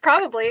 That's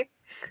probably.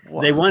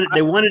 Wow. They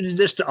wanted to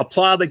just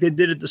applaud like they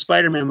did at the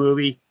Spider-Man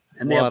movie,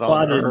 and they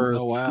applauded.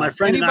 Oh, wow. My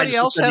friend Anybody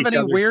else have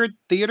any weird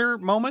theater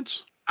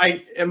moments?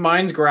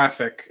 Mine's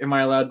graphic. Am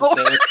I allowed to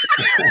say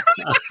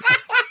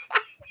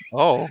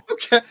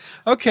it?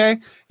 Okay.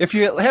 If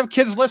you have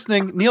kids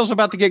listening, Neil's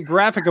about to get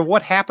graphic of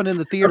what happened in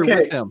the theater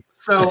with him.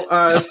 So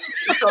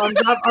I'm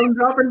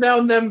dropping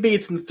down them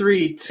beats in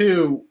 3,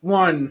 2,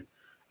 1.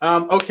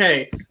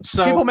 Okay.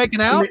 So people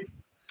making out.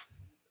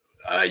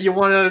 You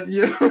want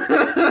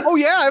to? Oh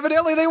yeah,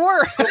 evidently they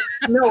were.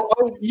 No,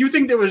 you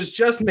think there was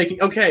just making?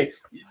 Okay,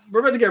 we're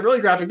about to get really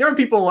graphic. There were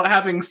people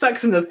having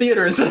sex in the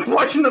theater instead of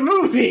watching the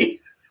movie.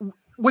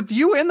 With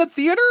you in the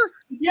theater?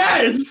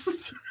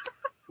 Yes.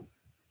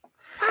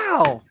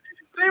 Wow.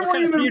 What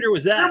kind of theater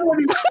was that?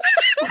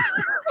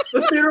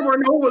 The theater where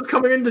no one was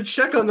coming in to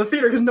check on the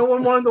theater because no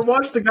one wanted to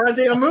watch the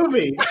goddamn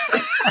movie.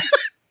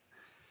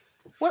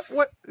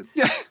 What?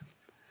 Yeah.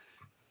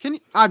 Can you?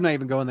 I'm not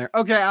even going there.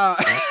 Okay.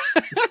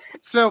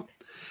 So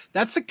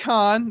that's a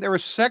con. There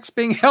was sex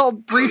being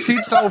held 3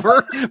 seats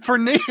over for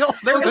Neil.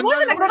 There's it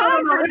wasn't a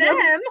con for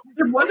them.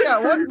 It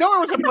wasn't. No,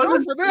 it was a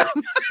con for them.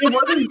 It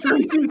wasn't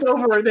 3 seats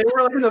over. They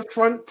were like in the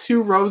front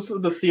 2 rows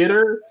of the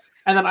theater,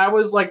 and then I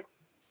was like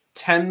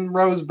 10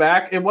 rows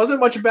back. It wasn't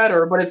much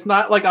better, but it's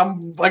not like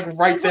I'm like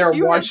right there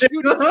watching.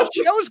 The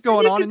show's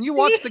going on, and you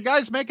watch the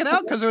guys making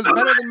out because it was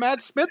better than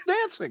Matt Smith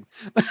dancing.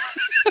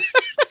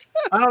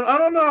 I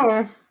don't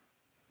know.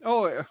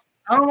 Oh.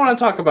 I don't want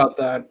to talk about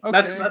that.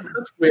 Okay.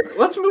 That's weird.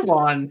 Let's move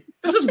on.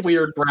 This is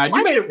weird, Brad.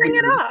 You made it bring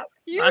weird. it up.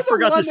 I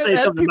forgot to say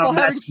something about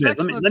Matt Smith.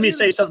 Let me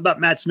say something about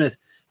Matt Smith.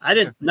 I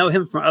didn't know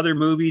him from other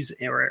movies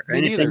or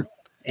anything. Neither.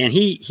 And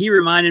he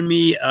reminded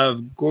me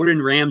of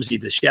Gordon Ramsay,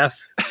 the chef.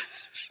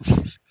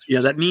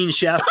 That mean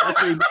chef.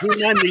 That's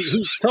what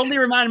he totally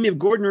reminded me of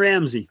Gordon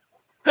Ramsay.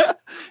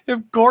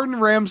 If Gordon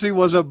Ramsay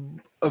was a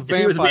vampire.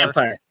 He was a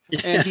vampire.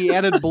 And he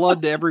added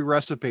blood to every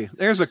recipe.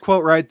 There's a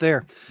quote right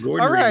there.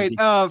 Gordon All right.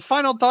 Ramsay.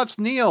 Final thoughts,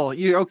 Neil.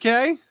 You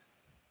okay?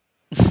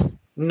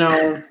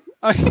 No.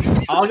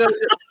 I'll go.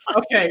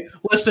 Okay.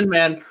 Listen,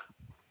 man.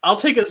 I'll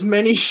take as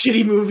many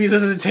shitty movies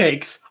as it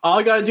takes. All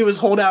I got to do is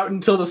hold out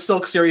until the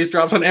Silk series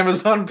drops on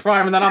Amazon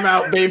Prime, and then I'm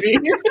out, baby.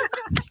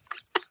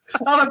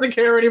 I don't have to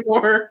care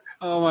anymore.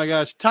 Oh, my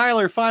gosh.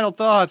 Tyler, final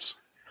thoughts.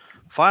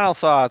 Final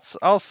thoughts.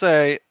 I'll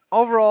say,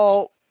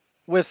 overall,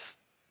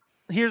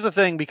 here's the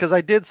thing, because I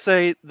did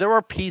say there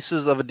are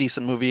pieces of a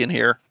decent movie in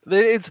here.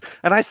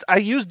 I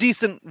use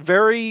decent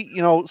very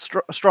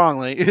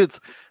strongly. It's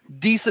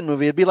decent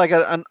movie. It'd be like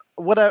a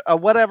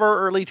whatever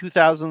early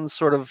 2000s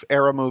sort of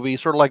era movie,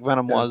 sort of like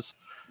Venom was.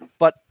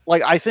 But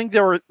like I think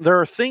there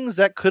are things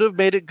that could have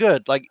made it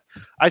good. Like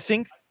I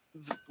think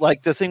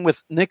like the thing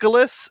with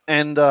Nicholas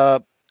and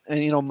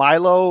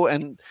Milo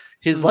and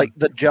his like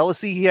the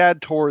jealousy he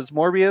had towards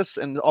Morbius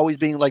and always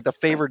being like the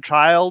favored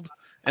child.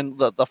 And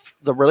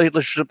the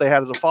relationship they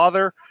had as a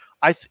father,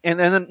 and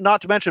then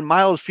not to mention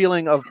Milo's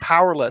feeling of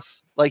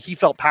powerless, like he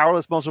felt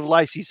powerless most of his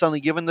life. He's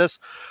suddenly given this,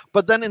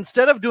 but then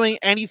instead of doing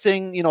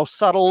anything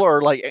subtle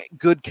or like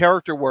good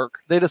character work,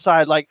 they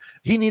decide like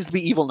he needs to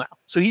be evil now,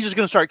 so he's just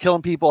going to start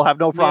killing people, have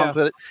no problems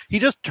with it. He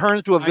just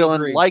turns to a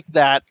villain like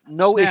that,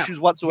 no issues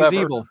whatsoever.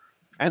 He's evil.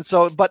 And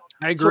so, but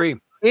I agree. So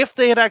if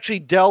they had actually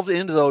delved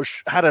into those,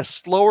 had a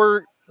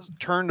slower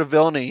turn to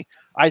villainy,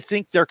 I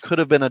think there could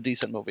have been a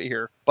decent movie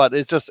here, but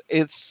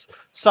it's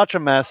such a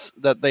mess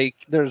that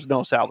there's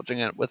no salvaging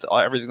it with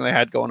everything they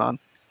had going on.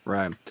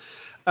 Right.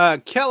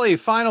 Kelly,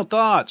 final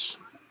thoughts.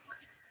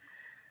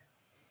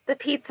 The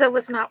pizza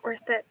was not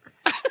worth it.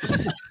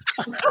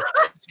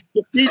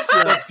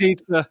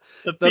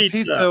 The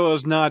pizza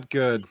was not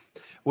good.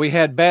 We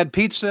had bad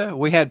pizza.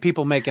 We had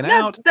people making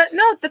out.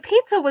 The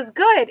pizza was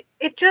good.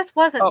 It just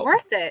wasn't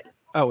worth it.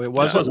 Oh, it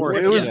wasn't worth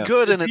it. It was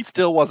good, and it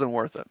still wasn't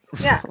worth it.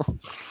 Yeah.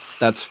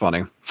 That's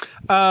funny.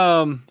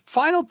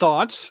 Final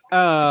thoughts.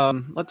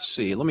 Let's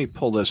see. Let me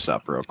pull this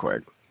up real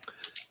quick.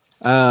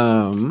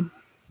 2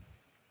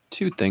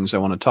 things I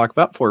want to talk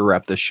about before we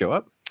wrap this show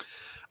up.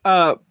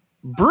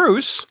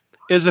 Bruce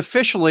is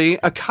officially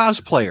a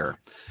cosplayer.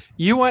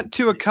 You went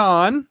to a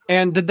con,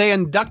 and did they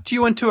induct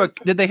you into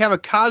did they have a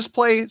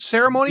cosplay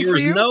ceremony for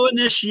you? There was no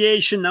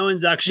initiation, no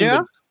induction.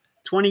 Yeah?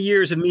 20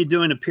 years of me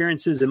doing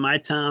appearances in my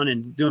town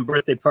and doing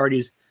birthday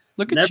parties.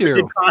 Look at you.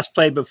 Never did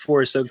cosplay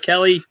before. So,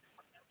 Kelly,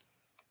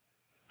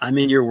 I'm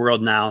in your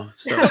world now.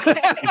 So,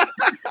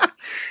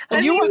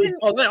 and you went,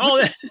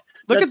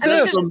 look at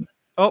this.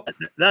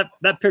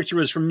 That picture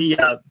was from me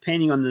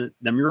painting on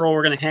the mural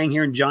we're going to hang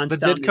here in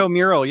Johnstown. The Ditko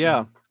mural,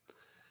 yeah.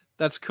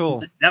 That's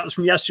cool. That was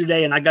from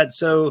yesterday, and I got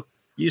so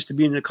used to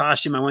being in the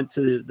costume. I went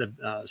to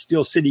the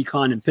Steel City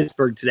Con in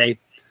Pittsburgh today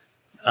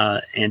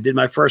and did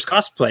my first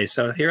cosplay.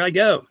 So here I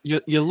go.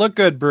 You look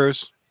good,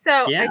 Bruce.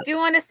 So yeah. I do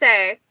want to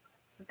say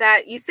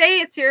that you say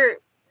it's your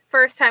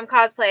first time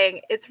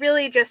cosplaying. It's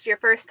really just your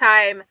first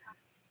time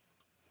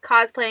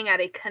cosplaying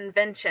at a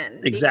convention.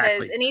 Exactly.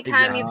 Because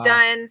anytime you've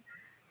done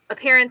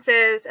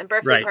appearances and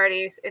birthday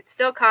parties, it's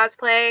still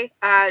cosplay.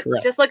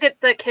 Just look at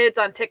the kids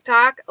on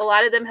TikTok. A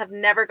lot of them have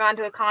never gone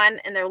to a con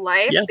in their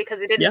life because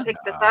they didn't pick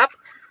this up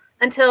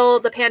until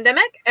the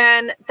pandemic,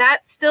 and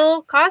that's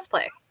still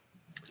cosplay.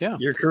 Yeah,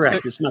 you're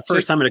correct. It's my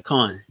first time at a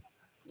con.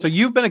 So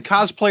you've been a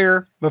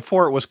cosplayer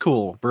before it was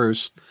cool,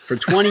 Bruce. For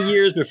 20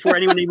 years before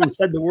anyone even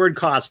said the word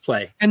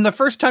cosplay. And the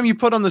first time you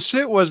put on the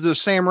suit was the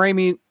Sam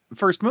Raimi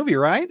first movie,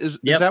 right? Is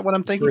that what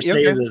I'm thinking? First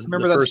day of remember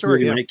the that first story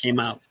movie when it came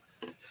out.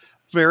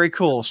 Very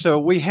cool. So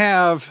we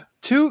have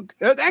two.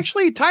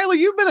 Actually, Tyler,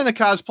 you've been in a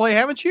cosplay,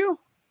 haven't you?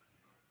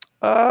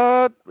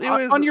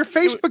 On your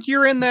Facebook,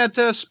 you're in that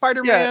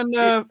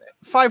Spider-Man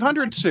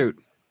 500 suit.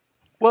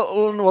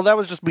 Well, that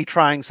was just me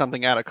trying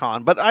something at a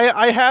con. But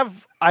I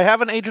have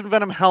an Agent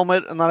Venom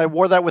helmet, and then I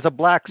wore that with a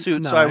black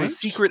suit, so I was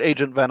Secret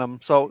Agent Venom.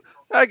 So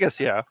I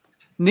guess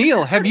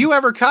Neil, have you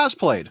ever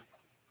cosplayed?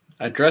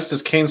 I dressed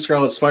as Kane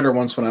Scarlet Spider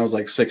once when I was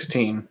like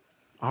 16.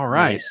 All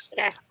right. Nice.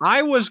 Yeah.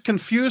 I was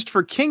confused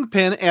for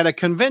Kingpin at a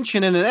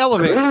convention in an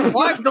elevator.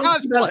 That's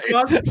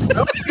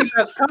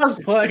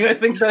cosplay. I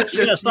think that's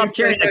just stop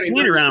carrying that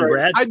cane around,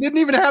 Brad. I didn't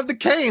even have the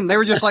cane. They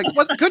were just like,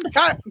 "What's good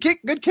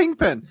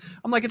Kingpin?"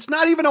 I'm like, "It's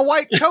not even a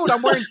white coat.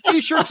 I'm wearing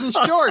t-shirts and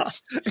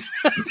shorts."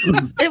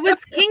 It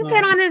was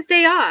Kingpin on his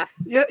day off.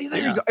 Yeah,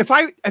 there you go.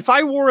 If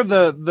I wore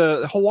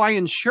the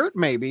Hawaiian shirt,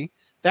 maybe.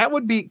 That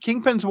would be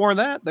Kingpin's wore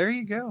that. There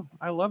you go.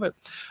 I love it.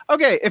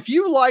 Okay, if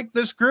you like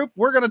this group,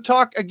 we're going to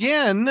talk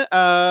again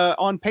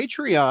on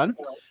Patreon.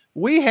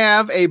 We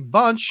have a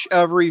bunch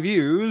of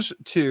reviews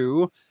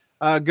to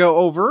go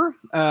over.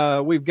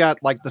 We've got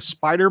like the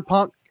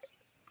Spider-Punk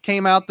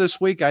came out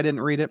this week. I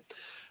didn't read it.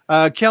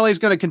 Kelly's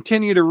going to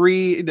continue to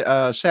read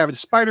Savage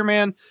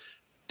Spider-Man.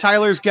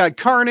 Tyler's got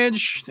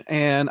Carnage,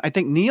 and I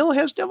think Neil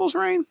has Devil's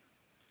Reign.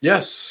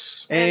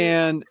 Yes.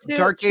 And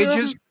Dark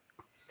Ages.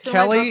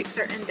 Kelly,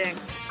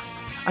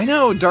 I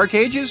know Dark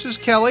Ages is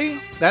Kelly.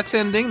 That's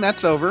ending.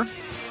 That's over.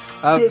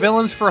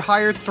 Villains for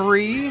Hire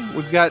 3.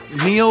 We've got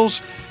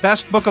Neil's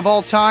best book of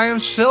all time,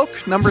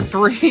 Silk, number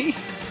 3.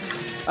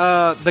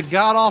 The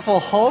God Awful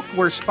Hulk,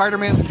 where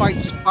Spider-Man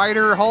fights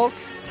Spider Hulk.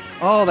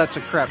 Oh, that's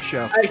a crap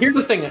show. Here's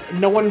the thing: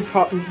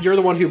 you're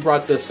the one who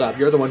brought this up.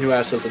 You're the one who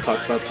asked us to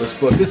talk about this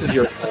book. This is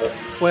your.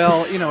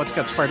 Well, it's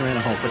got Spider-Man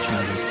and Hulk. What you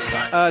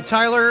know?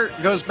 Tyler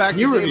goes back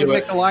to David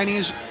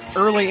Michelinie's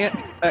early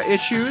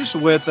issues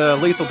with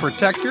Lethal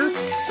Protector.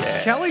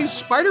 Yeah. Kelly's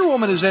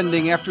Spider-Woman is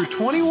ending after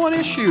 21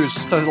 issues.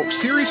 It's the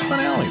series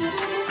finale.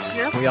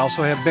 Yeah. We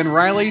also have Ben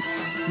Reilly,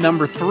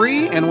 number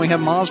 3, and we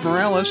have Miles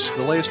Morales,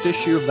 the latest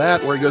issue of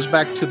that, where he goes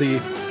back to the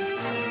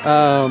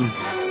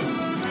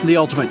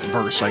Ultimate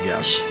Verse, I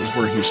guess, is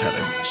where he's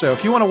headed. So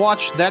if you want to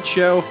watch that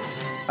show,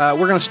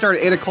 we're going to start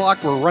at 8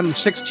 o'clock. We're running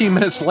 16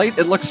 minutes late,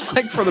 it looks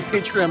like, for the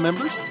Patreon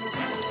members.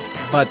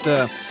 But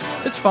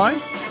it's fine.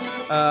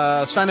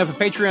 Sign up at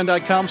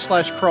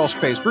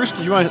patreon.com/crawlspace. Bruce,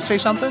 did you want to say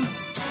something?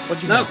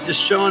 Nope,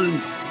 just showing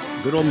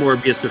good old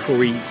Morbius before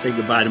we say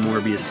goodbye to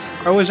Morbius.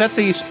 Oh, is that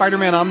the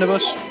Spider-Man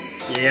Omnibus?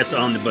 Yeah, it's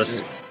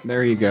Omnibus.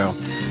 There you go.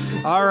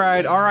 All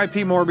right,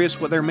 R.I.P. Morbius.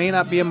 Well, there may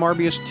not be a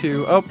Morbius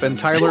 2. Oh, and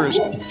Tyler is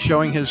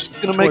showing his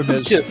toy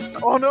biz. Kiss.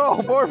 Oh, no,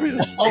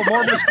 Morbius. Oh,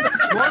 Morbius.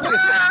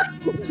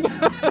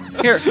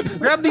 Here,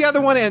 grab the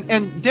other one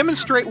and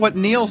demonstrate what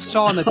Neil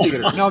saw in the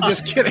theater. No, I'm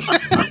just kidding.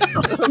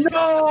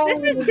 No.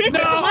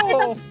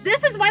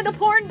 This is why the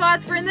porn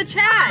bots were in the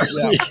chat.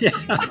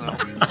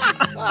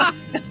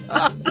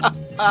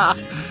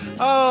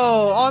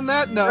 Oh, on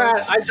that note.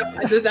 Brad,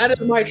 that is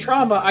my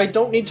trauma. I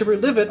don't need to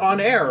relive it on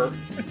air.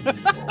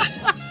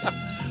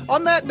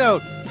 On that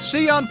note,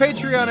 see you on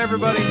Patreon,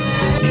 everybody.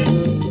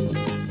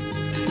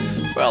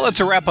 Well,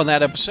 that's a wrap on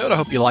that episode. I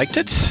hope you liked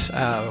it.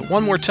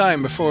 One more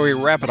time before we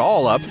wrap it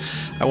all up,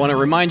 I want to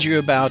remind you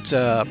about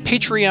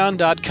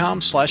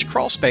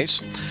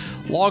patreon.com/crawlspace.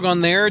 Log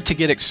on there to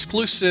get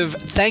exclusive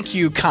thank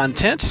you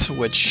content,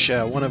 which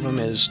one of them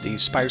is the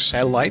Spire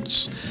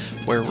Satellites,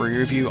 where we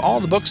review all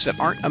the books that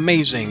aren't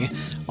amazing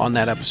on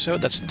that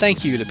episode. That's a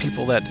thank you to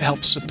people that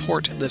help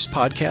support this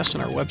podcast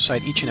and our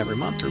website each and every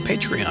month through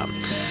Patreon.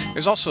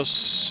 There's also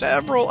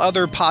several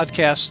other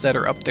podcasts that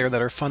are up there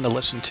that are fun to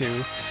listen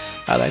to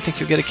that I think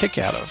you'll get a kick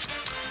out of.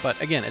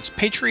 But again, it's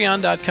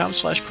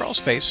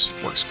patreon.com/crawlspace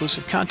for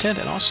exclusive content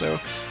and also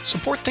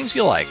support things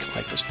you like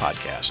this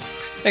podcast.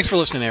 Thanks for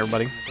listening,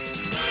 everybody.